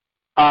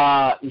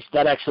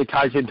 That actually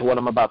ties into what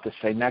I'm about to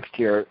say next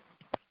here.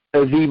 The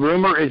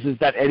rumor is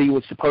that Eddie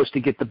was supposed to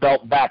get the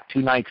belt back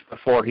 2 nights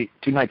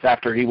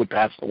after he would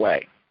pass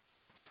away.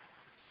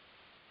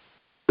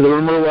 The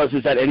rumor was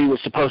that Eddie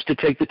was supposed to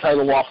take the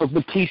title off of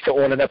Batista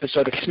on an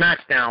episode of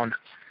SmackDown,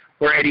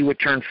 where Eddie would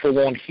turn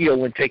full-on heel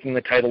when taking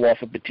the title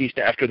off of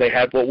Batista after they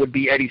had what would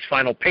be Eddie's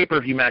final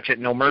pay-per-view match at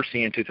No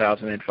Mercy in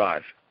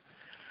 2005.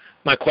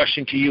 My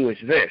question to you is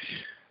this.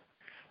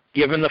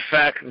 Given the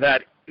fact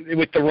that,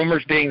 with the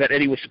rumors being that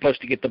Eddie was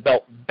supposed to get the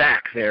belt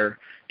back there,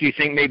 do you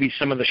think maybe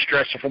some of the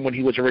stress from when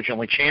he was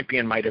originally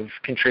champion might have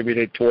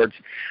contributed towards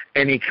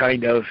any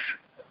kind of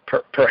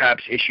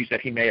perhaps issues that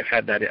he may have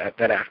had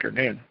that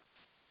afternoon?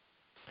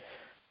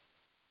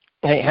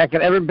 Hey, has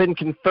it ever been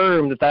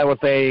confirmed that was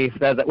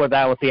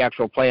the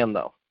actual plan,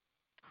 though?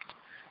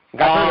 I've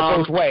heard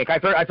it both ways.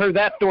 I've heard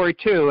that story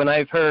too, and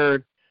I've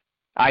heard.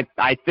 I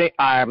think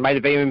I might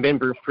have even been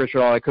Bruce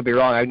Prichard. I could be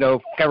wrong. I know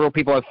several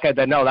people have said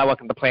that no, that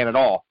wasn't the plan at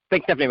all. I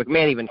think Stephanie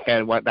McMahon even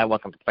said that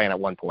wasn't the plan at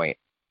one point.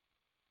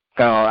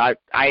 So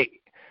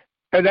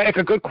it's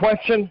a good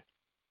question,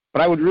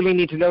 but I would really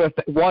need to know if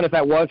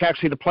that was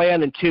actually the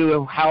plan, and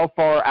two, how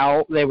far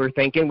out they were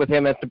thinking with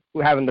him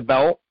having the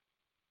belt.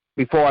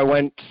 Before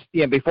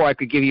I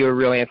could give you a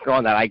real answer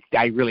on that,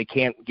 I really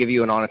can't give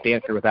you an honest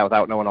answer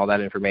without knowing all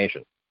that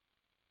information.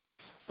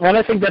 And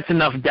I think that's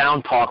enough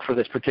down talk for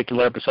this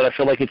particular episode. I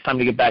feel like it's time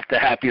to get back to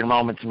happier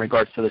moments in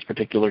regards to this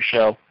particular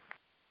show.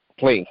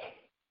 Please.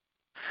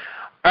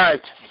 All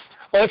right.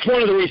 Well, that's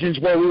one of the reasons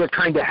why we were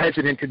kind of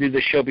hesitant to do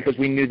this show, because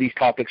we knew these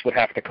topics would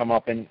have to come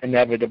up, and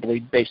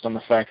inevitably, based on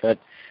the fact that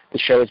the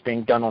show is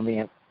being done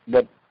on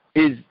what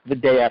is the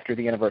day after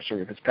the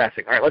anniversary of his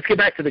passing. All right, let's get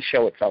back to the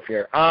show itself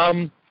here.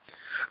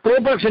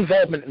 Goldberg's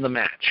involvement in the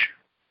match.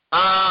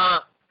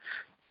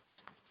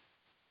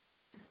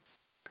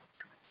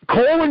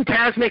 Cole and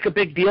Taz make a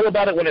big deal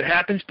about it when it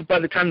happens, but by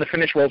the time the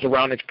finish rolls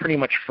around, it's pretty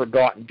much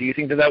forgotten. Do you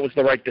think that was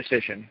the right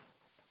decision?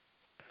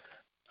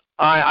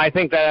 I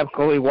think that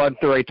absolutely was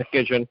the right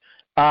decision.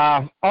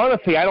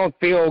 Honestly, I don't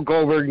feel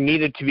Goldberg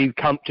needed to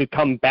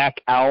come back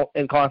out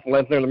and cost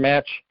Lesnar the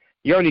match.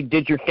 You already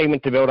did your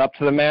statement to build up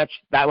to the match.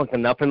 That was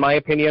enough, in my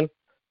opinion.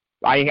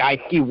 I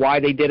see why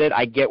they did it.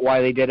 I get why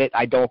they did it.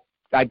 I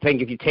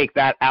think if you take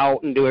that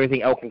out and do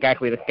everything else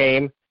exactly the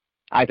same,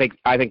 I think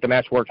the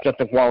match works just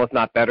as well, if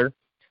not better.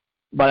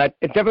 But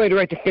it's definitely the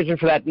right decision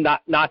for that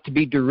not to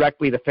be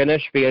directly the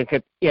finish,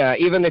 because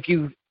even if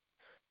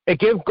it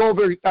gives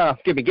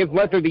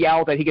Lesnar the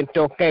out that he can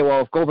still say, well,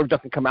 if Goldberg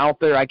doesn't come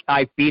out there,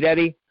 I beat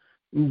Eddie.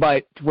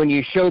 But when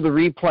you show the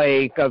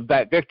replay of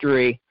that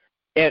victory,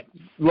 it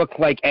looks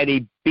like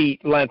Eddie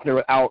beat Lesnar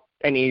without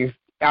any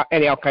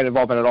outside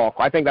involvement at all.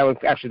 So I think that was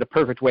actually the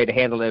perfect way to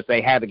handle it, is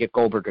they had to get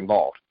Goldberg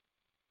involved.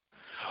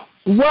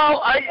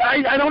 Well,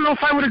 I don't know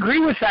if I would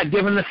agree with that,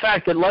 given the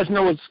fact that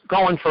Lesnar was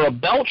going for a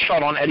belt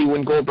shot on Eddie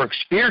when Goldberg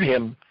speared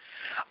him.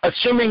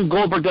 Assuming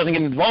Goldberg doesn't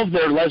get involved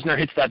there, Lesnar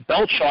hits that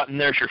belt shot, and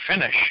there's your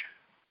finish.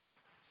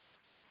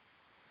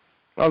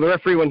 Well, the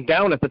referee went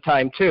down at the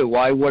time too.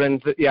 Why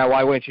wouldn't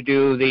you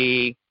do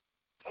the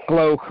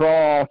slow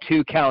crawl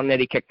 2 count and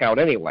Eddie kicked out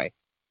anyway?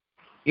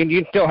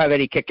 You'd still have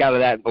Eddie kick out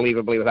of that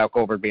believably without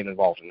Goldberg being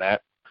involved in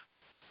that.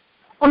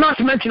 Well, not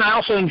to mention, I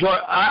also enjoy.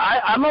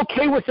 I'm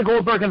okay with the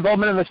Goldberg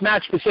involvement in this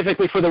match,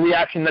 specifically for the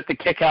reaction that the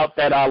kick out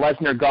that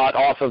Lesnar got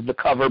off of the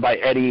cover by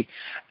Eddie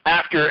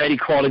after Eddie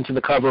crawled into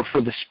the cover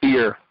for the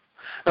spear.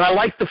 And I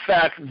like the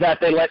fact that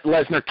they let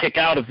Lesnar kick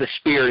out of the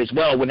spear as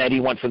well when Eddie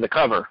went for the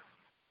cover.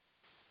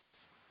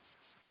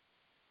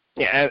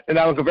 Yeah, and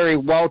that was a very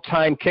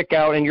well-timed kick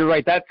out, and you're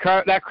right, that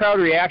crowd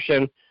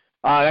reaction,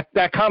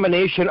 that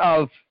combination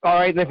of, all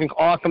right, this is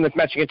awesome, this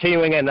match is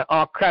continuing, and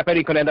oh crap,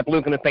 Eddie could end up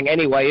losing the thing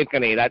anyway,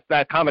 isn't he?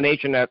 That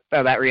combination of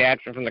that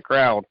reaction from the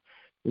crowd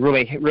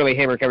really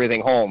hammered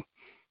everything home.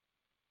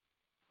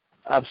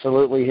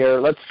 Absolutely here.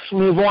 Let's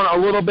move on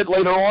a little bit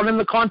later on in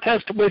the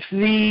contest with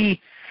the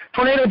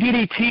Tornado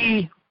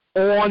DDT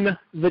on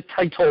the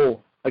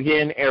title.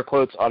 Again, air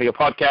quotes, audio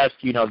podcast.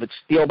 You know that's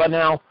deal by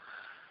now.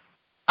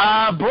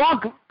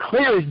 Brock,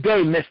 clear as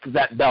day, missed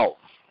that belt.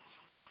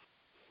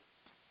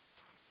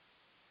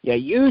 Yeah,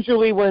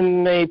 usually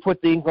when they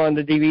put things on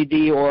the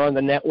DVD or on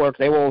the network,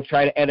 they will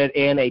try to edit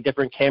in a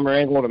different camera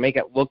angle to make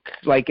it look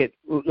like it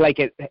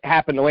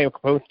happened the way it was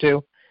supposed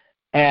to.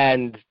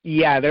 And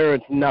yeah, there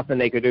was nothing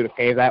they could do to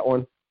save that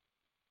one.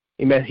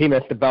 He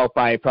missed the belt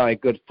by probably a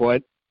good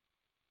foot.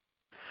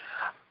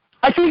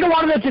 I think a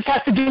lot of that just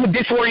has to do with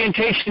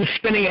disorientation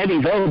spinning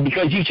Eddie, though,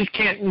 because you just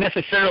can't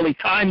necessarily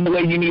time the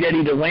way you need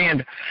Eddie to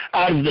land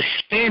out of the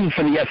spin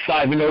for the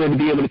F5 in order to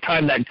be able to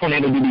time that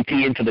Tornado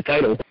DDT into the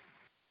title.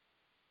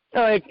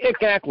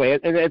 Exactly.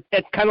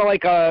 It's kind of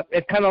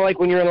like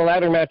when you're in a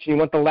ladder match and you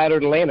want the ladder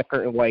to land a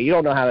certain way. You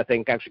don't know how the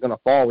thing's actually going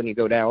to fall when you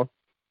go down.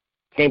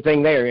 Same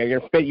thing there.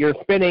 You're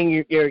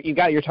spinning. You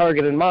got your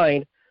target in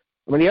mind.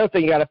 I mean, the other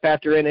thing you got to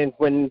factor in is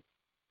when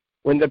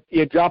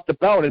you drop the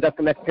belt, it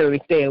doesn't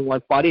necessarily stay in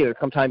one spot either.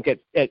 Sometimes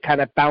it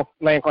kind of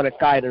lands on its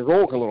side and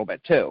rolls a little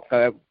bit too.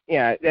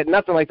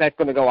 Nothing like that's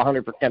going to go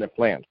 100% as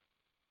planned.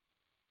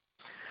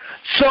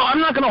 So I'm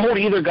not going to hold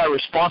either guy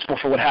responsible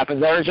for what happens.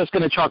 They're just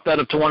going to chalk that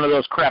up to one of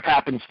those crap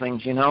happens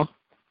things, you know?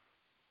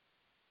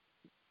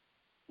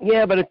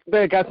 Yeah, but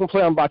guys can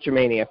play on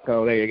Botchamania,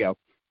 so there you go.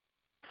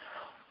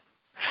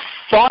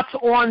 Thoughts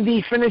on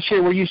the finish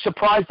here? Were you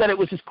surprised that it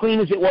was as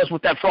clean as it was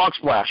with that frog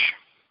splash?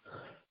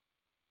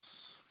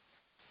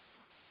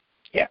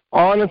 Yeah,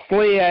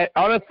 honestly,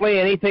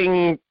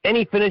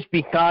 any finish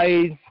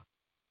besides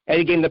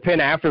Eddie getting the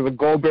pin after the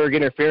Goldberg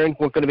interference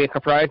was going to be a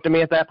surprise to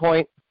me at that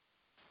point.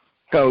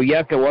 So,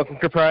 yes, it was a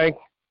surprise.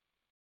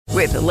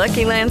 With the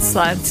Lucky Land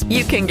Slots,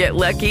 you can get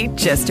lucky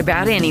just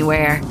about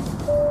anywhere.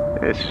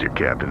 This is your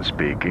captain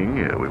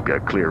speaking. We've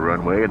got clear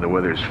runway and the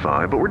weather's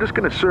fine, but we're just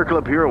going to circle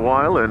up here a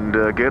while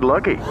and get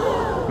lucky.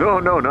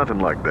 No, nothing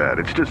like that.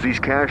 It's just these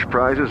cash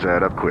prizes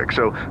add up quick.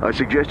 So I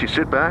suggest you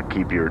sit back,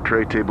 keep your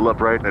tray table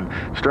upright, and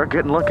start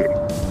getting lucky.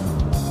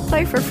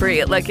 Play for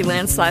free at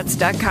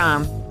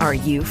LuckyLandSlots.com. Are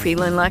you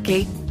feeling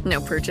lucky? No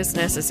purchase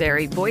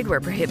necessary. Void where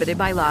prohibited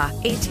by law.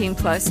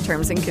 18+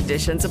 terms and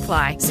conditions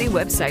apply. See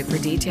website for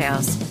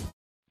details.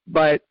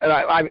 But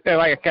like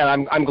I said,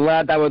 I'm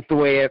glad that was the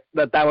way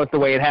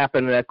it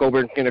happened, and that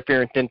Goldberg's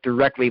interference didn't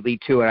directly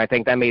lead to it. I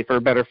think that made for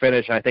a better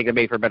finish, and I think it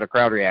made for a better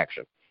crowd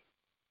reaction.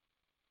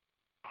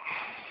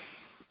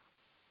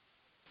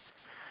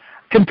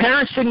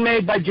 Comparison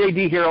made by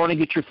JD here. I want to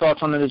get your thoughts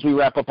on it as we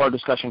wrap up our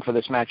discussion for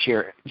this match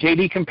here.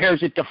 JD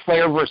compares it to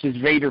Flair versus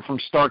Vader from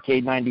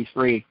Starrcade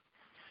 93.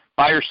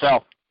 Buy or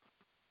sell?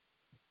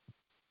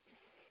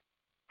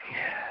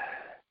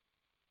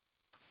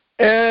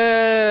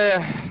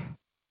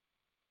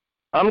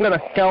 I'm going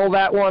to sell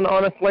that one,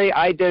 honestly.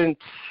 I guess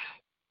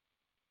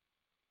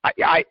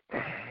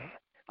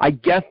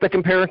the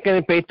comparison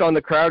is based on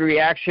the crowd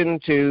reaction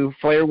to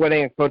Flair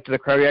winning as opposed to the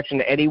crowd reaction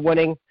to Eddie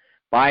winning.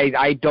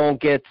 I don't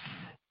get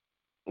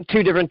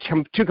two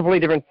completely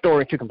different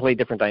stories, two completely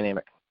different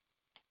dynamics.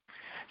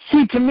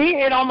 See, to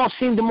me, it almost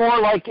seemed more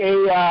like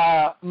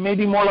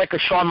maybe more like a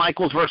Shawn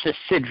Michaels versus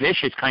Sid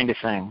Vicious kind of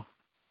thing,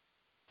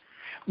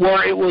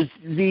 where it was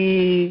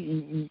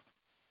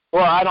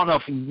I don't know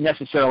if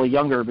necessarily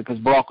younger because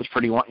Brock was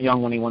pretty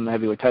young when he won the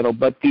heavyweight title,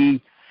 but the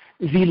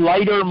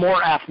lighter,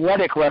 more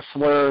athletic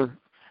wrestler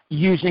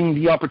using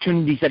the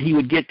opportunities that he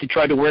would get to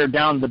try to wear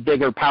down the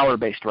bigger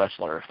power-based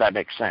wrestler, if that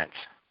makes sense.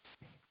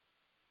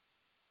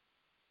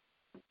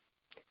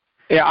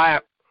 Yeah, I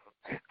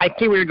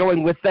see where you're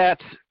going with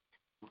that.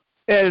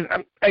 And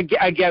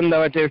again,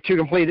 though, there are two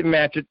completely different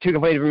matches, two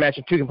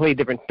completely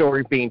different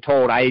stories being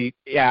told. I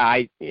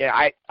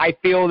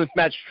feel this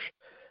match.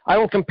 I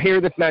won't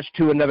compare this match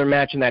to another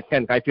match in that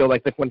sense. I feel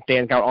like this one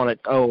stands out on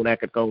its own as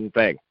its own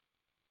thing.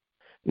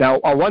 Now,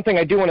 one thing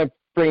I do want to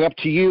bring up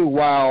to you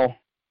while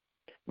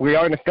we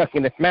are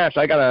discussing this match,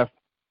 I got a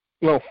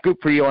little scoop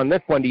for you on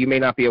this one that you may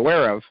not be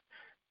aware of.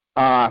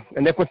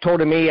 And this was told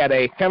to me at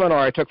a seminar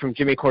I took from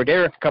Jimmy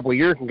Corderas a couple of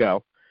years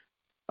ago.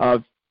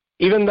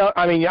 Even though,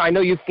 I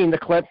know you've seen the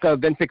clips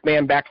of Vince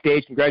McMahon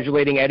backstage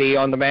congratulating Eddie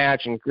on the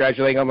match and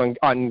congratulating him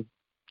on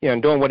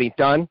doing what he's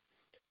done.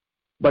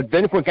 But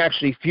Vince was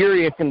actually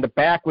furious in the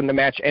back when the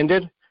match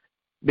ended.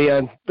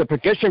 The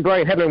position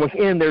Brian Hebner was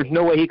in, there's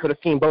no way he could have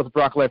seen both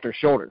Brock Lesnar's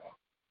shoulders.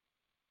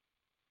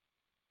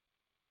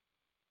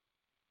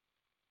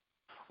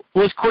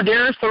 Was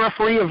Corderas the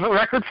referee of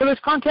record for this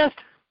contest?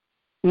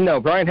 No,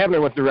 Brian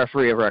Hebner was the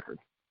referee of record.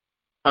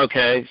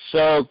 Okay,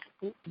 so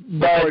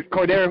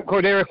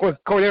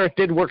Corderas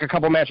did work a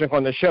couple matches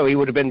on the show. He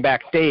would have been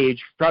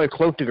backstage, probably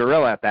close to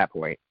Gorilla at that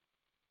point.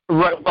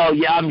 Right. Well,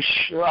 yeah, I'm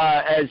sure.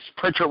 As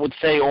Pritchard would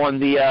say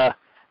on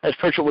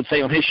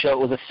his show, it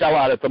was a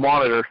sellout at the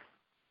Monitor.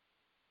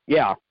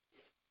 Yeah.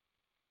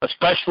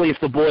 Especially if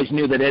the boys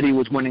knew that Eddie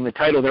was winning the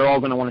title, they're all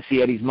going to want to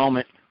see Eddie's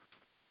moment.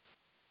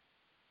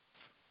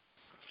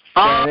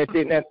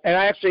 And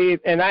I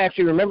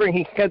actually remembering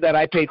he said that,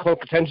 I paid close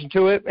attention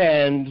to it,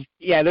 and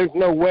yeah, there's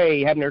no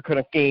way Hebner could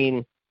have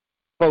seen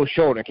both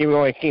shoulders. He would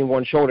only seen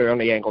one shoulder on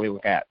the angle he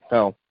was at.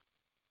 So,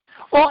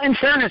 well, in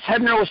fairness,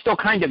 Hebner was still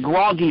kind of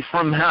groggy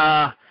from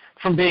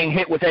being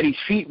hit with Eddie's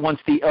feet once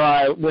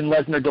when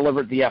Lesnar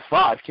delivered the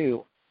F5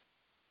 too.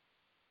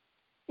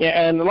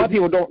 Yeah, and a lot of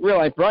people don't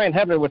realize Brian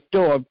Hebner was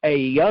still a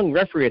young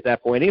referee at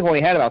that point. He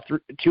only had about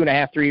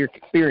 2.5, 3 years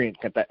experience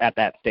at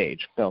that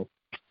stage. So.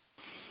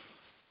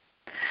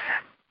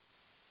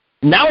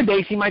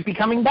 Nowadays, he might be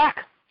coming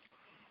back.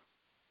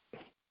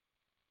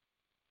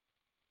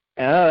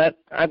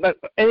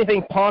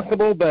 Anything's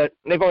possible, but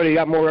they've already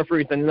got more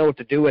referees than they know what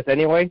to do with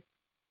anyway.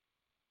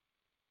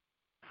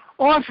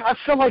 Well, I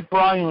feel like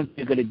Brian would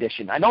be a good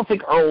addition. I don't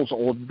think Earl's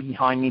old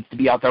behind needs to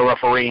be out there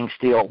refereeing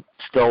still,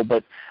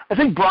 but I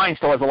think Brian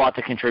still has a lot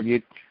to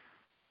contribute.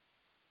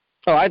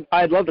 Oh,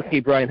 I'd love to see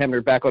Brian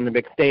Hebner back on the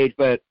big stage,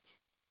 but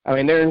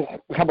there's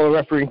a couple of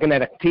referees in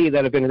NXT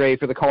that have been ready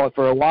for the call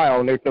for a while,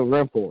 and there's no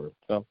room for them.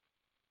 So.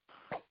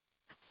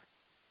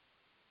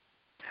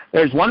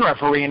 There's one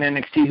referee in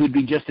NXT who'd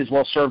be just as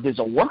well served as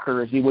a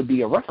worker as he would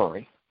be a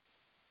referee.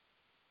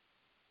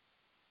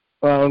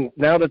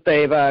 Now that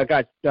they've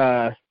got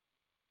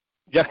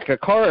Jessica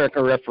Carrick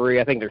a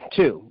referee, I think there's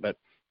two. But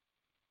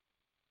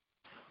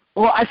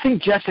well, I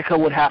think Jessica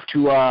would have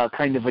to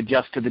kind of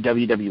adjust to the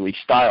WWE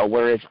style,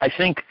 whereas I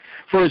think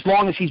for as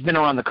long as he's been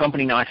around the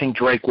company now, I think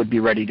Drake would be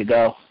ready to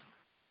go.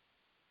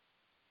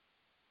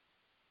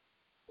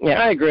 Yeah,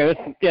 I agree.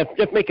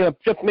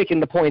 Just making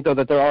the point though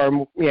that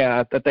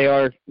they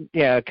are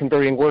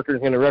converting workers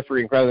into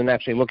refereeing rather than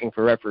actually looking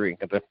for refereeing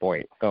at this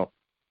point. So.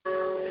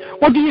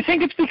 Well, do you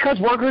think it's because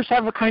workers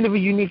have a kind of a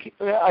unique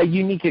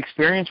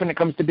experience when it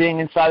comes to being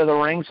inside of the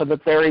ring, so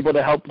that they're able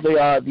to help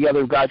the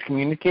other guys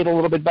communicate a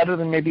little bit better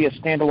than maybe a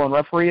standalone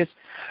referee is?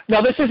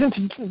 Now, this isn't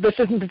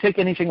to take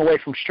anything away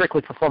from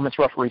strictly performance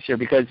referees here,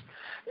 because,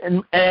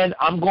 and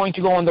I'm going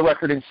to go on the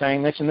record in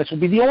saying this, and this will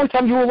be the only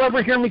time you will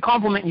ever hear me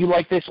compliment you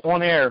like this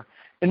on air.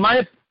 A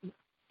lot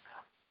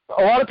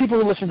of people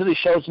who listen to these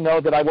shows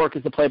know that I work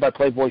as the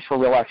play-by-play voice for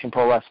Real Action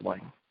Pro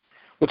Wrestling,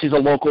 which is a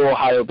local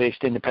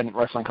Ohio-based independent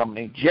wrestling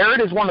company.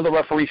 Jared is one of the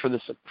referees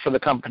for the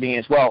company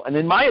as well. And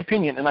in my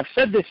opinion, and I've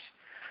said this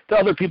to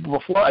other people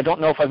before, I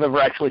don't know if I've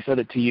ever actually said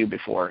it to you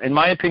before. In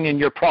my opinion,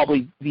 you're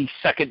probably the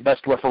second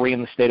best referee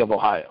in the state of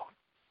Ohio.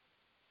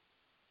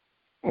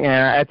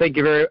 Yeah, I thank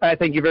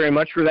you very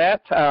much for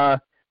that.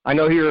 I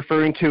know who you're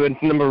referring to as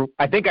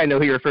I think I know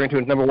who you're referring to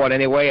as number one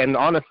anyway. And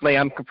honestly,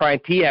 I'm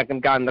surprised he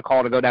hasn't gotten the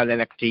call to go down to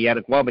NXT yet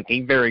as well, but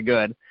he's very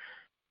good.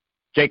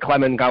 Jake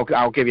Clemens,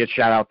 I'll give you a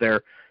shout out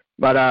there.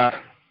 But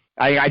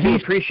I do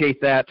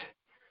appreciate that.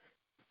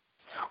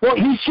 Well,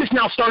 he's just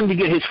now starting to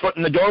get his foot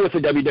in the door with the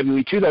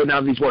WWE too, though.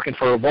 Now that he's working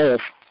for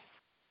Evolve.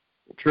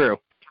 True.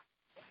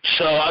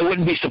 So I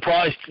wouldn't be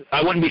surprised.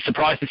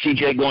 To see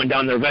Jake going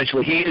down there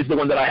eventually. He is the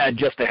one that I had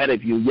just ahead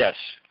of you. Yes.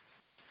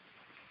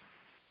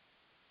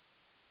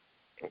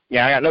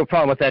 Yeah, I got no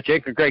problem with that.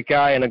 Jake's a great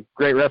guy and a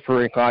great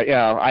referee.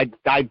 Yeah,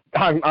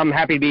 I'm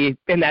happy to be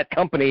in that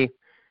company,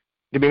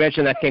 to be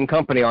mentioned in that same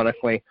company,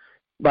 honestly.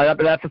 But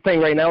that's the thing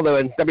right now, though,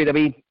 in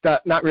WWE,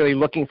 not really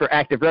looking for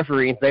active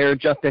referees. They're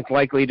just as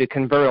likely to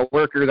convert a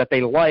worker that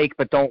they like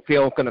but don't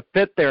feel is going to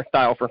fit their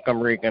style for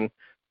some reason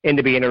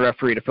into being a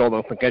referee to fill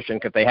those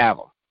positions if they have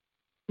them.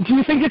 Do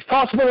you think it's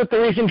possible that the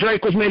reason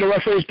Drake was made a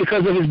referee is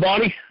because of his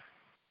body?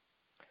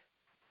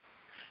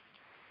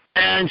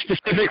 And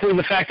specifically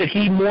the fact that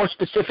he, more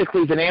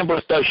specifically than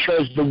Ambrose does,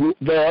 shows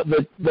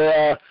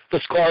the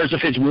scars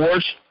of his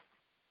wars?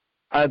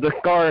 The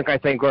scars, I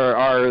think,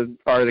 are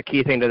the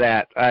key thing to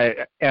that.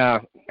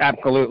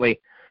 Absolutely.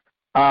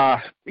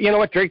 You know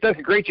what? Drake does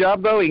a great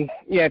job, though. He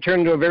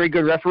turned into a very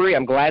good referee.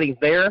 I'm glad he's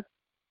there.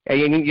 And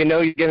you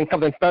know you're getting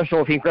something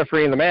special if he's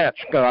refereeing the match.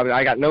 So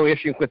I got no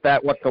issues with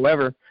that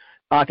whatsoever.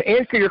 To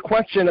answer your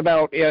question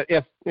about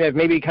if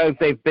maybe because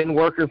they've been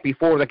workers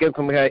before, that gives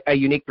them a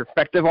unique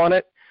perspective on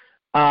it,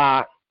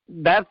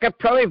 that's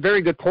probably a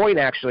very good point,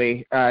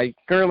 actually.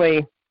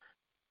 Currently,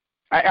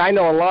 I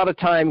know a lot of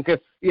times,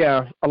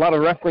 a lot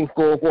of wrestling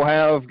schools will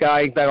have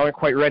guys that aren't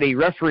quite ready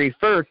referee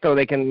first so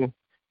they can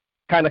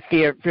kind of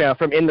see it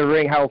from in the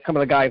ring how some of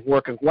the guys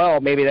work as well.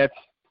 Maybe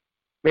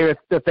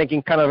it's the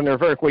thinking kind of in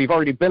reverse. Well, you've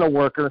already been a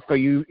worker, so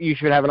you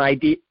should have an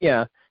idea.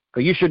 Yeah, so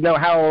you should know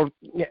how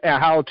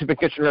to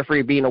position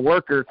referee being a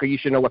worker, because you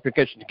should know what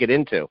position to get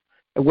into.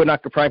 It would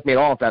not surprise me at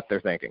all if that's their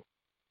thinking.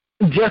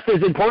 Just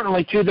as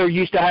importantly, too, they're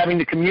used to having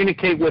to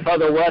communicate with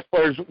other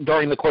wrestlers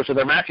during the course of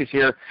their matches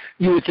here.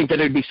 You would think that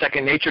it would be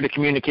second nature to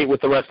communicate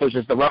with the wrestlers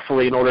as the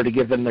referee in order to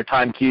give them their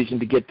time cues and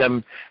to get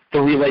them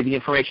to relay the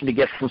information to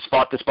get from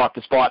spot to spot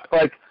to spot.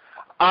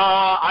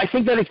 I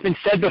think that it's been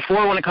said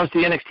before when it comes to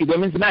the NXT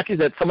women's matches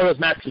that some of those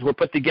matches were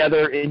put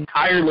together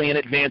entirely in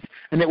advance,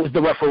 and it was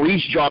the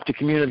referee's job to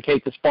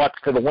communicate the spots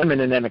to the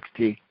women in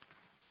NXT.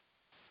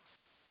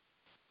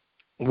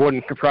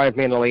 Wouldn't surprise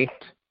me in the least.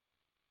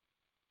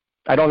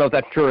 I don't know if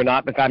that's true or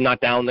not, because I'm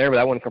not down there, but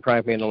that wouldn't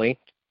surprise me in the least.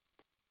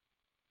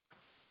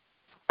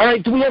 All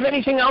right, do we have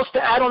anything else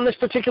to add on this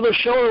particular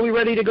show, or are we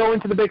ready to go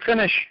into the big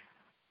finish?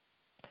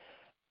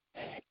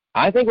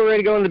 I think we're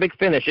ready to go into the big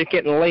finish. It's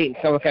getting late,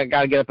 so I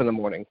got to get up in the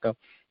morning. So,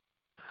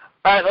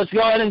 all right, let's go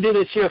ahead and do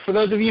this here. For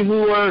those of you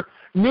who are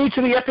new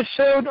to the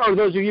episode, or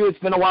those of you it's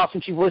been a while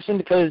since you've listened,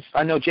 because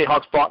I know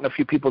Jayhawk's brought in a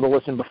few people to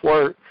listen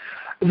before,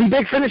 the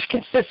big finish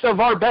consists of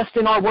our best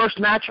and our worst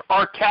match,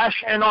 our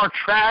cash and our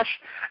trash,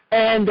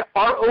 and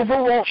our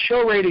overall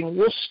show rating.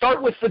 We'll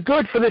start with the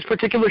good for this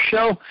particular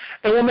show,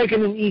 and we'll make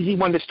it an easy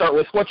one to start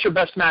with. What's your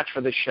best match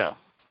for this show?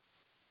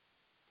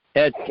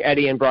 It's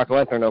Eddie and Brock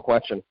Lesnar, no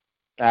question.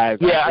 I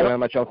don't have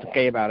much else to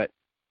say about it.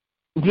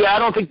 Yeah, I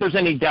don't think there's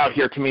any doubt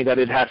here to me that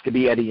it has to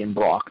be Eddie and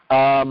Brock.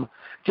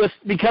 Just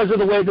because of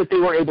the way that they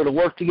were able to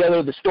work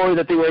together, the story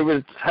that they were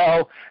able to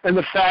tell, and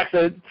the fact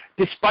that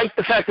despite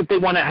the fact that they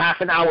won a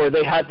half an hour,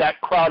 they had that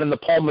crowd in the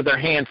palm of their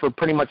hand for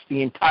pretty much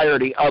the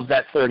entirety of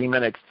that 30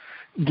 minutes,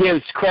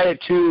 gives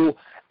credit to,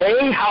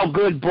 A, how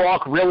good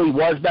Brock really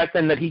was back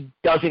then that he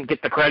doesn't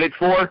get the credit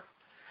for,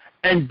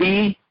 and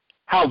B,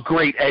 how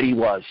great Eddie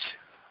was.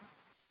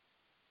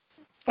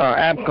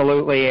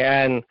 Absolutely,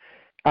 and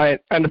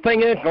the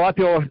thing is, a lot of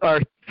people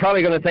are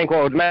probably going to think,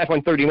 well, the match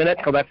went 30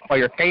 minutes, so that's why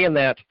you're saying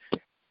that.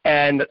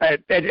 And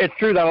it's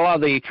true that a lot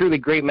of the truly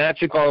great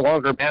matches are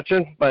longer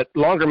matches, but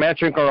longer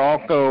matches are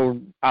also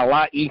a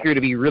lot easier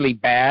to be really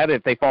bad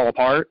if they fall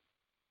apart.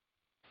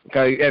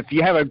 Because if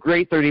you have a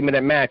great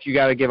 30-minute match, you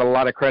got to give a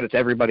lot of credit to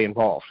everybody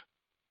involved.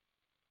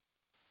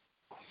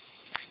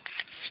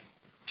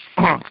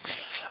 All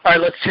right,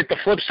 let's hit the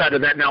flip side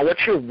of that now.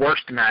 What's your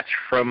worst match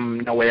from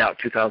No Way Out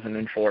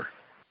 2004?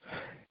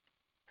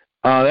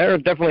 There are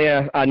definitely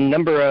a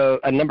number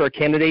of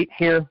candidates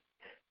here.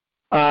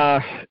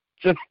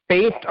 Just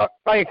based,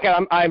 like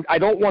I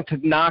don't want to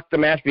knock the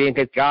match being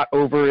it got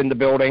over in the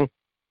building,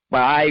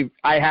 but I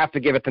have to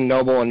give it to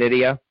Noble and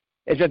Nydia.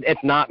 It's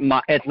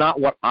not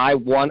what I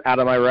want out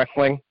of my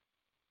wrestling.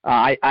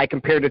 I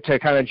compared it to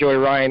kind of Joey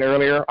Ryan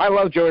earlier. I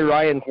love Joey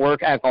Ryan's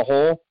work as a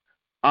whole.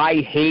 I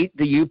hate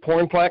the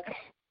U-Pornplex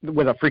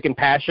with a freaking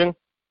passion.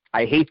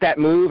 I hate that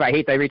move. I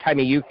hate that every time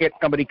you get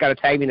somebody got to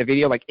tag me in a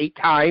video like 8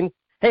 times.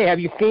 Hey, have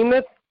you seen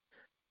this?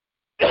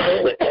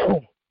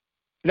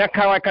 That's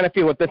how I kind of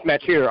feel with this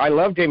match here. I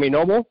love Jamie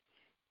Noble,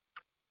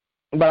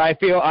 but I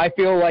feel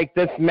like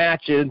this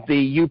match is the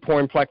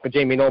U-Pornplex with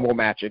Jamie Noble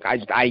matches.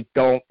 I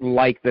don't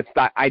like this.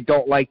 I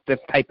don't like this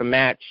type of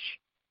match,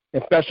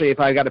 especially if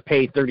I got to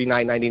pay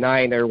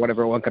 $39.99 or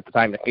whatever it was at the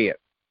time to see it.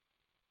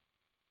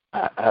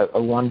 I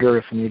wonder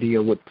if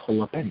Nydia would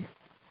pull up any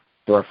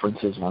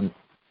references on.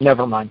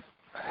 Never mind.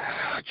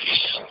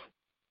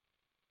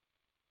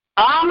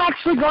 I'm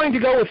actually going to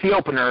go with the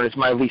opener as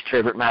my least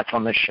favorite match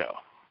on this show.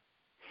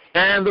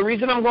 And the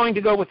reason I'm going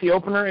to go with the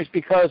opener is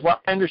because while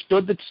I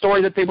understood the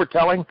story that they were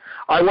telling,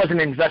 I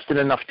wasn't invested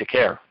enough to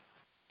care.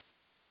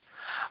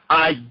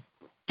 I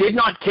did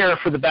not care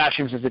for the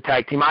Bashams as a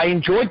tag team. I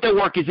enjoyed their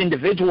work as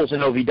individuals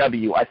in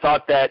OVW. I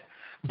thought that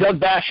Doug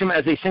Basham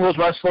as a singles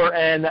wrestler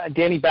and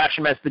Danny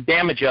Basham as the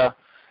Damager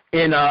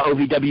in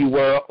OVW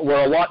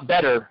were a lot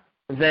better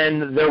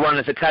than their run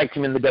as a tag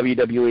team in the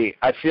WWE.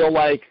 I feel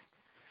like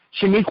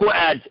Shaniqua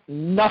adds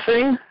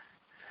nothing.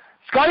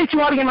 Scotty 2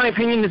 Hotty, in my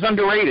opinion, is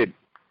underrated.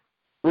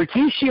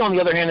 Rikishi, on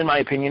the other hand, in my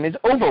opinion, is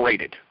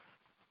overrated.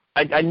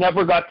 I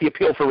never got the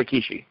appeal for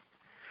Rikishi.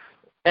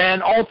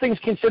 And all things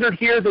considered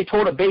here, they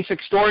told a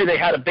basic story. They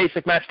had a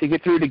basic match to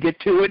get through to get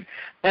to it.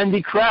 And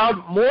the crowd,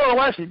 more or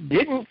less,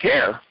 didn't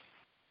care.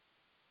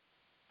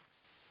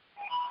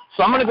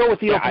 So I'm going to go with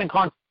the opening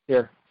concept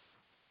here.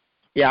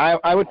 Yeah,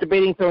 I was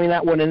debating throwing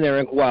that one in there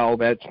as well.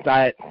 But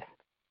I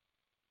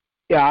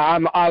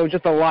was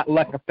just a lot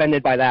less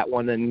offended by that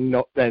one than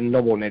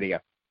Noble and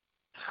Nydia.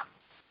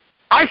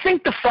 I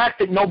think the fact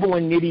that Noble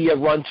and Nydia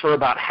runs for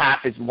about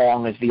half as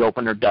long as the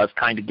opener does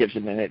kind of gives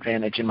them an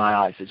advantage in my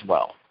eyes as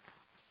well.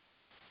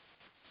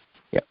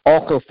 Yeah,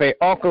 also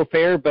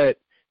fair, but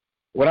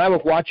when I was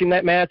watching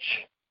that match,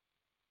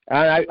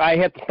 I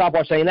had to stop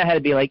watching. That had to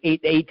be like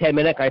 10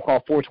 minutes. I saw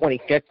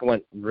 4:26 and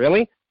went,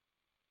 really?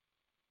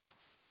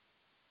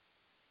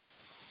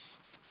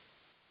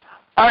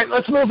 All right,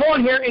 let's move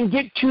on here and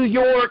get to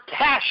your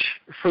cash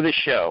for the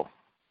show.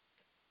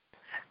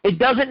 It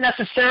doesn't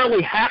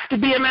necessarily have to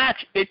be a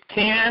match. It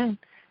can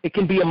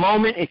be a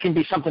moment. It can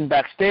be something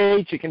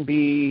backstage. It can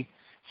be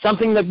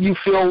something that you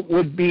feel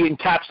would be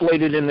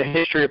encapsulated in the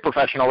history of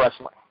professional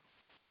wrestling.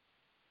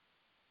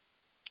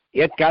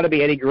 It's got to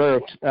be Eddie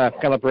Guerrero's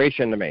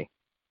celebration to me.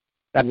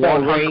 That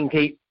bell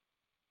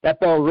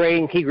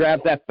rings, he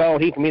grabs that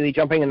belt, he's immediately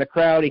jumping in the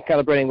crowd, he's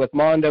celebrating with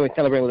Mondo, he's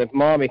celebrating with his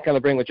mom, he's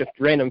celebrating with just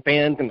random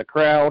fans in the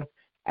crowd.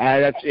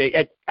 And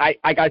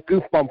I got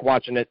goosebumps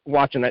watching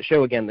that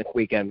show again this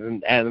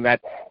weekend, and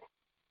that's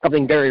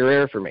something very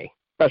rare for me,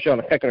 especially on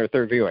a second or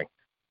third viewing.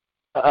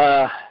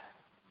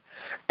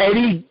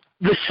 Eddie,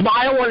 the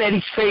smile on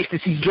Eddie's face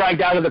as he's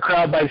dragged out of the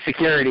crowd by the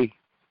security.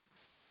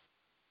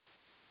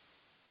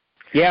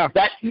 Yeah.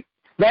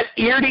 That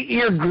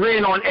ear-to-ear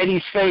grin on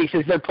Eddie's face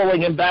as they're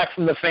pulling him back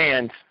from the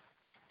fans.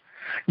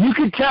 You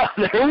could tell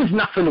there was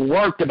nothing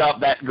worked about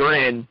that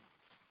grin.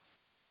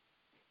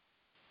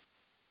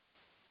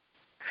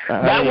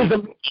 That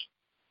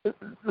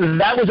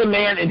was a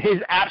man in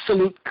his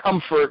absolute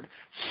comfort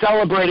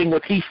celebrating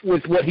with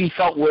what he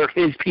felt were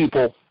his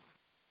people.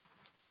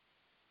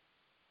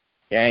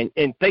 Yeah,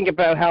 and think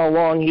about how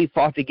long he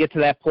fought to get to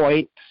that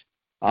point.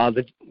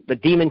 The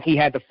demons he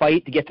had to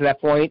fight to get to that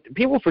point.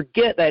 People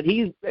forget that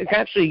he's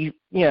actually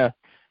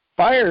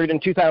fired in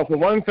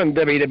 2001 from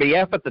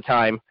WWF at the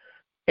time,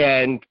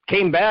 and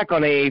came back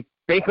on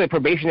basically a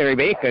probationary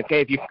basis.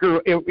 Okay,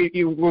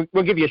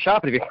 we'll give you a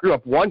shot, but if you screw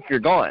up once, you're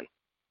gone.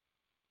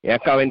 Yeah,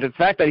 so and the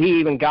fact that he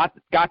even got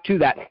to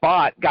that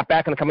spot, got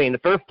back in the company in the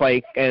first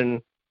place,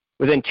 and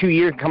within 2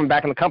 years coming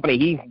back in the company,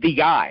 he's the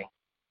guy.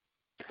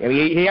 I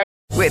mean,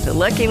 With the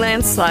Lucky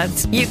Land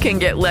Slots, you can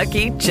get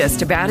lucky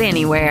just about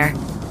anywhere.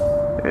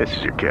 This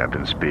is your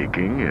captain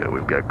speaking.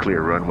 We've got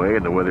clear runway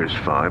and the weather's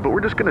fine, but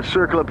we're just going to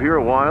circle up here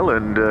a while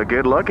and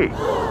get lucky.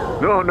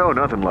 No,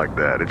 nothing like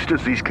that. It's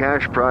just these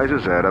cash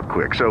prizes add up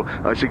quick. So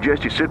I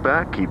suggest you sit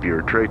back, keep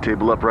your tray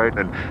table upright,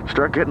 and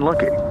start getting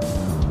lucky.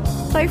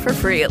 Play for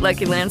free at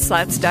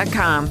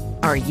LuckyLandSlots.com.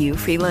 Are you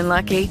feeling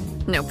lucky?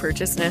 No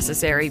purchase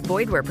necessary.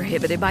 Void where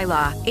prohibited by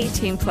law.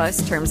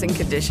 18+ terms and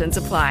conditions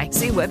apply.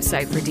 See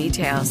website for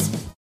details.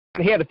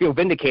 He had to feel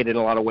vindicated in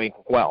a lot of ways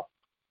as well.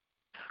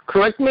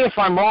 Correct me if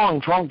I'm wrong,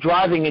 drunk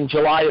driving in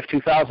July of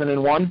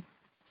 2001?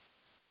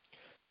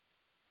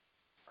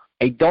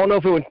 I don't know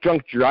if it was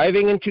drunk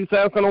driving in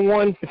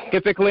 2001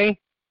 specifically.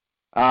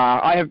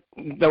 I have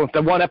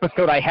the one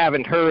episode I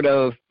haven't heard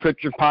of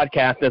Pritchard's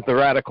podcast is the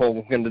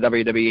Radical in the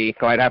WWE,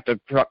 so I'd have to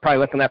probably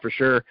listen to that for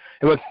sure.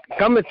 It was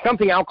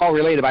something alcohol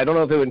related, but I don't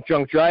know if it was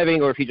drunk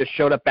driving or if he just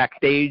showed up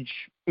backstage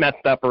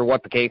messed up or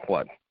what the case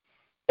was.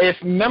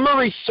 If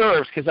memory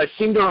serves, because I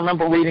seem to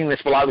remember reading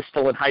this while I was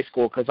still in high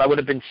school, because I would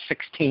have been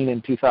 16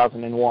 in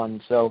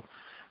 2001, so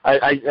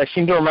I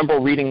seem to remember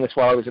reading this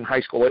while I was in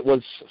high school. It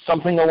was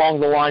something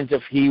along the lines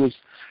of he was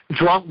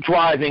drunk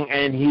driving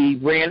and he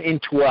ran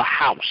into a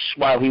house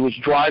while he was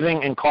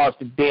driving and caused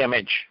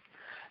damage,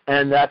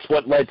 and that's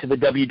what led to the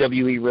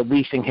WWE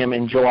releasing him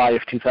in July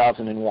of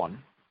 2001.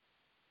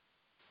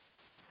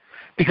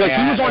 Because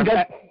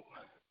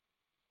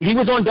he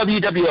was on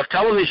WWF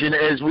television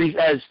as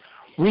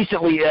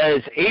recently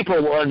as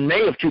April and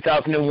May of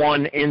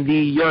 2001 in the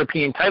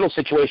European title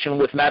situation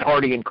with Matt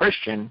Hardy and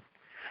Christian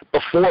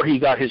before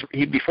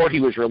he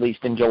was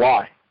released in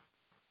July.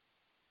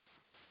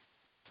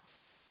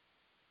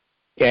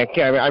 Yeah, I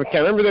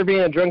can remember there being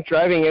a drunk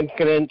driving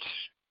incident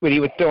when he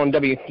was still in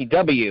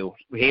WCW.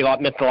 He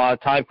missed a lot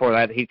of time for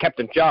that. He kept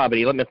his job, but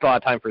he missed a lot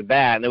of time for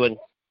that. And it was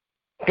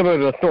similar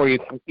to the story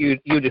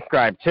you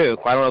described too.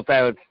 I don't know if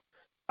that was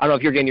I don't know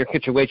if you're getting your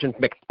situations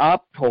mixed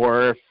up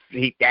or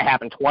if that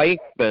happened twice,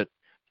 but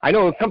I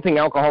know it was something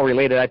alcohol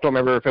related. I don't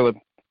remember if it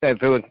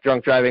was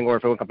drunk driving or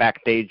if it was a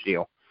backstage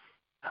deal.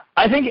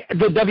 I think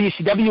the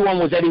WCW one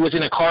was Eddie was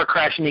in a car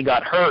crash and he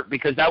got hurt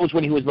because that was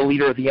when he was the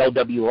leader of the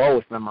LWO,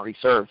 if memory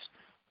serves.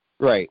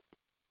 Right.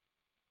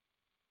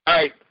 All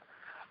right.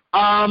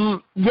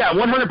 Yeah,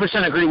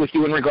 100% agree with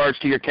you in regards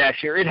to your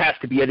cashier. It has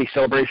to be Eddie's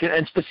Celebration.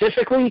 And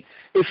specifically,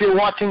 if you're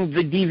watching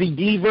the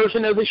DVD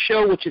version of the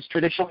show, which is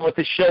traditionally what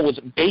this show was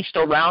based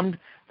around,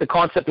 the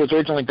concept was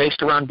originally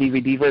based around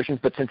DVD versions,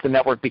 but since the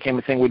network became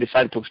a thing, we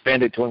decided to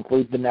expand it to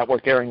include the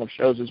network airing of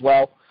shows as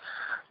well.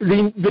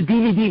 The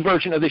DVD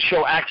version of the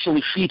show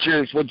actually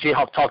features what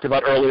Jayhawk talked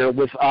about earlier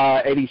with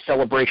Eddie's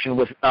Celebration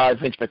with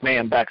Vince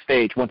McMahon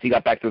backstage once he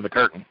got back through the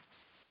curtain.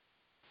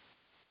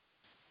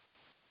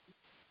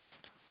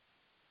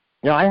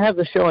 You know, I have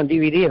the show on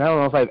DVD, and I don't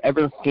know if I've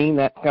ever seen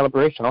that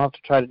celebration. I'll have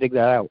to try to dig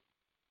that out.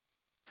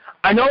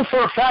 I know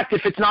for a fact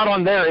if it's not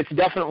on there, it's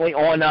definitely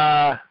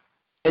on.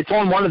 It's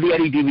on one of the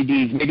Eddie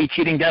DVDs. Maybe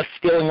Cheating Death,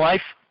 Stealing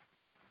Life.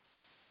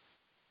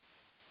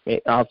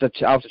 I'll have to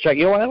check.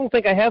 You know what? I don't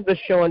think I have this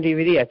show on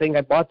DVD. I think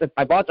I bought the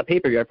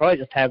pay-per-view. I probably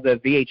just have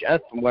the VHS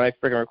from when I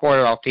freaking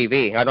recorded off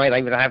TV. I don't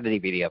even have the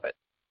DVD of it.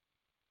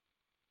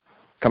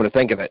 Come to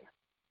think of it.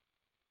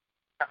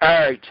 All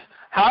right.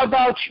 How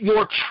about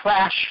your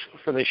trash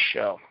for this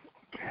show?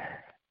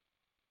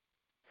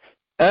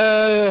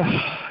 God,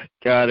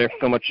 there's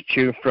so much to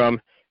choose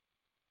from.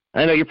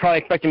 I know you're probably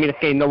expecting me to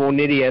say Noble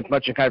Nitty as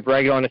much as I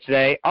bragged on it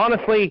today.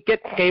 Honestly, get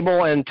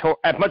Gable and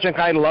as much as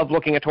I love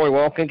looking at Tori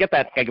Wilson, get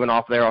that segment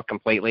off there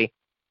completely.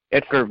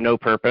 It served no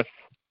purpose.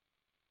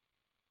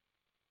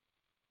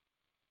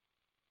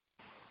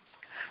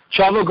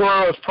 Chavo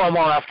Guerrero's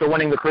promo after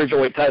winning the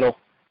Cruiserweight title.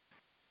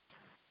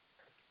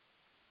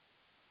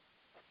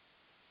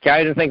 Yeah,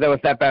 I didn't think that was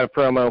that bad a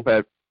promo,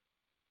 but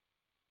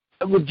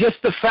with just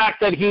the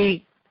fact that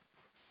he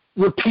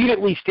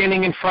repeatedly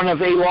standing in front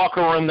of a locker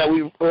room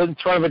in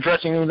front of a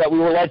dressing room that we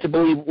were led to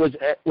believe was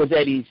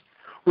Eddie's,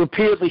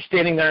 repeatedly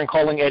standing there and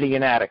calling Eddie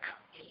an addict.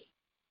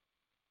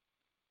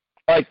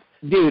 Like,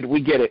 dude,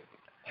 we get it.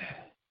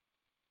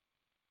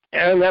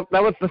 And that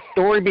was the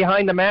story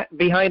behind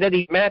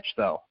Eddie's match,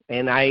 though.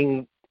 And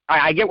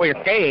I get what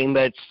you're saying,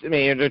 but I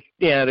mean,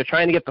 they're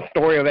trying to get the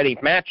story of Eddie's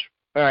match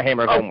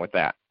hammered home with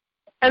that.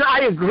 And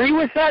I agree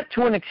with that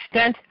to an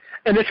extent.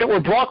 And if it were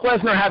Brock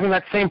Lesnar having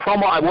that same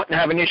promo, I wouldn't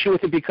have an issue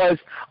with it because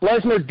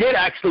Lesnar did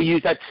actually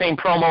use that same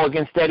promo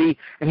against Eddie,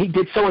 and he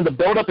did so in the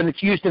build-up, and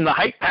it's used in the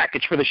hype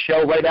package for the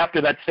show right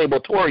after that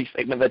Sable-Tori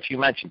segment that you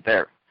mentioned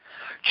there.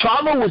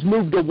 Chavo was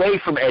moved away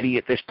from Eddie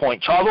at this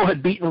point. Chavo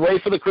had beaten Ray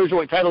for the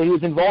Cruiserweight title. He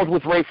was involved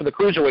with Ray for the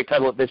Cruiserweight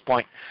title at this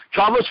point.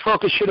 Chavo's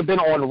focus should have been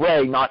on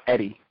Ray, not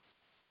Eddie.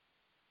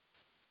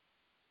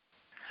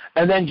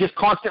 And then just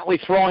constantly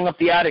throwing up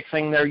the addict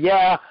thing there.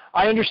 Yeah,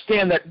 I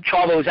understand that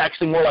Chavo is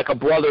actually more like a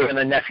brother than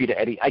a nephew to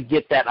Eddie. I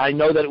get that. I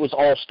know that it was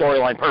all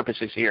storyline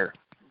purposes here.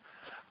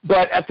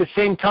 But at the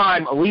same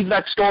time, leave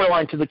that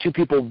storyline to the two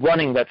people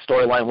running that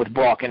storyline with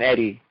Brock and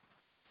Eddie.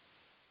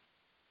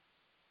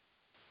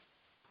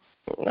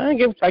 I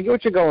get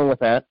what you're going with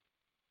that.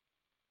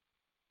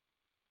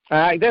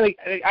 Then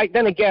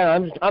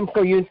again, I'm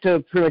so used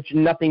to pretty much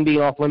nothing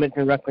being off limits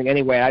in wrestling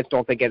anyway. I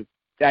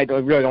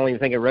really don't even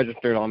think it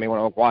registered on me when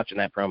I was watching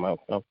that promo.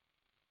 So.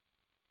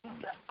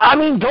 I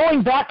mean,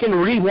 going back and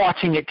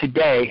rewatching it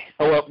today,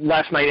 or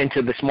last night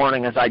into this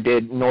morning as I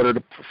did in order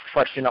to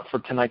freshen up for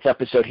tonight's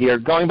episode here,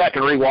 going back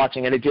and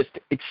rewatching it,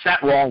 it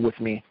sat wrong with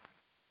me.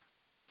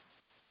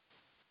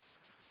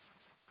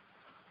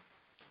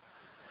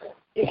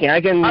 Yeah,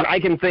 I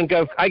can think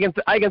of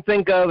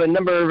a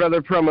number of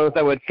other promos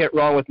that would hit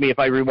wrong with me if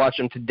I rewatched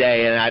them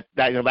today, and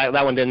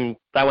that one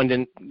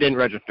didn't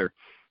register.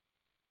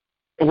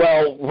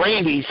 Well,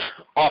 Randy's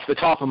off the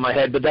top of my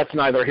head, but that's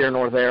neither here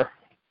nor there.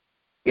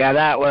 Yeah,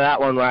 that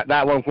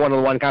one's one of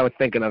the ones I was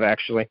thinking of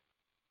actually.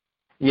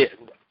 Yeah,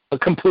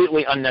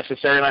 completely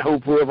unnecessary, and I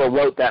hope whoever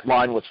wrote that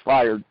line was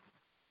fired.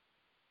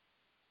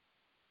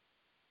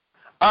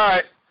 All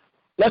right,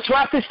 let's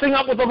wrap this thing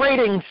up with a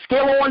rating.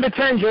 Scale of 1 to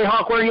 10,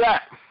 Jayhawk, where are you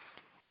at?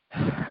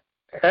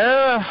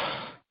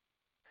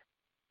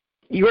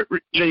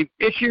 The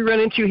issue you run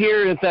into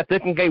here is that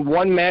this is a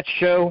one-match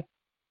show,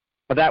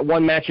 but that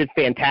one match is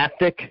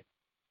fantastic.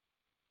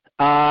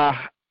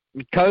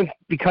 Because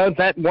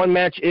that one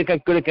match is as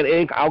good as it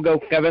is, I'll go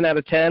 7 out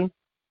of 10.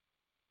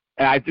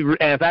 And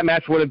if that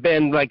match would have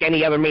been like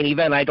any other main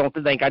event, I don't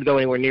think I'd go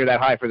anywhere near that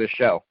high for this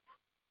show.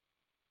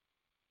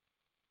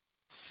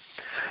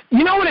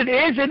 You know what it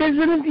is? It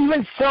isn't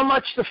even so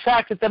much the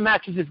fact that the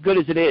match is as good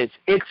as it is.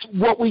 It's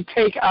what we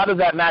take out of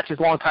that match as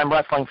longtime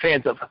wrestling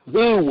fans of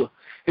who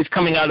is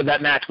coming out of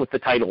that match with the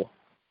title.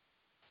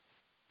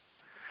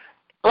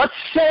 Let's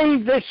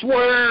say this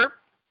were,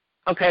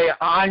 okay,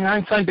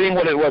 hindsight being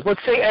what it was.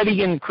 Let's say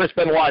Eddie and Chris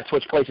Benoit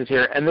switched places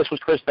here, and this was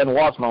Chris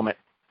Benoit's moment.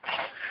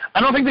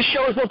 I don't think the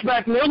show has looked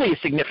back nearly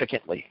as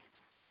significantly.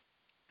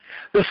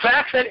 The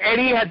fact that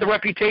Eddie had the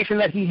reputation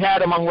that he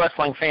had among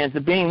wrestling fans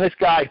of being this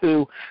guy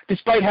who,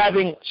 despite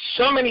having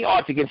so many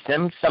odds against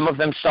him, some of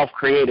them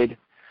self-created,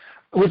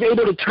 was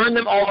able to turn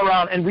them all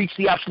around and reach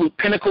the absolute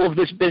pinnacle of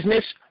this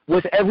business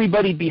with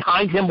everybody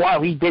behind him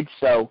while he did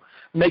so,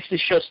 makes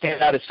this show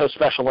stand out as so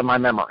special in my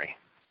memory.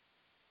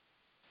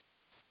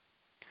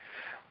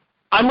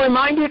 I'm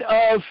reminded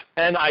of,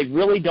 and I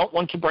really don't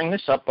want to bring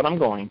this up, but I'm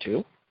going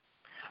to,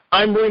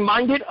 I'm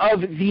reminded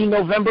of the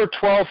November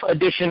 12th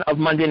edition of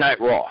Monday Night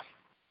Raw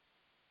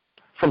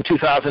from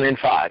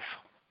 2005.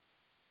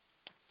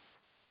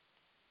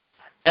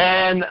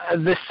 And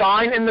the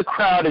sign in the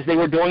crowd as they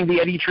were doing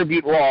the Eddie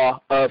Tribute Raw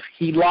of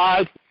he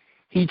lied,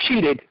 he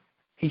cheated,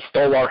 he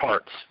stole our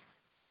hearts.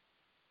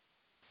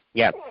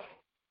 Yep.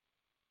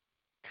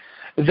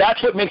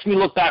 That's what makes me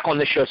look back on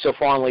this show so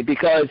fondly,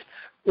 because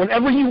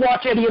whenever you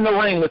watch Eddie in the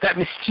ring with that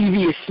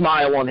mischievous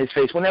smile on his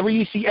face, whenever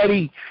you see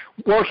Eddie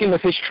working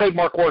with his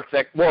trademark work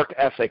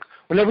ethic,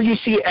 whenever you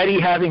see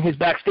Eddie having his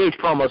backstage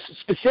promos,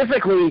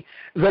 specifically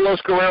the Los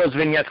Guerreros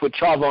vignettes with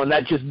Chavo and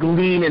that just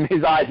gleam in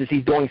his eyes as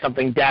he's doing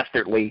something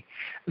dastardly,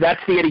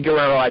 that's the Eddie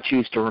Guerrero I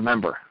choose to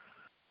remember.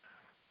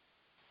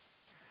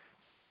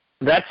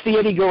 That's the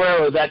Eddie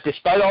Guerrero that,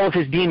 despite all of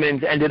his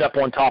demons, ended up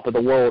on top of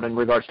the world in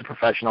regards to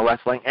professional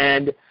wrestling.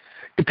 And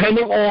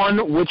depending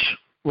on which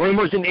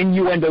rumors and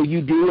innuendo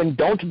you do and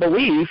don't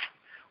believe,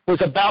 was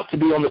about to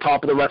be on the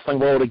top of the wrestling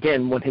world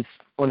again when his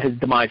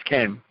demise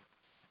came.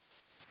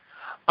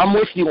 I'm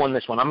with you on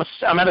this one. I'm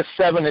at a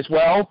 7 as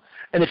well,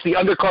 and if the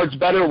undercard's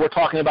better, we're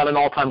talking about an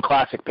all-time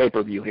classic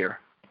pay-per-view here.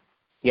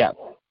 Yeah.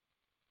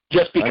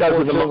 Just because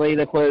of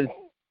that was,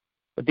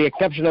 with the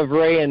exception of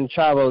Rey and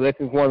Chavo, this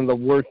is one of the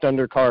worst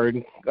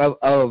undercards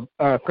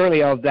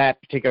currently of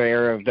that particular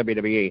era of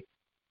WWE.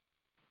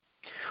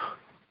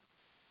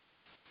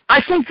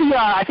 I think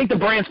the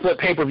brand split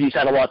pay-per-views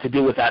had a lot to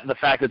do with that, and the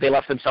fact that they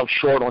left themselves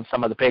short on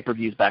some of the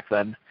pay-per-views back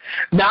then.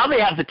 Now they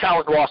have the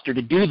talent roster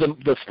to do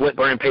the split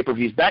brand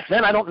pay-per-views. Back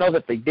then, I don't know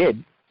that they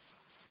did.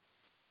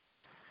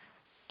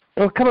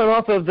 Well, coming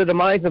off of the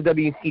demise of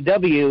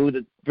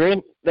WCW,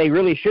 they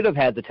really should have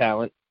had the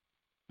talent.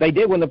 They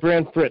did when the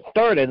brand split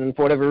started, and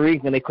for whatever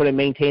reason, they couldn't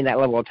maintain that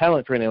level of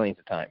talent for any length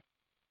of time.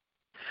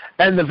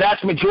 And the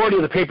vast majority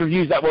of the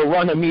pay-per-views that were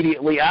run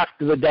immediately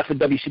after the death of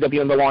WCW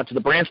and the launch of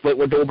the brand split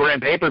were dual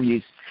brand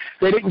pay-per-views.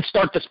 They didn't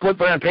start the split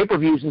brand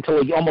pay-per-views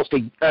until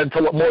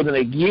more than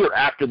a year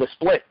after the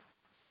split.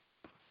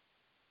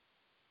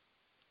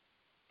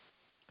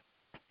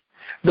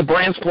 The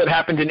brand split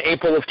happened in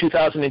April of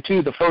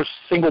 2002. The first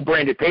single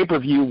branded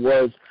pay-per-view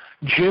was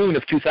June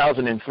of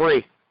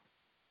 2003.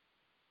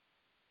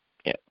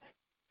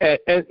 Yeah,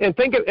 and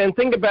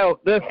think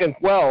about this as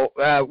well.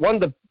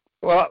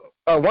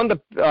 One of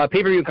the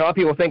pay-per-view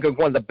people think of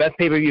one of the best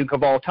pay-per-views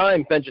of all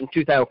time, mentioned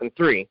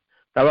 2003.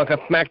 Now, like a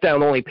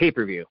SmackDown-only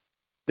pay-per-view.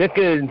 This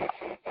is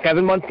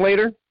 7 months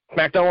later,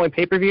 SmackDown-only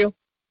pay-per-view,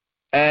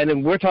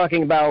 and we're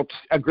talking about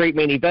a great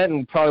main event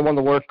and probably one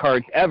of the worst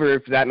cards ever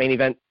if that main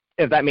event's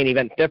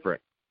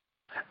different.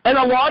 And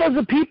a lot of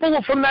the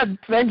people from that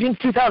Vengeance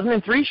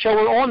 2003 show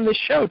are on this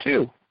show,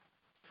 too.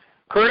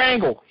 Kurt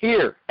Angle,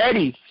 here.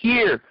 Eddie,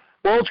 here.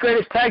 World's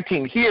Greatest Tag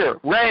Team, here.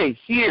 Ray,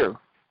 here.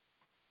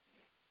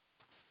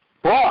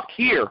 Brock,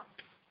 here.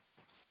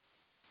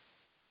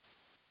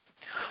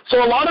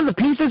 So a lot of the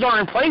pieces are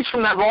in place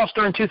from that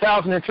roster in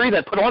 2003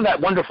 that put on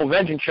that wonderful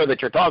Vengeance show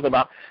that you're talking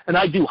about, and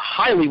I do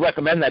highly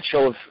recommend that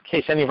show in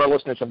case any of our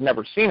listeners have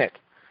never seen it.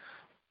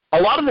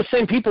 A lot of the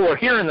same people are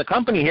here in the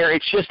company here.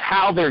 It's just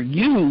how they're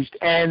used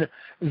and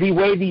the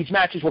way these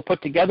matches were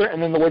put together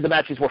and then the way the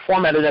matches were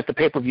formatted at the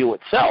pay-per-view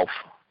itself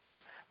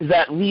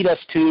that lead us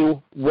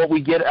to what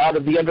we get out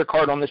of the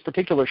undercard on this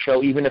particular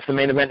show, even if the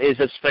main event is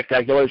as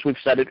spectacular as we've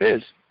said it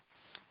is.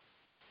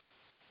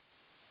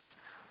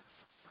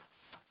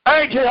 All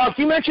right, Jayhawk,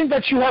 you mentioned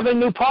that you have a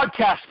new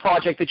podcast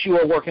project that you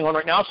are working on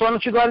right now, so why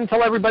don't you go ahead and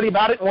tell everybody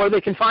about it and where they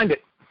can find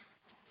it?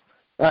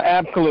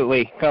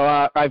 Absolutely. So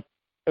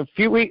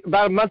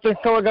about a month or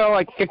so ago,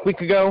 like 6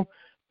 weeks ago,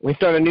 we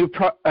started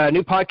a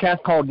new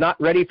podcast called Not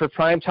Ready for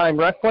Primetime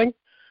Wrestling.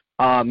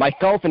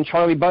 Myself and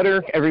Charlie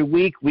Butter, every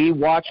week we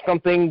watch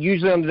something,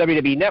 usually on the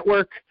WWE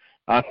Network.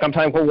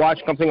 Sometimes we'll watch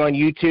something on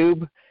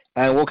YouTube,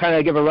 and we'll kind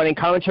of give a running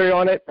commentary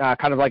on it,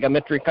 kind of like a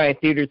Mystery Science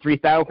Theater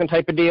 3000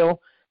 type of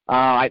deal.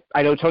 I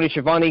know Tony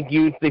Schiavone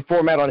used the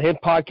format on his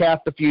podcast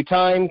a few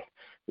times.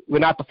 We're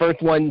not the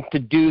first one to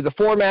do the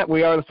format.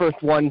 We are the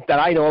first ones that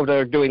I know of that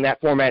are doing that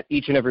format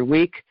each and every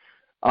week.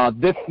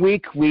 This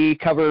week we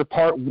cover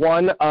part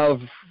 1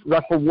 of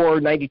Wrestle War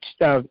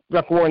 91.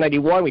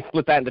 We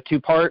split that into 2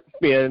 parts.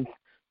 We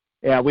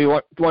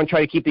want to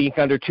try to keep these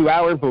under 2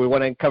 hours, but we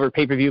want to cover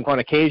pay-per-view on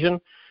occasion.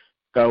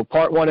 So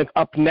part 1 is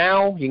up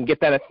now. You can get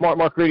that at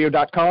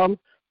smartmarkradio.com.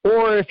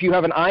 Or if you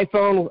have an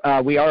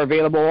iPhone, we are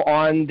available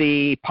on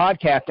the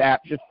podcast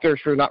app. Just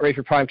search for Not Ready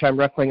for Primetime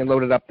Wrestling and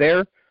load it up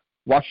there.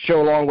 Watch the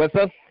show along with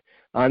us.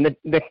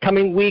 The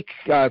coming week,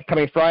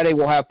 coming Friday,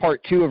 we'll have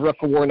part 2 of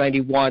Wrestle War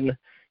 91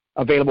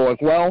 available as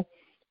well.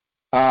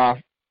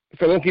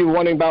 For those of you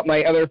wondering about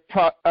my other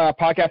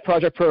podcast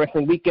project, Pro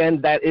Wrestling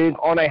Weekend, that is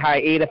on a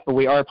hiatus, but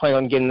we are planning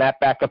on getting that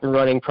back up and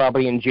running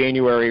probably in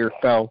January or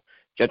so.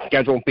 Just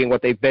schedule being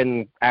what they've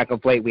been as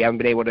of late, we haven't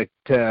been able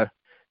to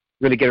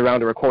really get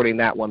around to recording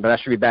that one, but that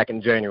should be back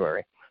in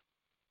January.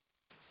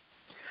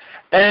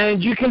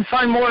 And you can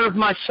find more of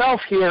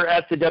myself here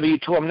at the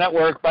W2M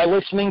Network by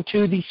listening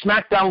to the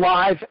SmackDown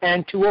Live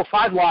and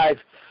 205 Live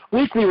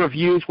weekly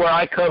reviews, where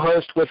I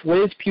co-host with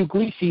Liz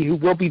Puglisi, who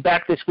will be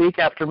back this week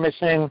after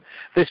missing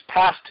this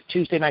past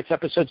Tuesday night's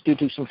episodes due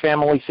to some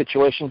family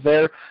situations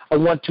there. I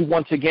want to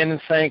once again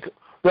thank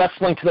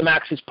Wrestling to the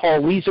Max's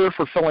Paul Weezer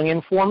for filling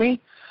in for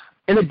me.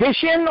 In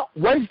addition,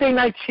 Wednesday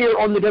nights here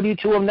on the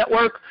W2M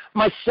Network,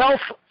 myself,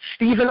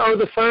 Stephen O.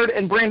 III,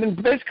 and Brandon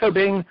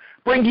Bizcobing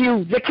bring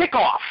you The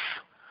Kickoff,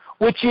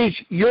 which is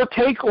your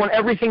take on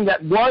everything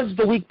that was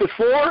the week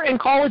before in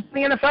college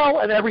in the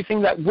NFL and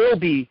everything that will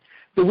be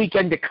the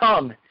weekend to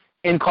come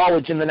in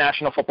college in the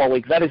National Football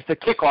League. That is The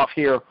Kickoff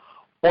here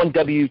on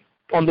the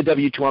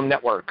W2M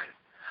Network.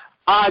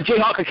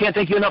 Jayhawk, I can't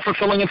thank you enough for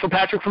filling in for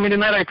Patrick for me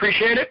tonight. I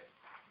appreciate it.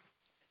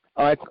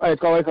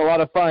 It's always a lot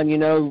of fun. You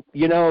know,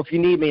 if you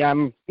need me,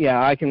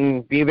 I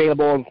can be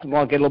available and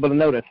get a little bit of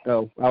notice.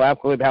 So I'll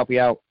absolutely help you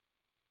out.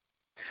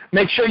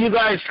 Make sure you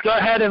guys go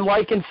ahead and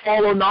like and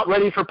follow Not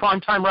Ready for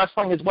Primetime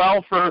Wrestling as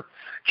well for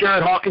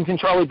Jared Hawkins and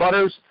Charlie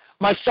Butters.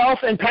 Myself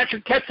and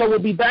Patrick Ketzel will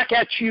be back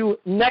at you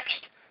next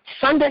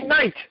Sunday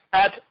night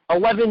at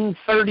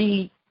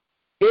 11:30-ish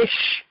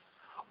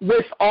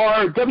with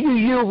our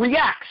WU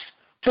Reacts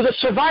to the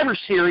Survivor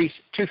Series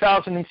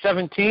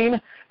 2017.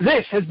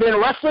 This has been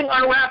Wrestling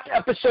Unwrapped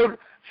episode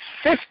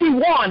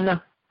 51,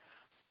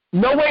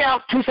 No Way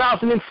Out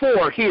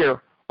 2004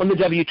 here on the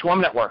W2M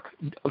Network.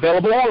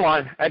 Available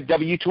online at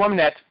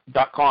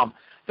W2Mnet.com.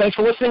 Thanks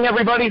for listening,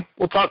 everybody.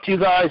 We'll talk to you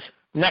guys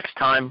next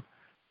time.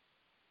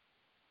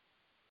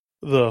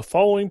 The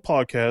following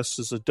podcast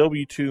is a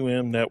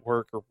W2M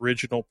Network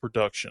original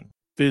production.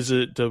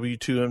 Visit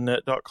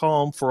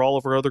W2Mnet.com for all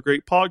of our other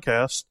great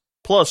podcasts,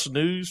 plus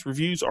news,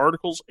 reviews,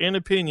 articles, and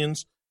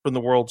opinions from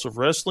the worlds of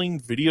wrestling,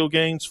 video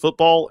games,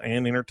 football,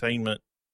 and entertainment.